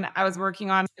one I was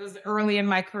working on. It was early in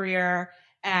my career,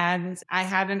 and I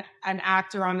had an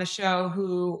actor on the show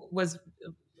who was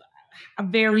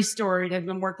very storied, had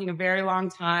been working a very long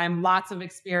time, lots of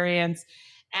experience,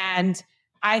 and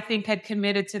I think had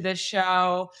committed to this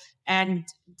show and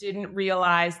didn't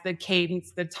realize the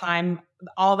cadence, the time,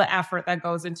 all the effort that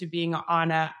goes into being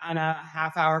on a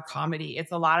half-hour comedy.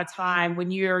 It's a lot of time when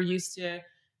you're used to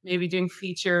maybe doing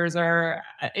features or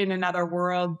in another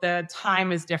world, the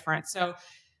time is different. So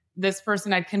this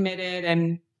person had committed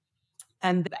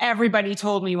and everybody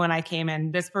told me when I came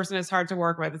in, this person is hard to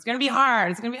work with. It's going to be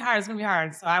hard. It's going to be hard. It's going to be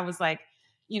hard. So I was like,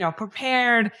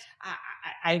 prepared.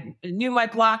 I knew my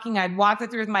blocking. I'd walked it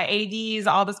through with my ADs,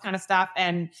 all this kind of stuff.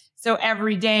 And so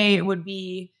every day it would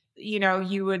be,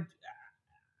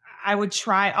 I would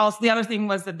try. Also, the other thing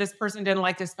was that this person didn't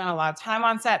like to spend a lot of time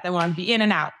on set. They wanted to be in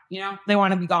and out, they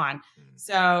want to be gone.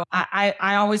 So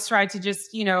I always tried to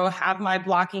just, have my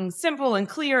blocking simple and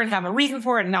clear and have a reason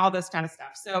for it and all this kind of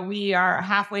stuff. So we are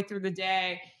halfway through the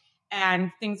day and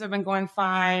things have been going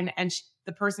fine. And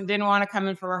the person didn't want to come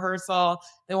in for rehearsal.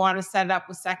 They wanted to set it up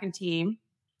with second team,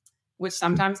 which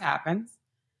sometimes happens.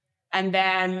 And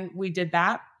then we did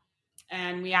that.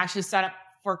 And we actually set up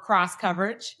for cross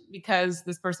coverage because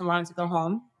this person wanted to go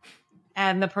home.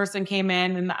 And the person came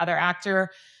in and the other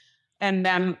actor, and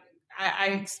then I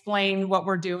explained what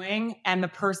we're doing, and the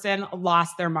person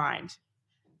lost their mind,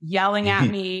 yelling at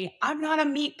me, I'm not a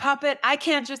meat puppet. I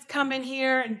can't just come in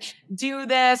here and do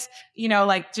this,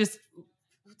 like just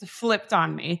flipped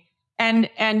on me. And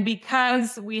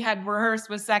because we had rehearsed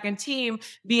with second team,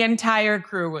 the entire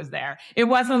crew was there. It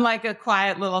wasn't like a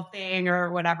quiet little thing or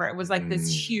whatever. It was like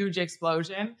this huge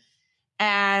explosion.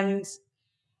 And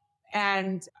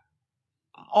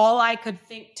all I could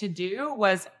think to do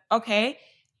was, okay,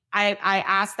 I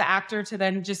asked the actor to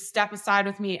then just step aside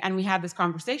with me, and we had this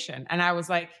conversation. And I was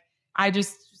like, I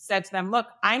just said to them, look,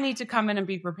 I need to come in and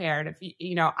be prepared. If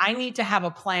I need to have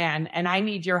a plan, and I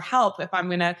need your help if I'm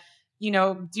going to,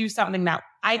 do something that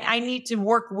I need to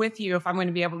work with you if I'm going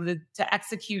to be able to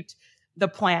execute the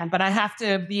plan. But I have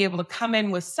to be able to come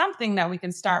in with something that we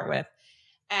can start with.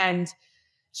 And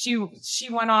she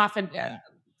went off and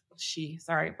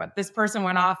but this person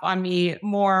went off on me,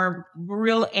 more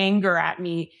real anger at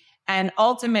me. And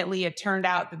ultimately it turned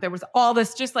out that there was all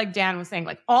this, just like Dan was saying,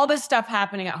 like all this stuff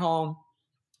happening at home,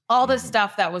 all this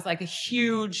stuff that was like a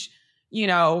huge,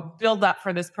 build up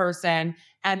for this person.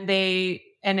 And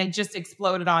it just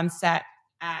exploded on set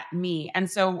at me.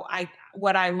 And so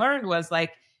what I learned was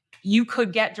like, you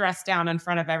could get dressed down in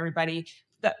front of everybody.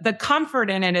 The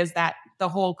comfort in it is that the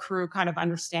whole crew kind of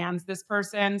understands this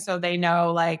person. So they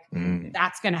know like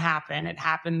that's going to happen. It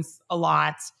happens a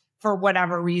lot for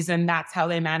whatever reason. That's how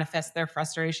they manifest their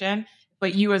frustration.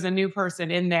 But you as a new person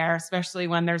in there, especially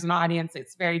when there's an audience,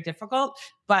 it's very difficult.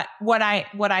 But what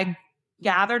I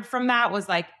gathered from that was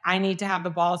like, I need to have the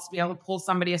balls to be able to pull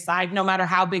somebody aside, no matter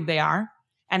how big they are,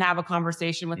 and have a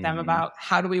conversation with them about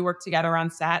how do we work together on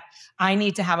set. I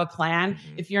need to have a plan.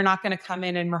 If you're not going to come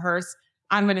in and rehearse,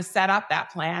 I'm going to set up that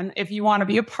plan. If you want to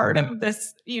be a part of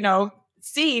this,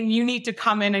 scene, you need to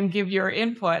come in and give your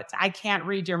input. I can't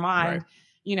read your mind,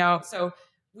 So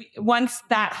once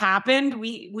that happened,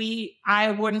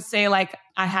 I wouldn't say like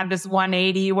I had this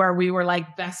 180 where we were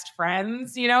like best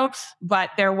friends,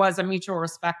 but there was a mutual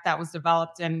respect that was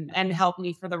developed and helped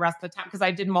me for the rest of the time because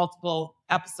I did multiple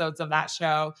episodes of that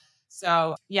show.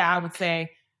 So yeah, I would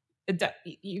say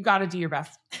you got to do your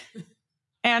best.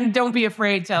 And don't be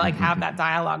afraid to like have that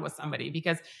dialogue with somebody,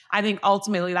 because I think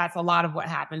ultimately that's a lot of what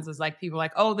happens is like people are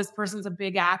like, oh, this person's a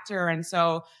big actor, and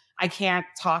so I can't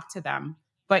talk to them.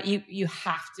 But you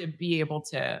have to be able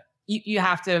to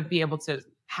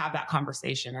have that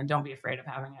conversation, and don't be afraid of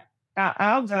having it.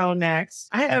 I'll go next.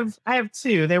 I have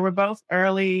two. They were both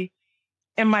early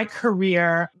in my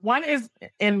career. One is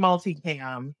in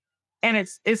multicam, and it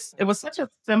was such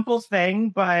a simple thing,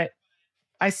 but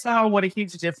I saw what a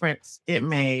huge difference it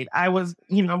made. I was,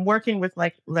 I'm working with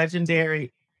like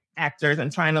legendary actors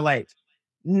and trying to like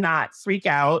not freak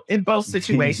out in both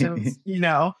situations,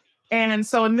 And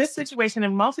so in this situation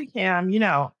in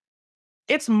multicam,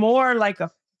 it's more like a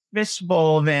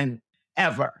fishbowl than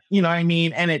ever, you know what I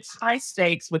mean? And it's high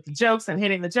stakes with the jokes and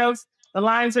hitting the jokes. The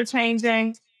lines are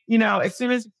changing, as soon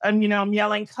as, I'm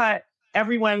yelling cut,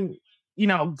 everyone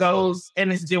goes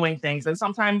and is doing things. And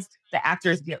sometimes the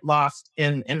actors get lost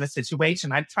in the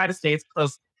situation. I try to stay as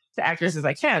close to actors as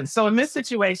I can. So in this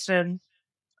situation,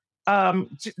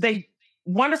 they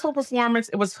wonderful performance.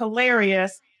 It was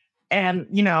hilarious. And,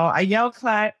 I yell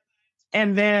cut,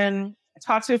 and then I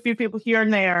talk to a few people here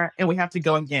and there, and we have to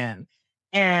go again.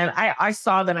 And I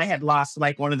saw that I had lost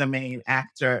like one of the main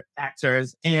actors.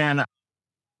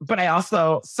 But I was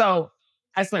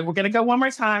like, we're going to go one more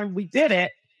time. We did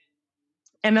it.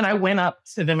 And then I went up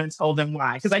to them and told them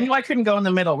why, because I knew I couldn't go in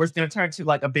the middle. It was going to turn to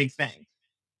like a big thing.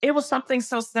 It was something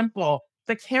so simple.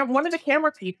 One of the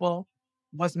camera people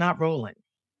was not rolling.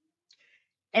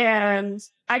 And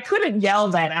I couldn't yell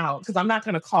that out because I'm not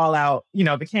going to call out,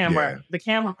 the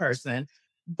camera person.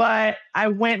 But I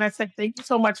went and I said, thank you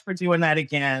so much for doing that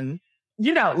again.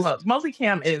 Look,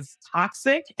 multicam is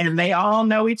toxic and they all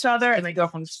know each other and they go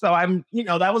from, so I'm,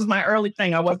 that was my early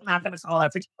thing. I was not going to call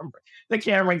out the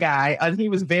camera guy. And he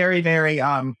was very, very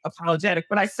apologetic.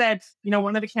 But I said,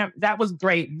 one of the that was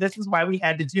great. This is why we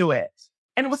had to do it.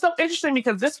 And it was so interesting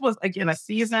because this was, again,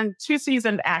 two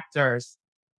seasoned actors.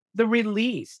 The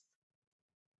release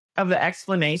of the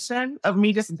explanation of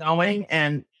me just going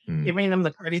and giving them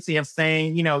the courtesy of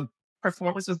saying,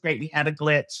 performance was great. We had a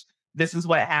glitch. This is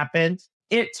what happened.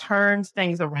 It turns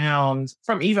things around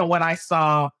from even what I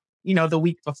saw, the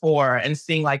week before and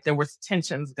seeing like there was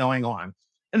tensions going on.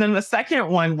 And then the second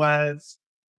one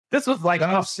this was like,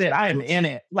 oh shit, I am in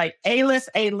it. Like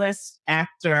A-list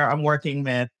actor I'm working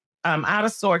with. Out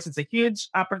of sorts. It's a huge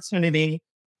opportunity.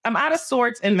 I'm out of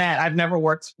sorts in that I've never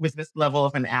worked with this level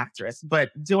of an actress, but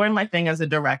doing my thing as a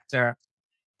director.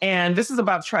 And this is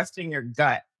about trusting your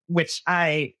gut, which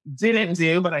I didn't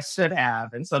do, but I should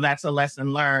have. And so that's a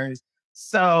lesson learned.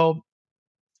 So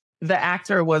the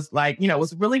actor was like, it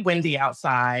was really windy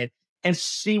outside and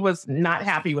she was not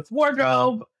happy with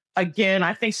wardrobe. Again,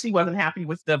 I think she wasn't happy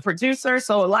with the producer.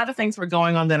 So a lot of things were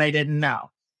going on that I didn't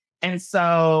know. And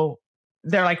so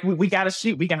they're like, we got to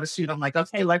shoot. We got to shoot. I'm like,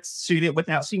 okay, let's shoot it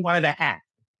without, she wanted a hat.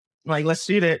 I'm like, let's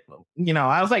shoot it.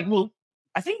 I was like, well,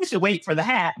 I think we should wait for the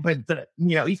hat. But,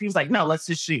 he was like, no, let's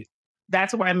just shoot.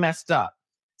 That's where I messed up.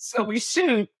 So we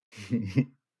shoot.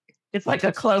 It's like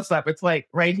a close up. It's like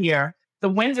right here. The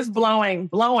wind is blowing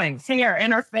hair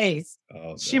in her face.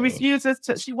 Oh, she refuses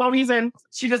to, she won't even,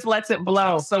 she just lets it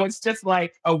blow. So it's just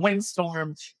like a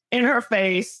windstorm in her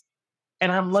face.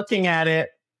 And I'm looking at it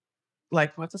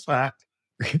like, what the fuck?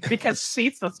 Because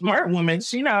she's a smart woman.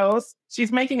 She knows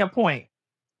she's making a point.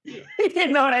 You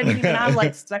know what I mean? And I'm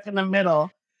like stuck in the middle.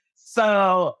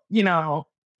 So,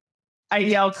 I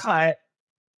yelled cut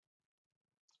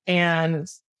and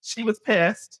she was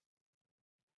pissed.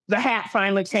 The hat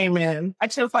finally came in. I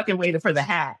should have fucking waited for the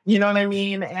hat. You know what I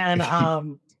mean? And,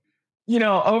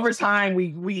 over time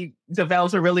we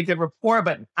developed a really good rapport,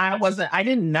 but I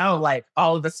didn't know like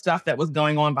all of the stuff that was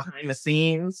going on behind the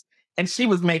scenes. And she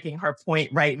was making her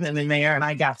point right then and there, and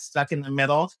I got stuck in the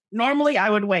middle. Normally, I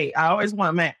would wait. I always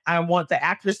want the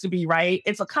actress to be right.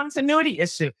 It's a continuity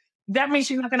issue. That means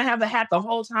she's not going to have the hat the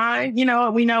whole time.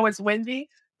 We know it's windy,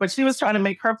 but she was trying to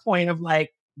make her point of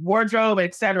like wardrobe,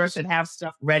 et cetera, should have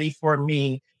stuff ready for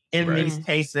me in these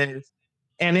cases.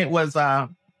 And it was, I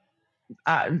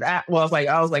was like,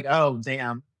 oh,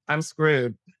 damn, I'm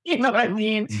screwed. You know what I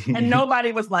mean? And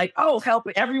nobody was like, oh, help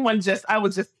me. I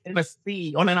was just in a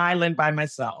sea on an island by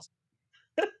myself.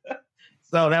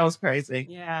 So that was crazy.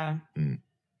 Yeah.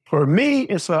 For me,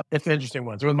 it's an interesting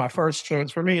one. So it was my first show.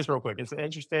 For me, it's real quick. It's an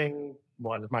interesting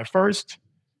one. My first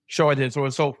show I did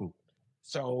was soul food.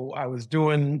 So I was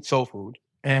doing soul food,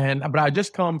 but I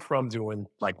just come from doing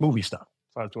like movie stuff.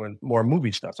 So I was doing more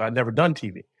movie stuff. So I'd never done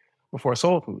TV before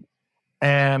soul food.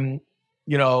 And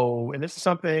and this is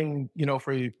something,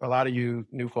 for a lot of you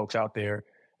new folks out there,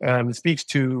 it speaks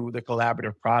to the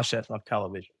collaborative process of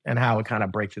television and how it kind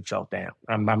of breaks itself down.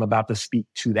 I'm about to speak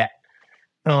to that.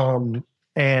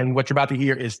 And what you're about to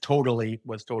hear was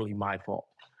totally my fault.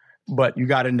 But you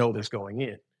got to know this going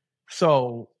in.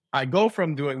 So I go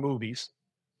from doing movies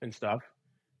and stuff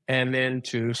and then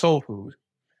to soul food,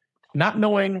 not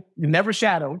knowing, never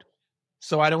shadowed.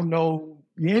 So I don't know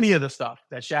any of the stuff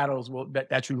that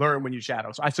that you learn when you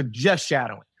shadow. So I suggest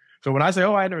shadowing. So when I say,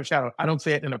 oh, I never shadowed, I don't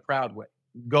say it in a proud way.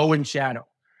 Go and shadow.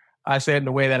 I say it in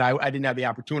a way that I didn't have the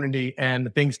opportunity and the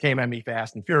things came at me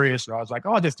fast and furious. So I was like,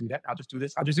 oh, I'll just do that. I'll just do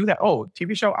this. I'll just do that. Oh,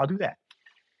 TV show, I'll do that.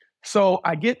 So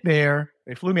I get there.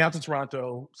 They flew me out to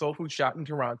Toronto. Soul Food shot in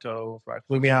Toronto. So I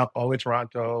flew me out all the way to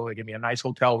Toronto. They gave me a nice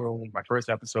hotel room, my first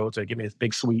episode. So they give me this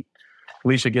big suite.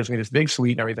 Felicia gives me this big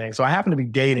suite and everything. So I happen to be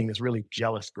dating this really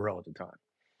jealous girl at the time.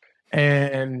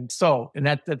 And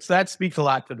that speaks a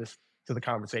lot to the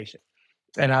conversation.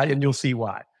 And you'll see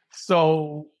why.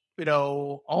 So,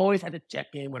 always had to check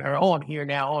in with her. Oh, I'm here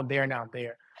now. Oh, I'm there now. I'm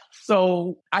there.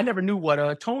 So I never knew what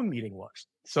a tone meeting was.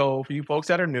 So for you folks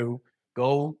that are new,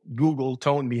 go Google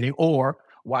tone meeting or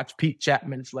watch Pete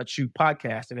Chapman's Let's Shoot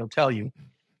podcast, and he'll tell you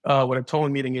what a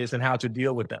tone meeting is and how to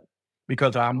deal with them.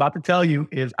 Because what I'm about to tell you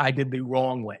is I did the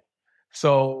wrong way.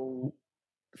 So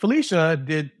Felicia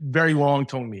did very long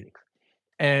tone meetings.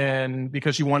 And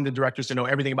because she wanted the directors to know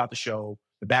everything about the show,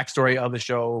 the backstory of the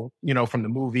show, from the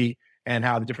movie and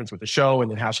how the difference with the show and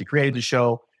then how she created the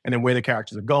show and then where the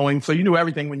characters are going. So you knew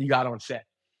everything when you got on set.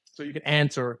 So you could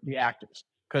answer the actors.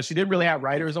 Because she didn't really have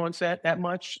writers on set that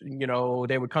much.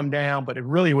 They would come down, but it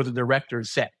really was a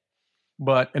director's set.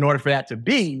 But in order for that to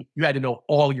be, you had to know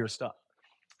all your stuff.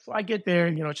 So I get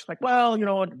there, she's like, well,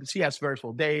 she has very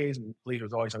full days and Felicia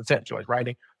was always on set, she was always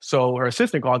writing. So her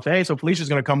assistant called and said, hey, so Felicia's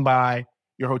going to come by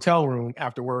your hotel room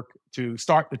after work to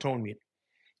start the tone meeting.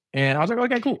 And I was like,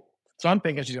 okay, cool. So I'm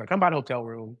thinking she's going to come by the hotel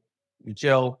room, we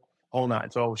chill, whole nine.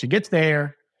 So she gets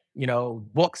there,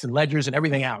 books and ledgers and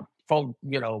everything out, phone,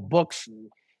 books,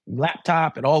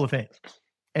 laptop and all the things.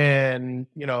 And,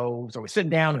 so we're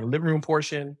sitting down in the living room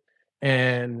portion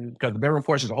and because the bedroom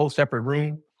portion is a whole separate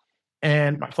room.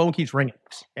 And my phone keeps ringing,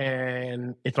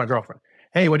 and it's my girlfriend.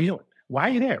 Hey, what are you doing? Why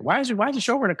are you there? Why is the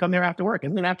showrunner come there after work?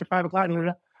 Isn't it after 5 o'clock?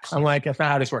 I'm like, that's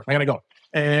not how this works. I gotta go.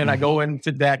 And I go and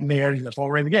sit back in there, and the phone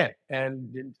rings again.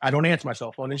 And I don't answer my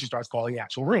cell phone. And then she starts calling the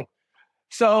actual room.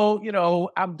 So,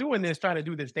 I'm doing this, trying to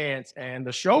do this dance, and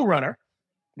the showrunner,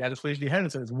 that is Felicia D.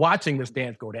 Henderson, is watching this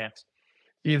dance go down.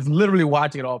 She's literally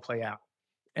watching it all play out.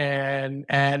 And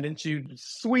then she,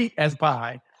 sweet as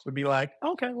pie, would be like,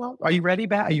 okay, well, are you ready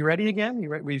back? Are you ready again?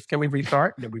 Can we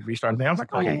restart? Then we restarted there. I was like,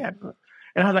 oh, yeah.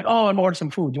 And I was like, oh, I'm ordering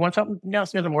some food. You want something? No,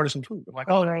 I'm order some food. I'm like,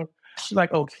 oh, no. She's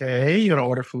like, okay, you're going to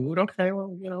order food. Okay,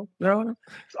 well, So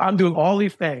I'm doing all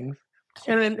these things.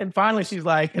 And finally she's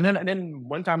like, and then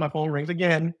one time my phone rings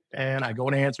again and I go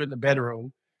and answer it in the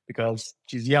bedroom because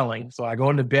she's yelling. So I go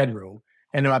in the bedroom.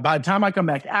 And then by the time I come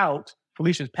back out,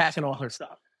 Felicia's packing all her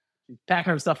stuff. She's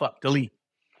packing her stuff up, delete.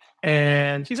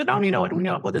 And she said, no,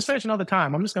 we'll just finish another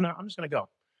time. I'm just gonna go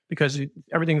because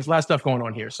everything's a lot of stuff going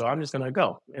on here. So I'm just gonna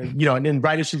go. And and then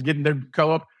right as she's getting there to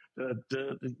go up,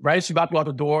 right as she's about to go out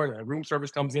the door, the room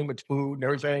service comes in with food and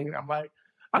everything. I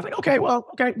was like, okay, well,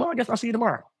 I guess I'll see you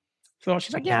tomorrow. So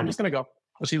she's like, yeah, I'm just gonna go.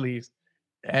 So she leaves.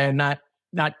 And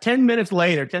not 10 minutes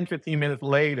later, 10, 15 minutes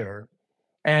later,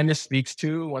 and this speaks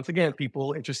to, once again,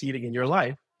 people interceding in your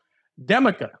life.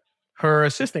 Demica, her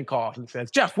assistant, calls and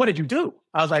says, Jeff, what did you do?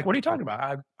 I was like, what are you talking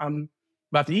about? I'm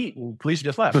about to eat, and Felicia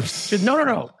just left. She said,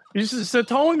 no. This is a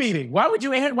tone meeting. Why were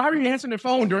you answering the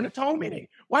phone during the tone meeting?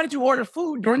 Why did you order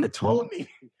food during the tone meeting?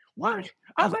 Why?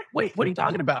 I was like, wait, what are you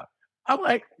talking about? I'm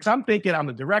like, because I'm thinking I'm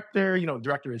the director.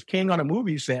 Director is king on a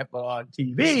movie set, but on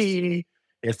TV,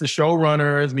 it's the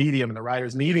showrunner's medium and the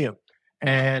writer's medium.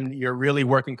 And you're really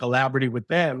working collaboratively with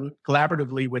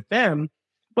them.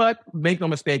 But make no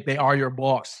mistake, they are your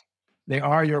boss. They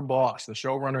are your boss. The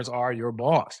showrunners are your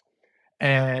boss.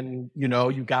 And, you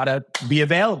got to be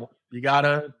available. You got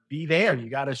to be there. You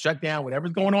got to shut down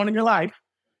whatever's going on in your life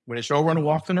when a showrunner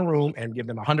walks in the room and give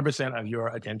them 100% of your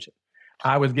attention.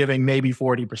 I was giving maybe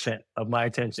 40% of my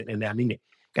attention in that meeting.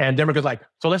 And Demica's like,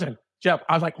 so listen, Jeff,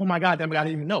 I was like, oh my God, Demica, I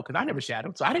didn't even know because I never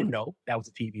shadowed. So I didn't know that was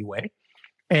the TV way.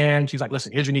 And she's like,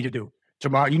 listen, here's what you need to do.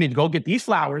 Tomorrow, you need to go get these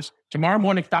flowers. Tomorrow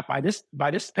morning, stop by this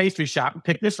pastry shop and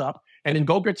pick this up, and then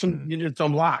go get some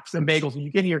lox and bagels. And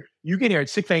you get here at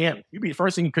 6 a.m. You be the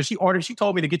first thing because she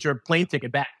told me to get your plane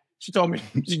ticket back. She told me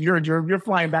you're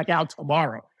flying back out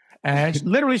tomorrow, and she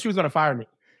was going to fire me.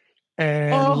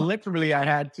 And literally, I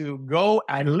had to go.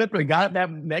 I literally got up that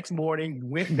next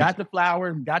morning, went and got the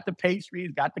flowers, got the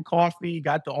pastries, got the coffee,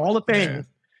 got all the things,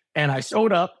 and I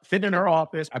showed up, sitting in her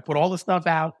office. I put all the stuff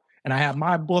out. And I have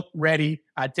my book ready.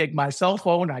 I take my cell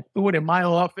phone, I threw it in my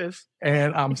office,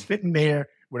 and I'm sitting there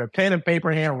with a pen and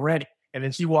paper hand ready. And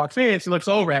then she walks in, she looks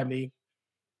over at me,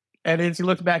 and then she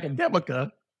looks back at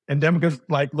Demica, and Demica's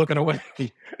like looking away,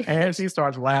 and she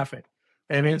starts laughing.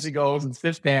 And then she goes and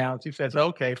sits down. She says,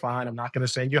 okay, fine, I'm not going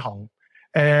to send you home.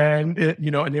 And,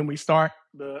 and then we start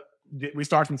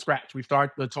from scratch. We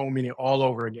start the tone meeting all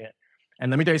over again.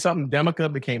 And let me tell you something,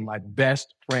 Demica became my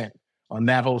best friend on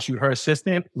that whole shoot. Her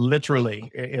assistant, literally,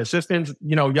 assistants,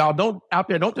 y'all don't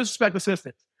disrespect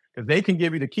assistants because they can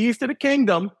give you the keys to the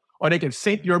kingdom or they can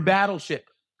sink your battleship.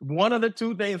 One of the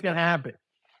two things can happen.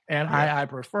 And I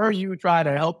prefer you try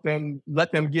to help them,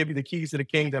 let them give you the keys to the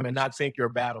kingdom and not sink your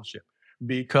battleship.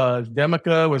 Because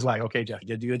Demica was like, okay, Jeff,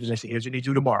 here's what you need to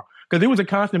do tomorrow. Because it was a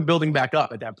constant building back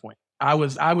up at that point. I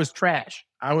was trash.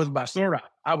 I was basura.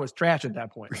 I was trash at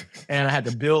that point. And I had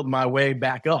to build my way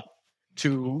back up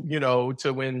to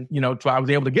when, I was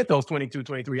able to get those 22,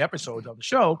 23 episodes of the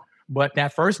show. But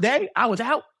that first day, I was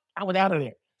out of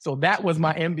there. So that was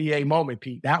my NBA moment,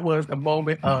 Pete. That was the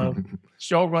moment of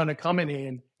showrunner coming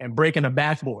in and breaking the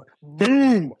backboard.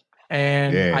 Boom.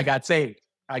 And I got saved.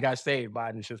 I got saved by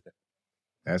an assistant.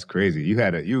 That's crazy.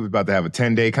 You was about to have a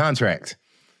 10-day contract.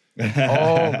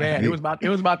 Oh man, it was about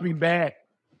to be bad.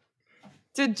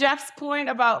 To Jeff's point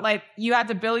about like you had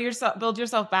to build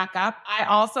yourself back up, I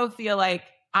also feel like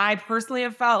I personally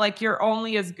have felt like you're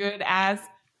only as good as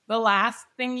the last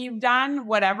thing you've done,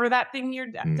 whatever that thing you're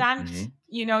done.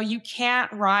 You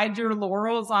can't ride your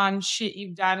laurels on shit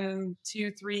you've done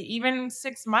 2, 3, even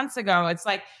 6 months ago. It's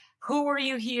like, who were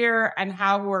you here and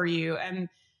how were you? And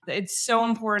it's so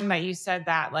important that you said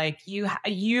that. Like you,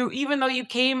 even though you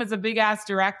came as a big ass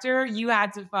director, you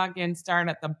had to fucking start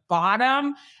at the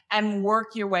bottom and work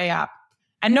your way up.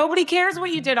 And nobody cares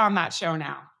what you did on that show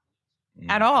now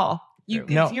at all.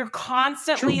 You're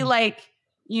constantly True. Like,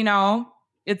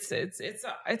 it's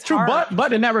True. hard.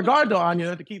 But in that regard though,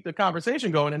 Anya, to keep the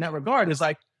conversation going in that regard, is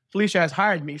like Felicia has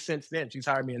hired me since then. She's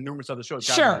hired me in numerous other shows.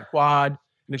 Sure. Quad, and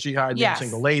then she hired me in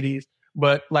Single Ladies.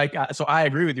 But like, so I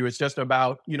agree with you. It's just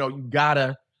about, you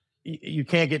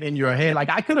can't get in your head. Like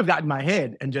I could have gotten my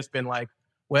head and just been like,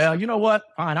 well, you know what?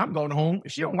 Fine, I'm going home.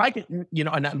 If she don't like it,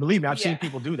 and believe me, I've seen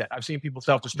people do that. I've seen people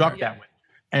self-destruct that way.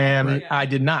 And I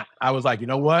did not. I was like, you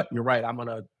know what? You're right. I'm going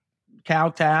to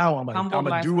kowtow. I'm going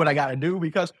to do what I got to do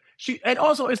because and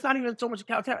also it's not even so much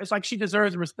kowtow. It's like she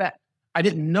deserves respect. I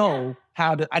didn't know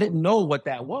I didn't know what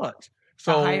that was.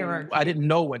 So I didn't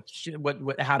know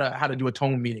how to do a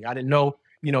tone meeting. I didn't know,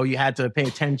 you had to pay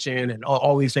attention and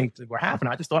all these things that were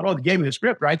happening. I just thought, they gave me the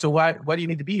script, right? So what do you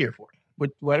need to be here for?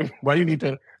 Why do you need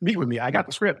to meet with me? I got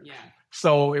the script. Yeah.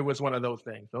 So it was one of those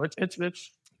things. So it's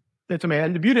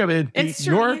amazing. The beauty of it is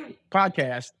your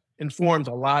podcast informs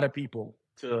a lot of people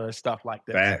to stuff like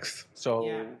this. Facts.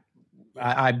 So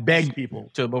I beg people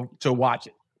to watch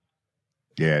it.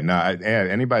 Yeah, no,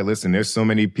 anybody listen, there's so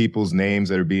many people's names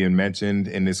that are being mentioned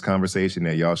in this conversation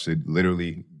that y'all should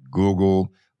literally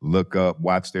Google, look up,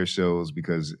 watch their shows,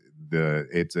 because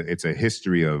it's a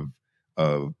history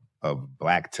of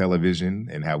Black television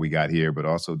and how we got here, but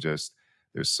also just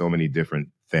there's so many different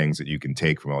things that you can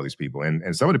take from all these people.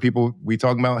 And some of the people we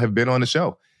talking about have been on the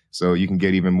show. So you can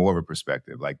get even more of a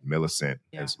perspective, like Millicent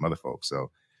and some other folks. So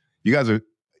you guys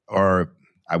are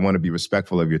I want to be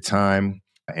respectful of your time,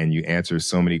 and you answer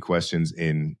so many questions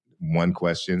in one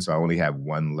question. So I only have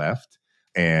one left.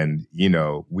 And,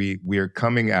 we are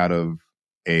coming out of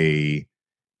a,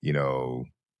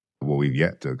 we've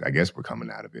yet to, I guess we're coming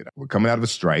out of it. We're coming out of a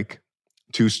strike,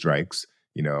 2 strikes.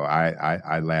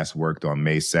 I last worked on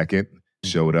May 2nd,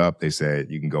 showed up. They said,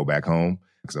 you can go back home,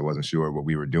 because I wasn't sure what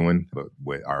we were doing. But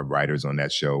with our writers on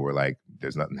that show were like,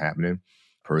 there's nothing happening.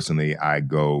 Personally, I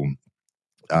go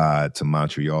to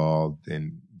Montreal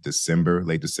in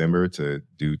late December, to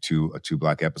do a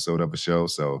 2-block episode of a show.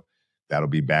 So that'll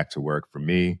be back to work for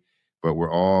me. But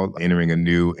we're all entering a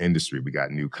new industry. We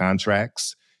got new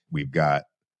contracts. We've got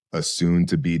a soon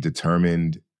to be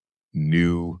determined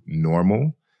new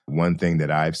normal. One thing that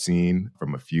I've seen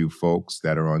from a few folks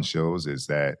that are on shows is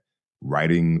that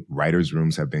writers'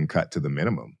 rooms have been cut to the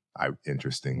minimum.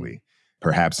 Interestingly,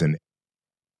 perhaps an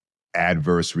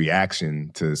adverse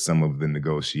reaction to some of the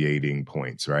negotiating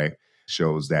points, right?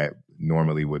 Shows that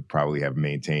normally would probably have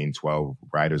maintained 12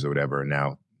 writers or whatever,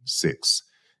 now 6,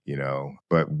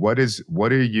 But what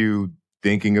are you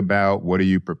thinking about? What are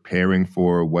you preparing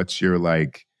for? What's your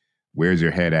where's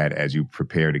your head at as you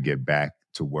prepare to get back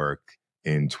to work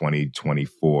in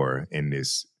 2024 in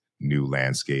this new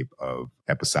landscape of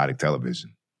episodic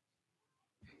television?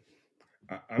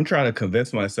 I'm trying to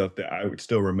convince myself that I would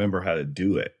still remember how to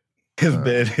do it.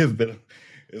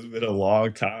 It's been a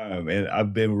long time, and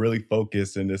I've been really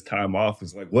focused in this time off.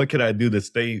 It's like, what can I do to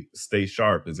stay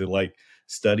sharp? Is it like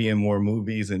studying more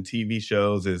movies and TV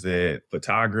shows? Is it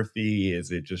photography?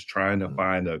 Is it just trying to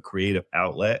find a creative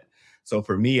outlet? So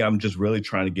for me, I'm just really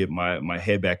trying to get my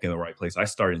head back in the right place. I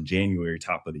start in January,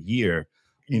 top of the year,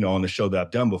 on the show that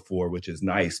I've done before, which is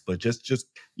nice, but just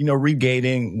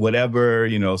regaining whatever,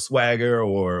 swagger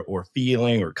or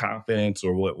feeling or confidence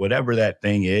or whatever that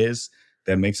thing is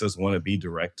that makes us want to be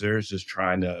directors, just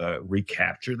trying to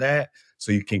recapture that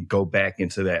so you can go back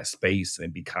into that space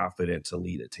and be confident to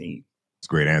lead a team. It's a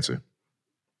great answer.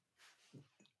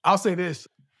 I'll say this.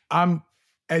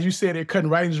 As you said, they're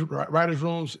cutting writers'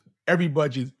 rooms. Every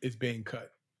budget is being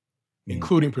cut,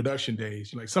 including production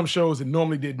days. Like some shows that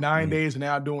normally did 9 days are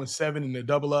now doing 7, and they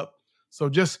double up. So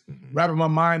just wrapping my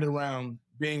mind around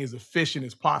being as efficient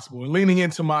as possible and leaning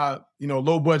into my,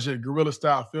 low budget guerrilla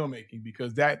style filmmaking,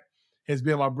 because that has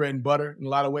been my bread and butter in a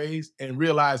lot of ways, and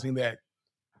realizing that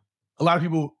a lot of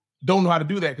people don't know how to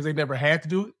do that because they've never had to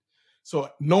do it. So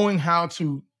knowing how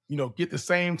to, get the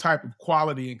same type of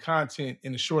quality and content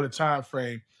in a shorter time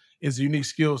frame is a unique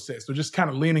skill set. So just kind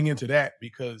of leaning into that,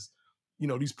 because,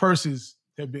 these purses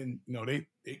have been, they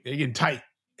getting tight,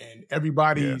 and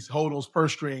everybody's holding those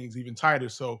purse strings even tighter.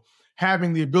 So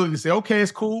having the ability to say, okay,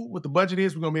 it's cool what the budget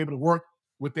is, we're going to be able to work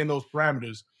within those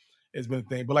parameters has been a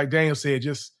thing. But like Daniel said,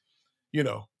 just,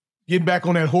 getting back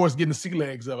on that horse, getting the sea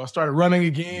legs up. I started running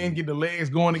again, getting the legs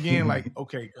going again. Like,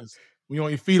 okay, because when you're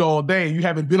on your feet all day, you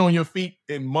haven't been on your feet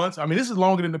in months. I mean, this is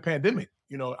longer than the pandemic,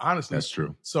 honestly. That's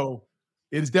true. So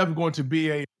it's definitely going to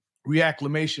be a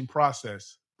reacclimation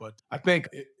process. But I think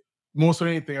more so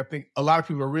than anything, I think a lot of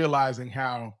people are realizing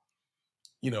how,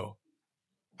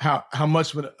 how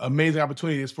much of an amazing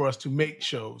opportunity it is for us to make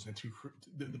shows, and to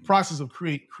the process of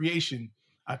creation.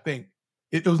 I think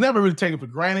it was never really taken for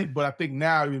granted, but I think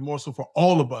now even more so for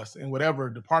all of us in whatever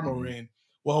department we're in,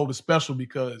 will hold it special,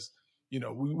 because,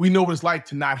 we know what it's like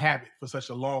to not have it for such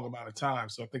a long amount of time.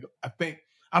 So I think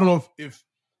I don't know if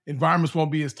environments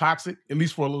won't be as toxic, at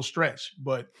least for a little stretch,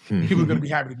 but people are going to be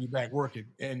happy to be back working.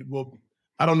 And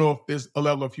I don't know if there's a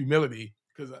level of humility,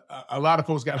 because a lot of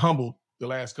folks got humbled the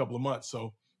last couple of months.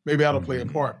 So maybe that'll play a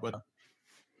part, but,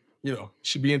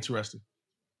 should be interesting.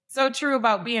 So true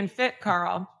about being fit,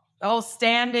 Carl. The whole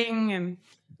standing, and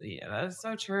that's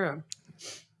so true.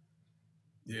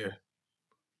 Yeah.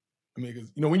 I mean,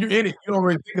 because, when you're in it, you don't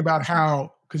really think about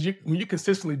how because when you're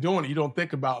consistently doing it, you don't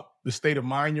think about the state of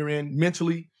mind you're in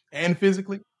mentally and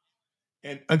physically,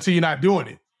 and until you're not doing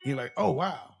it, you're like, oh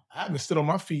wow, I haven't stood on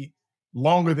my feet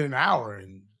longer than an hour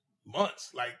in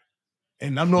months. Like,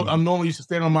 and I'm normally used to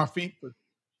stand on my feet for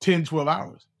 10, 12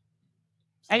 hours.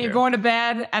 And you're going to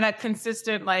bed at a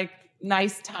consistent, like,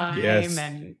 nice time, Yes.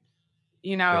 and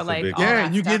you know, That's a like, big all Yeah,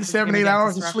 that you stuff get is 7, gonna 8 get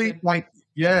hours of disrupted sleep. Like,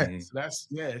 yeah, Mhm. so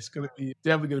it's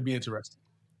definitely gonna be interesting.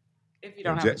 if you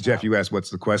don't have a Jeff, job. you asked what's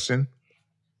the question?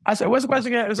 I said, what's the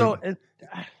question again? So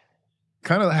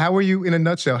Kind of, how are you, in a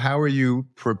nutshell, how are you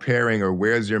preparing, or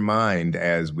where's your mind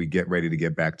as we get ready to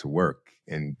get back to work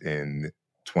in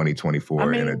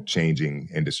 2024 in a changing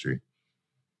industry?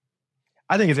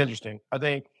 I think it's interesting. I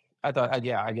thought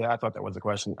that was a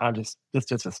question. It's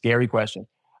just a scary question.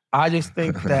 I just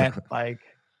think that, like,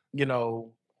 you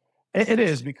know, it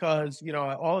is, because, you know,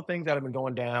 all the things that have been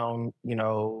going down,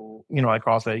 like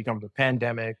Carl said, you come from the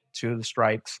pandemic to the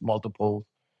strikes, multiple.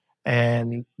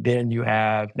 And then you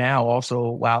have now also,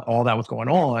 while all that was going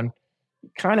on,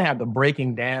 kind of have the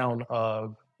breaking down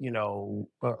of,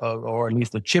 or at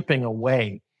least the chipping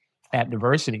away at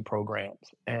diversity programs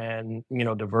and,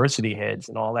 diversity heads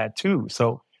and all that too.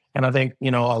 So, and I think,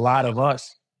 a lot of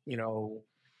us, now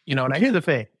here's the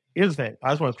thing. I just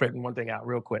want to straighten one thing out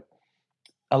real quick.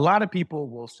 A lot of people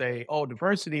will say, oh,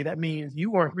 diversity, that means you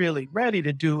weren't really ready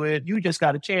to do it. You just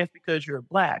got a chance because you're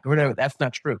Black or whatever. That's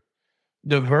not true.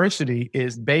 Diversity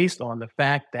is based on the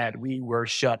fact that we were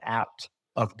shut out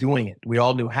of doing it. We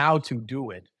all knew how to do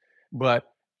it, but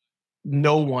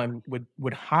no one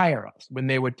would hire us. When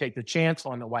they would take the chance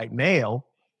on a white male,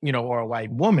 or a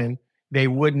white woman, they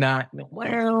would not,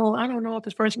 well, I don't know if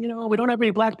this person, we don't have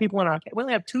any Black people in our cast. We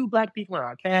only have 2 Black people in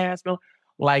our cast.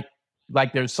 Like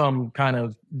there's some kind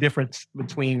of difference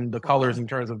between the colors in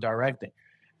terms of directing.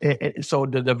 So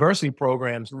the diversity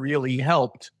programs really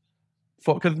helped.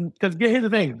 Because here's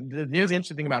the thing. Here's the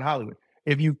interesting thing about Hollywood.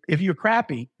 If you're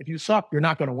crappy, if you suck, you're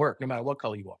not going to work no matter what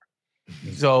color you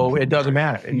are. So it doesn't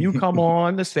matter. If you come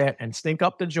on the set and stink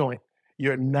up the joint,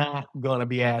 you're not going to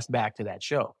be asked back to that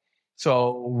show.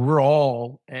 So we're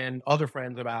all, and other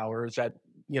friends of ours that,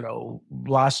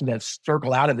 blossom, that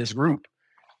circle out of this group,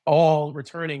 all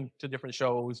returning to different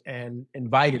shows and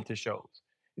invited to shows.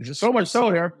 It's so much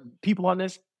so there are people on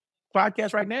this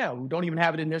podcast right now who don't even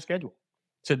have it in their schedule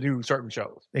to do certain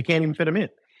shows. They can't even fit them in.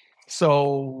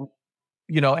 So,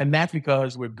 and that's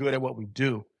because we're good at what we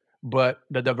do. But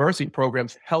the diversity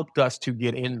programs helped us to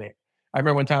get in there. I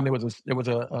remember one time there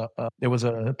was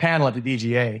a panel at the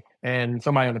DGA, and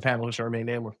somebody on the panel, I'm sure remain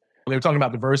nameless, they were talking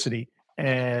about diversity,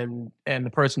 and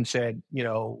the person said,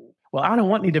 well, I don't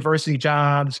want any diversity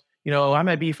jobs. I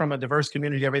might be from a diverse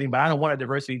community, everything, but I don't want a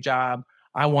diversity job.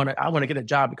 I want to get a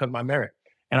job because of my merit.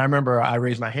 And I remember I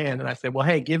raised my hand and I said, well,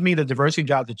 hey, give me the diversity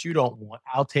jobs that you don't want.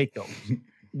 I'll take those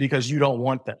because you don't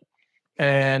want them.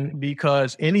 And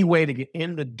because any way to get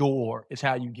in the door is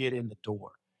how you get in the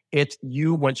door. It's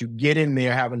you, once you get in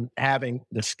there, having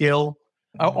the skill,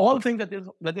 all the things that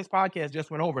this podcast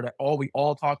just went over, that we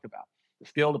all talked about, the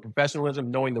skill, the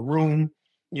professionalism, knowing the room,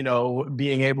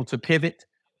 being able to pivot,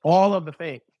 all of the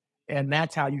things. And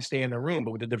that's how you stay in the room.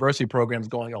 But with the diversity programs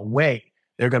going away,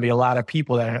 there are going to be a lot of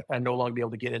people that are no longer be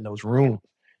able to get in those rooms.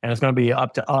 And it's going to be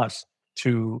up to us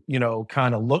to,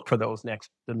 kind of look for the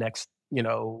next,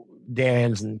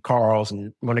 Dan's and Carl's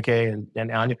and Monique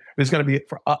and Anya. It's going to be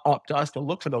up to us to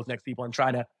look for those next people and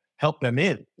try to help them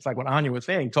in. It's like what Anya was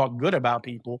saying, talk good about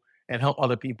people and help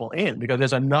other people in, because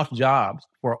there's enough jobs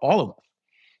for all of us.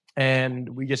 And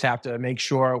we just have to make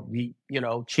sure we,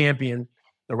 champion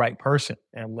the right person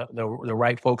and the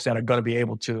right folks that are going to be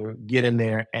able to get in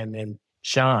there and then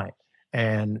shine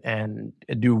and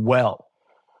do well.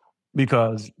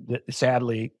 Because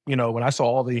sadly, when I saw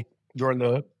all during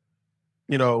the,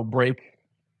 break,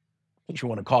 if you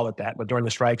want to call it that, but during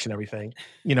the strikes and everything,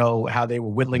 how they were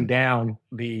whittling down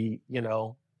the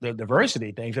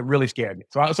diversity things, it really scared me.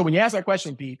 So when you ask that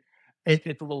question, Pete, it's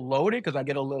a little loaded, because I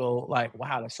get a little like,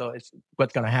 wow, so it's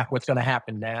what's going to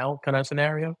happen now kind of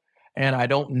scenario. And I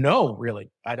don't know, really.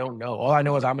 I don't know. All I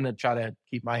know is I'm going to try to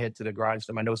keep my head to the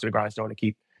grindstone, my nose to the grindstone, and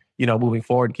keep, moving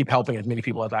forward, keep helping as many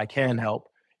people as I can help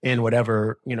in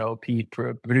whatever,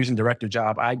 producing director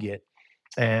job I get.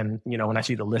 And, when I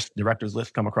see the director's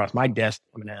list come across my desk,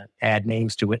 I'm going to add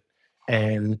names to it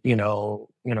and,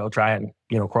 try and,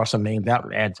 cross some names out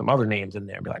and add some other names in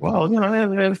there and be like, well,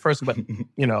 this person, but,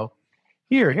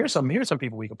 here's some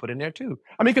people we can put in there too.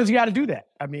 I mean, because you got to do that.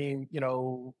 I mean,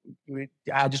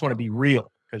 I just want to be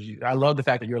real, because I love the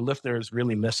fact that your listeners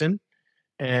really listen.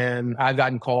 And I've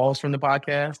gotten calls from the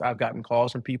podcast. I've gotten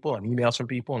calls from people and emails from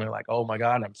people, and they're like, oh my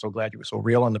God, I'm so glad you were so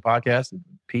real on the podcast,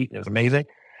 Pete. It was amazing.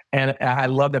 And I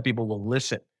love that people will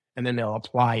listen and then they'll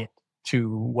apply it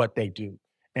to what they do.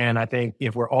 And I think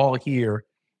if we're all here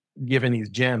given these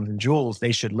gems and jewels,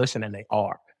 they should listen, and they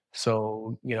are.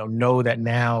 So, know that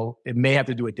now it may have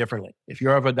to do it differently. If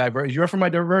you're from a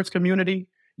diverse community,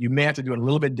 you may have to do it a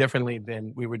little bit differently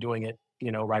than we were doing it,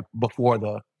 right before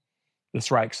the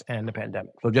strikes and the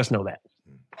pandemic. So just know that.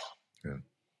 Yeah.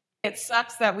 It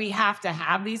sucks that we have to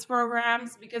have these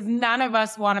programs because none of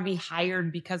us want to be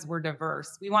hired because we're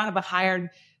diverse. We want to be hired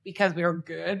because we're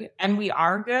good, and we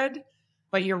are good.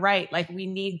 But you're right. Like, we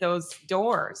need those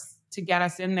doors to get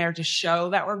us in there to show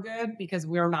that we're good, because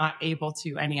we're not able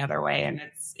to any other way. And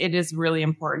it is really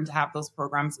important to have those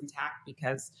programs intact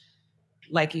because,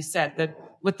 like you said, that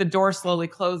with the door slowly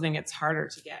closing, it's harder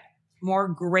to get more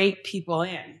great people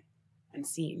in and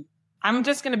seen. I'm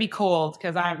just going to be cold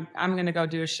because I'm going to go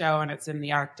do a show and it's in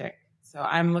the Arctic. So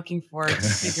I'm looking forward to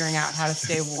figuring out how to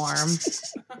stay warm.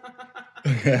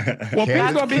 Well,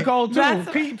 Pete's going to be cold too.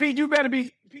 Pete, you better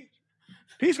be...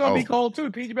 Pete's going to be cold too.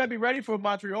 Pete, you better be ready for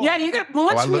Montreal. Yeah, you got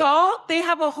Montreal. They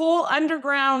have a whole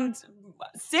underground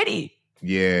city.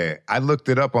 Yeah, I looked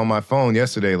it up on my phone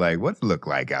yesterday, like, what it look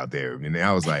like out there? And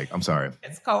I was like, I'm sorry.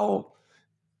 It's cold.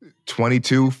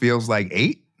 22 feels like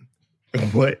 8?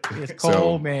 What? It's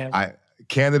cold, man.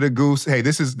 Canada Goose. Hey,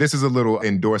 this is a little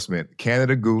endorsement.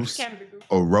 Canada Goose.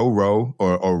 Ororo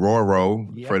or Aurora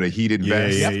for the heated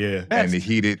vest. Yeah. And the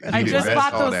heated I just vest,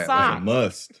 bought all those that. socks. Like a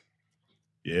must.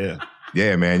 Yeah.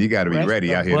 Yeah, man, you got to be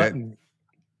ready out here. That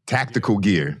tactical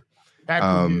gear.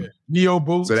 Neo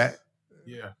boots. So that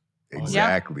Yeah.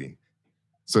 exactly.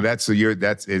 So is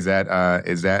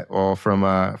that all from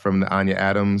the Anya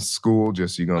Adams school?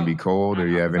 Just you're gonna be cold, or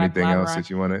you have anything else that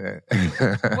you want to?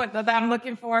 What that I'm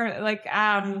looking for? Like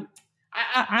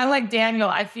I like Daniel.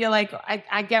 I feel like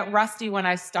I get rusty when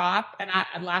I stop. And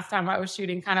last time I was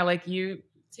shooting, kind of like you,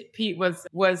 Pete, was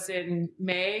in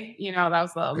May. That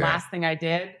was the last thing I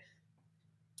did.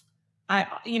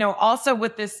 Also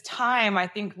with this time, I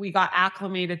think we got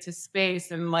acclimated to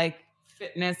space and like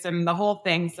fitness and the whole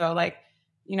thing. So like,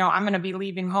 I'm going to be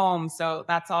leaving home. So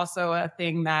that's also a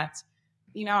thing that,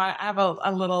 I have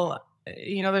a little,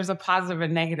 there's a positive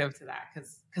and negative to that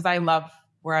because I love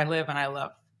where I live and I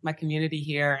love my community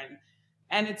here.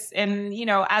 And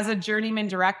as a journeyman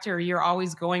director, you're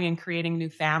always going and creating new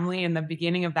family. And the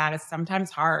beginning of that is sometimes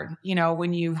hard,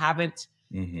 when you haven't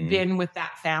been with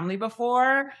that family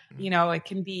before, it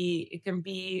can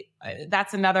be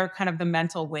that's another kind of the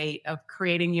mental weight of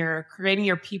creating your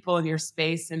people and your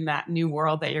space in that new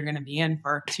world that you're going to be in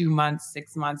for 2 months,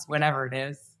 6 months, whatever it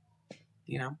is,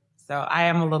 so I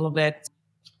am a little bit,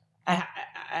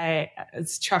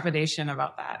 it's trepidation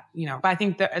about that, but I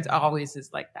think that it always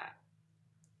is like that.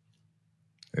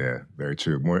 Yeah, very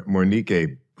true.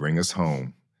 Monique, bring us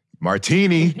home.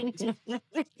 Martini.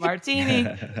 Martini.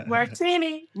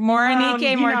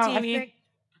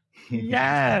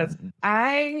 Yes.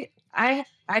 I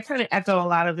kind of echo a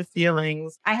lot of the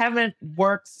feelings. I haven't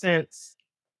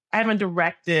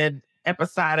directed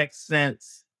episodic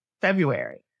since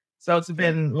February. So it's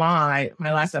been long.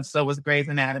 My last episode was Grey's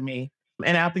Anatomy.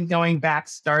 And I've been going back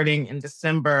starting in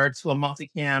December to a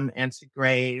multicam and to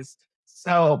Grey's.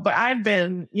 So, but I've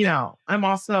been, I'm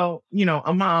also,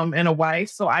 a mom and a wife.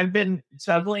 So I've been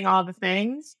juggling all the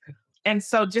things. And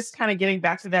so just kind of getting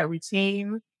back to that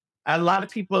routine, a lot of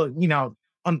people,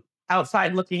 on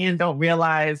outside looking in don't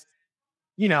realize,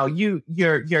 you're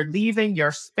leaving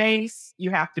your space.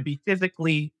 You have to be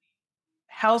physically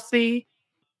healthy,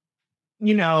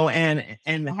 and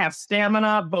have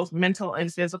stamina, both mental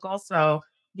and physical. So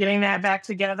getting that back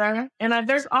together. And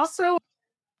there's also,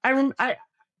 I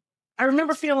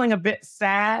remember feeling a bit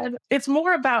sad. It's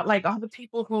more about like all the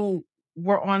people who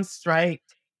were on strike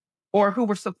or who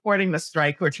were supporting the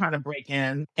strike, who are trying to break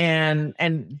in, and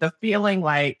the feeling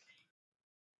like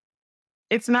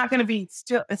it's not going to be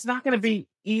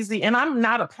easy. And I'm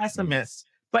not a pessimist,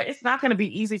 but it's not going to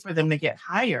be easy for them to get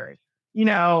hired.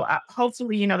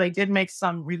 Hopefully, they did make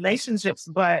some relationships,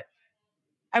 but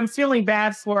I'm feeling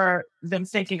bad for them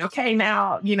thinking, okay,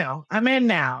 now, I'm in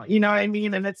now, you know what I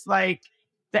mean? And it's like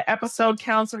the episode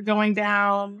counts are going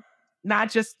down,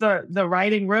 not just the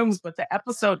writing rooms, but the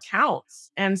episode counts.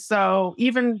 And so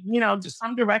even, just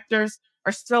some directors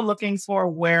are still looking for,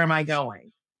 where am I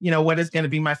going? What is going to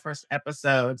be my first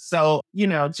episode? So,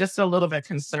 just a little bit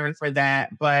concerned for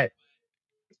that. But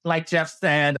like Jeff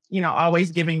said,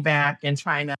 always giving back and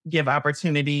trying to give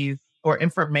opportunities or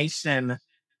information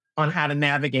on how to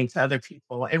navigate to other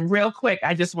people. And real quick,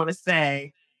 I just want to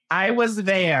say, I was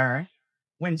there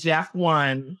when Jeff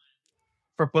won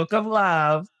for Book of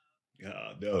Love.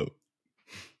 Oh, dope.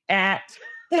 At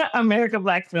American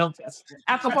Black Film Festival.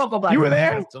 Acapulco Black You were Film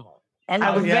there? Festival. And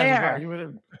I was there. You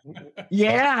were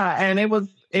Yeah, and it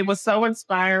was so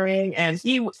inspiring. And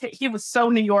he was so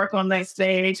New York on that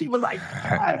stage. He was like,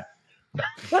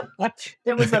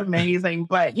 it was amazing.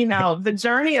 But the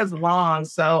journey is long,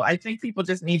 so I think people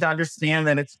just need to understand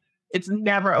that it's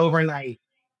never overnight.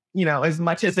 As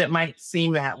much as it might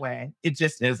seem that way, it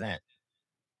just isn't.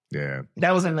 Yeah,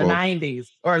 that was in the 90s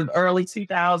or early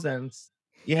 2000s.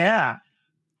 Yeah,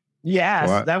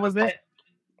 yes, that was it.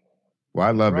 Well,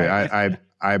 I love it.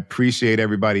 I appreciate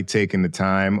everybody taking the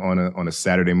time on a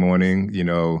Saturday morning,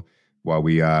 while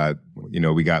we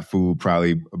got food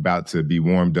probably about to be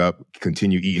warmed up,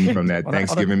 continue eating from that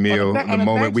Thanksgiving meal the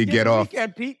moment we get off.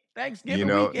 Pete. Thanksgiving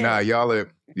weekend. Nah, y'all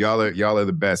are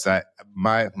the best.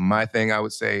 My thing I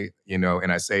would say, and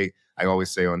I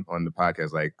always say on the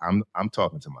podcast, like I'm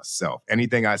talking to myself.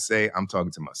 Anything I say, I'm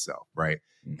talking to myself, right?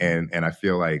 Mm-hmm. And I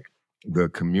feel like the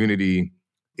community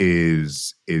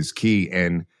is key.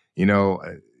 And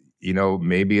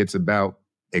maybe it's about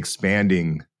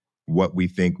expanding what we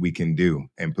think we can do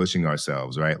and pushing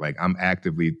ourselves, right? Like I'm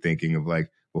actively thinking of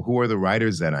like, well, who are the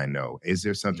writers that I know? Is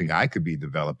there something I could be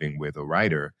developing with a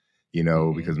writer?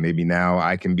 Because maybe now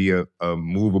I can be a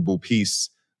movable piece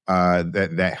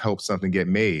that helps something get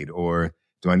made, or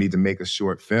do I need to make a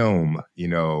short film?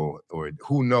 Or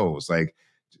who knows? Like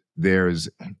there's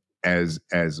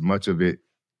as much of it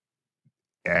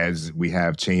as we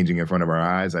have changing in front of our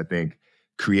eyes. I think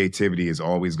creativity is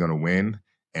always going to win,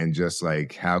 and just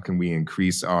like how can we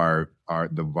increase the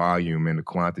volume and the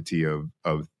quantity of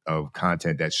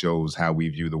content that shows how we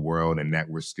view the world and that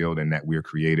we're skilled and that we're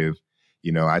creative.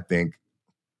 I think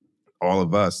all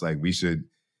of us, like we should,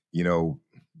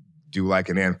 do like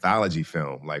an anthology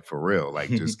film, like for real,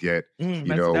 like just get,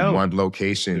 one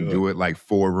location, do it like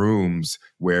 4 rooms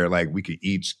where like we could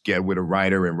each get with a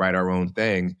writer and write our own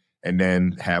thing, and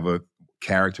then have a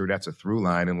character that's a through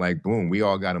line, and like, boom, we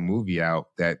all got a movie out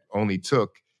that only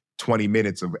took 20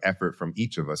 minutes of effort from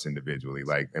each of us individually.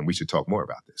 Like, and we should talk more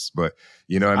about this, but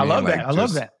you know what I mean? Love like, that. I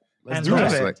love that. Let's do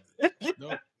it.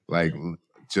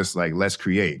 Like, let's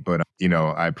create. But,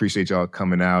 I appreciate y'all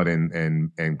coming out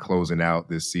and closing out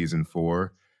this season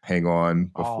 4. Hang on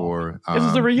before. This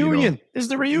is the reunion. This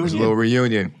is a little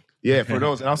reunion. Yeah, for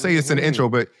those. And I'll say this in the intro,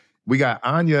 but we got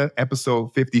Anya,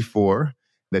 episode 54,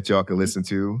 that y'all can listen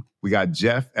to. We got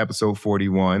Jeff, episode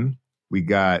 41. We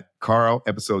got Carl,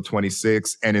 episode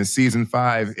 26. And in season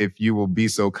 5, if you will be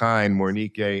so kind,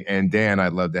 Mornike and Dan,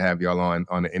 I'd love to have y'all on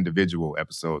an individual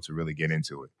episode to really get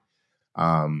into it.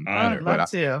 I'd love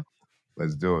to.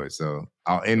 Let's do it. So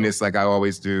I'll end this like I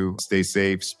always do. Stay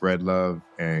safe, spread love,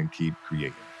 and keep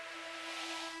creating.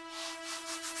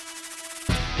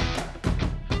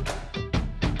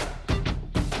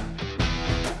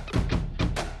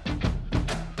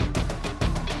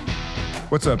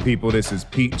 What's up, people? This is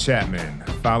Pete Chapman.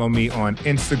 Follow me on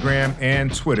Instagram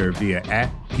and Twitter via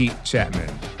 @PeteChapman.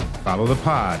 Follow the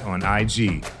pod on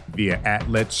IG via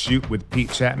Let's Shoot with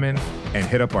Pete Chapman, and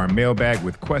hit up our mailbag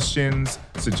with questions,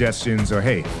 suggestions, or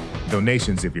hey,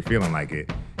 donations if you're feeling like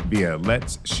it, via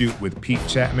Let's Shoot with Pete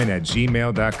Chapman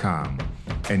 @gmail.com.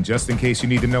 And just in case you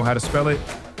need to know how to spell it,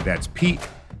 that's Pete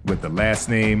with the last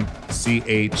name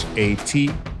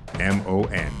CHATMON.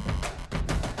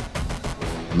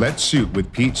 Let's Shoot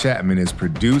with Pete Chapman is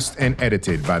produced and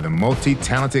edited by the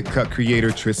multi-talented cut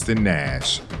creator Tristan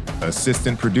Nash.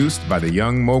 Assistant produced by the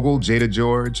young mogul Jada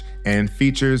George, and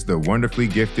features the wonderfully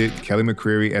gifted Kelly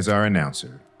McCreary as our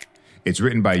announcer. It's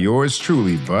written by yours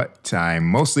truly, but I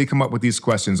mostly come up with these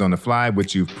questions on the fly,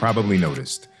 which you've probably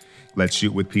noticed. Let's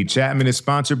Shoot with Pete Chapman is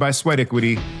sponsored by Sweat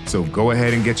Equity, so go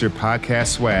ahead and get your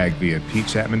podcast swag via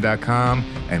PeteChapman.com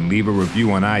and leave a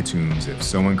review on iTunes if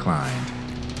so inclined.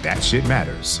 That shit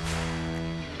matters.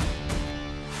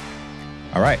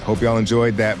 All right, hope y'all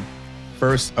enjoyed that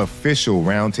first official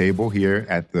roundtable here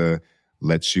at the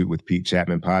Let's Shoot with Pete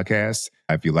Chapman podcast.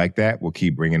 If you like that, we'll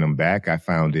keep bringing them back. I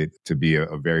found it to be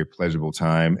a very pleasurable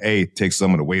time. Take some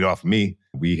of the weight off me.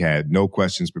 We had no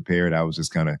questions prepared. I was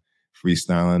just kind of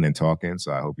freestyling and talking.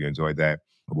 So I hope you enjoyed that.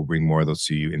 We'll bring more of those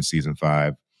to you in season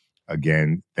 5.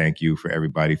 Again, thank you for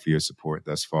everybody for your support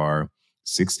thus far.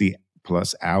 60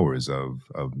 plus hours of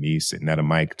me sitting at a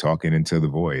mic talking into the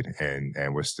void, and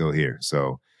we're still here.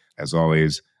 So as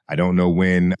always, I don't know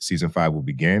when season 5 will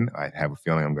begin. I have a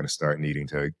feeling I'm going to start needing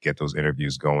to get those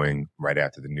interviews going right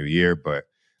after the new year, but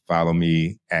follow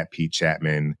me @Pete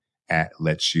Chapman,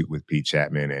 Let's Shoot with Pete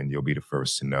Chapman, and you'll be the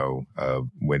first to know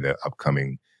when the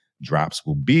upcoming drops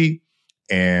will be.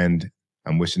 And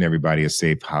I'm wishing everybody a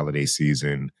safe holiday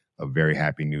season, a very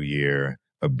happy new year,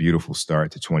 a beautiful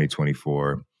start to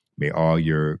 2024. May all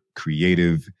your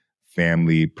creative,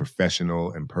 family,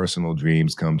 professional, and personal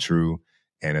dreams come true.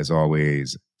 And as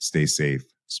always, stay safe,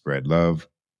 spread love,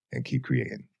 and keep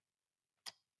creating.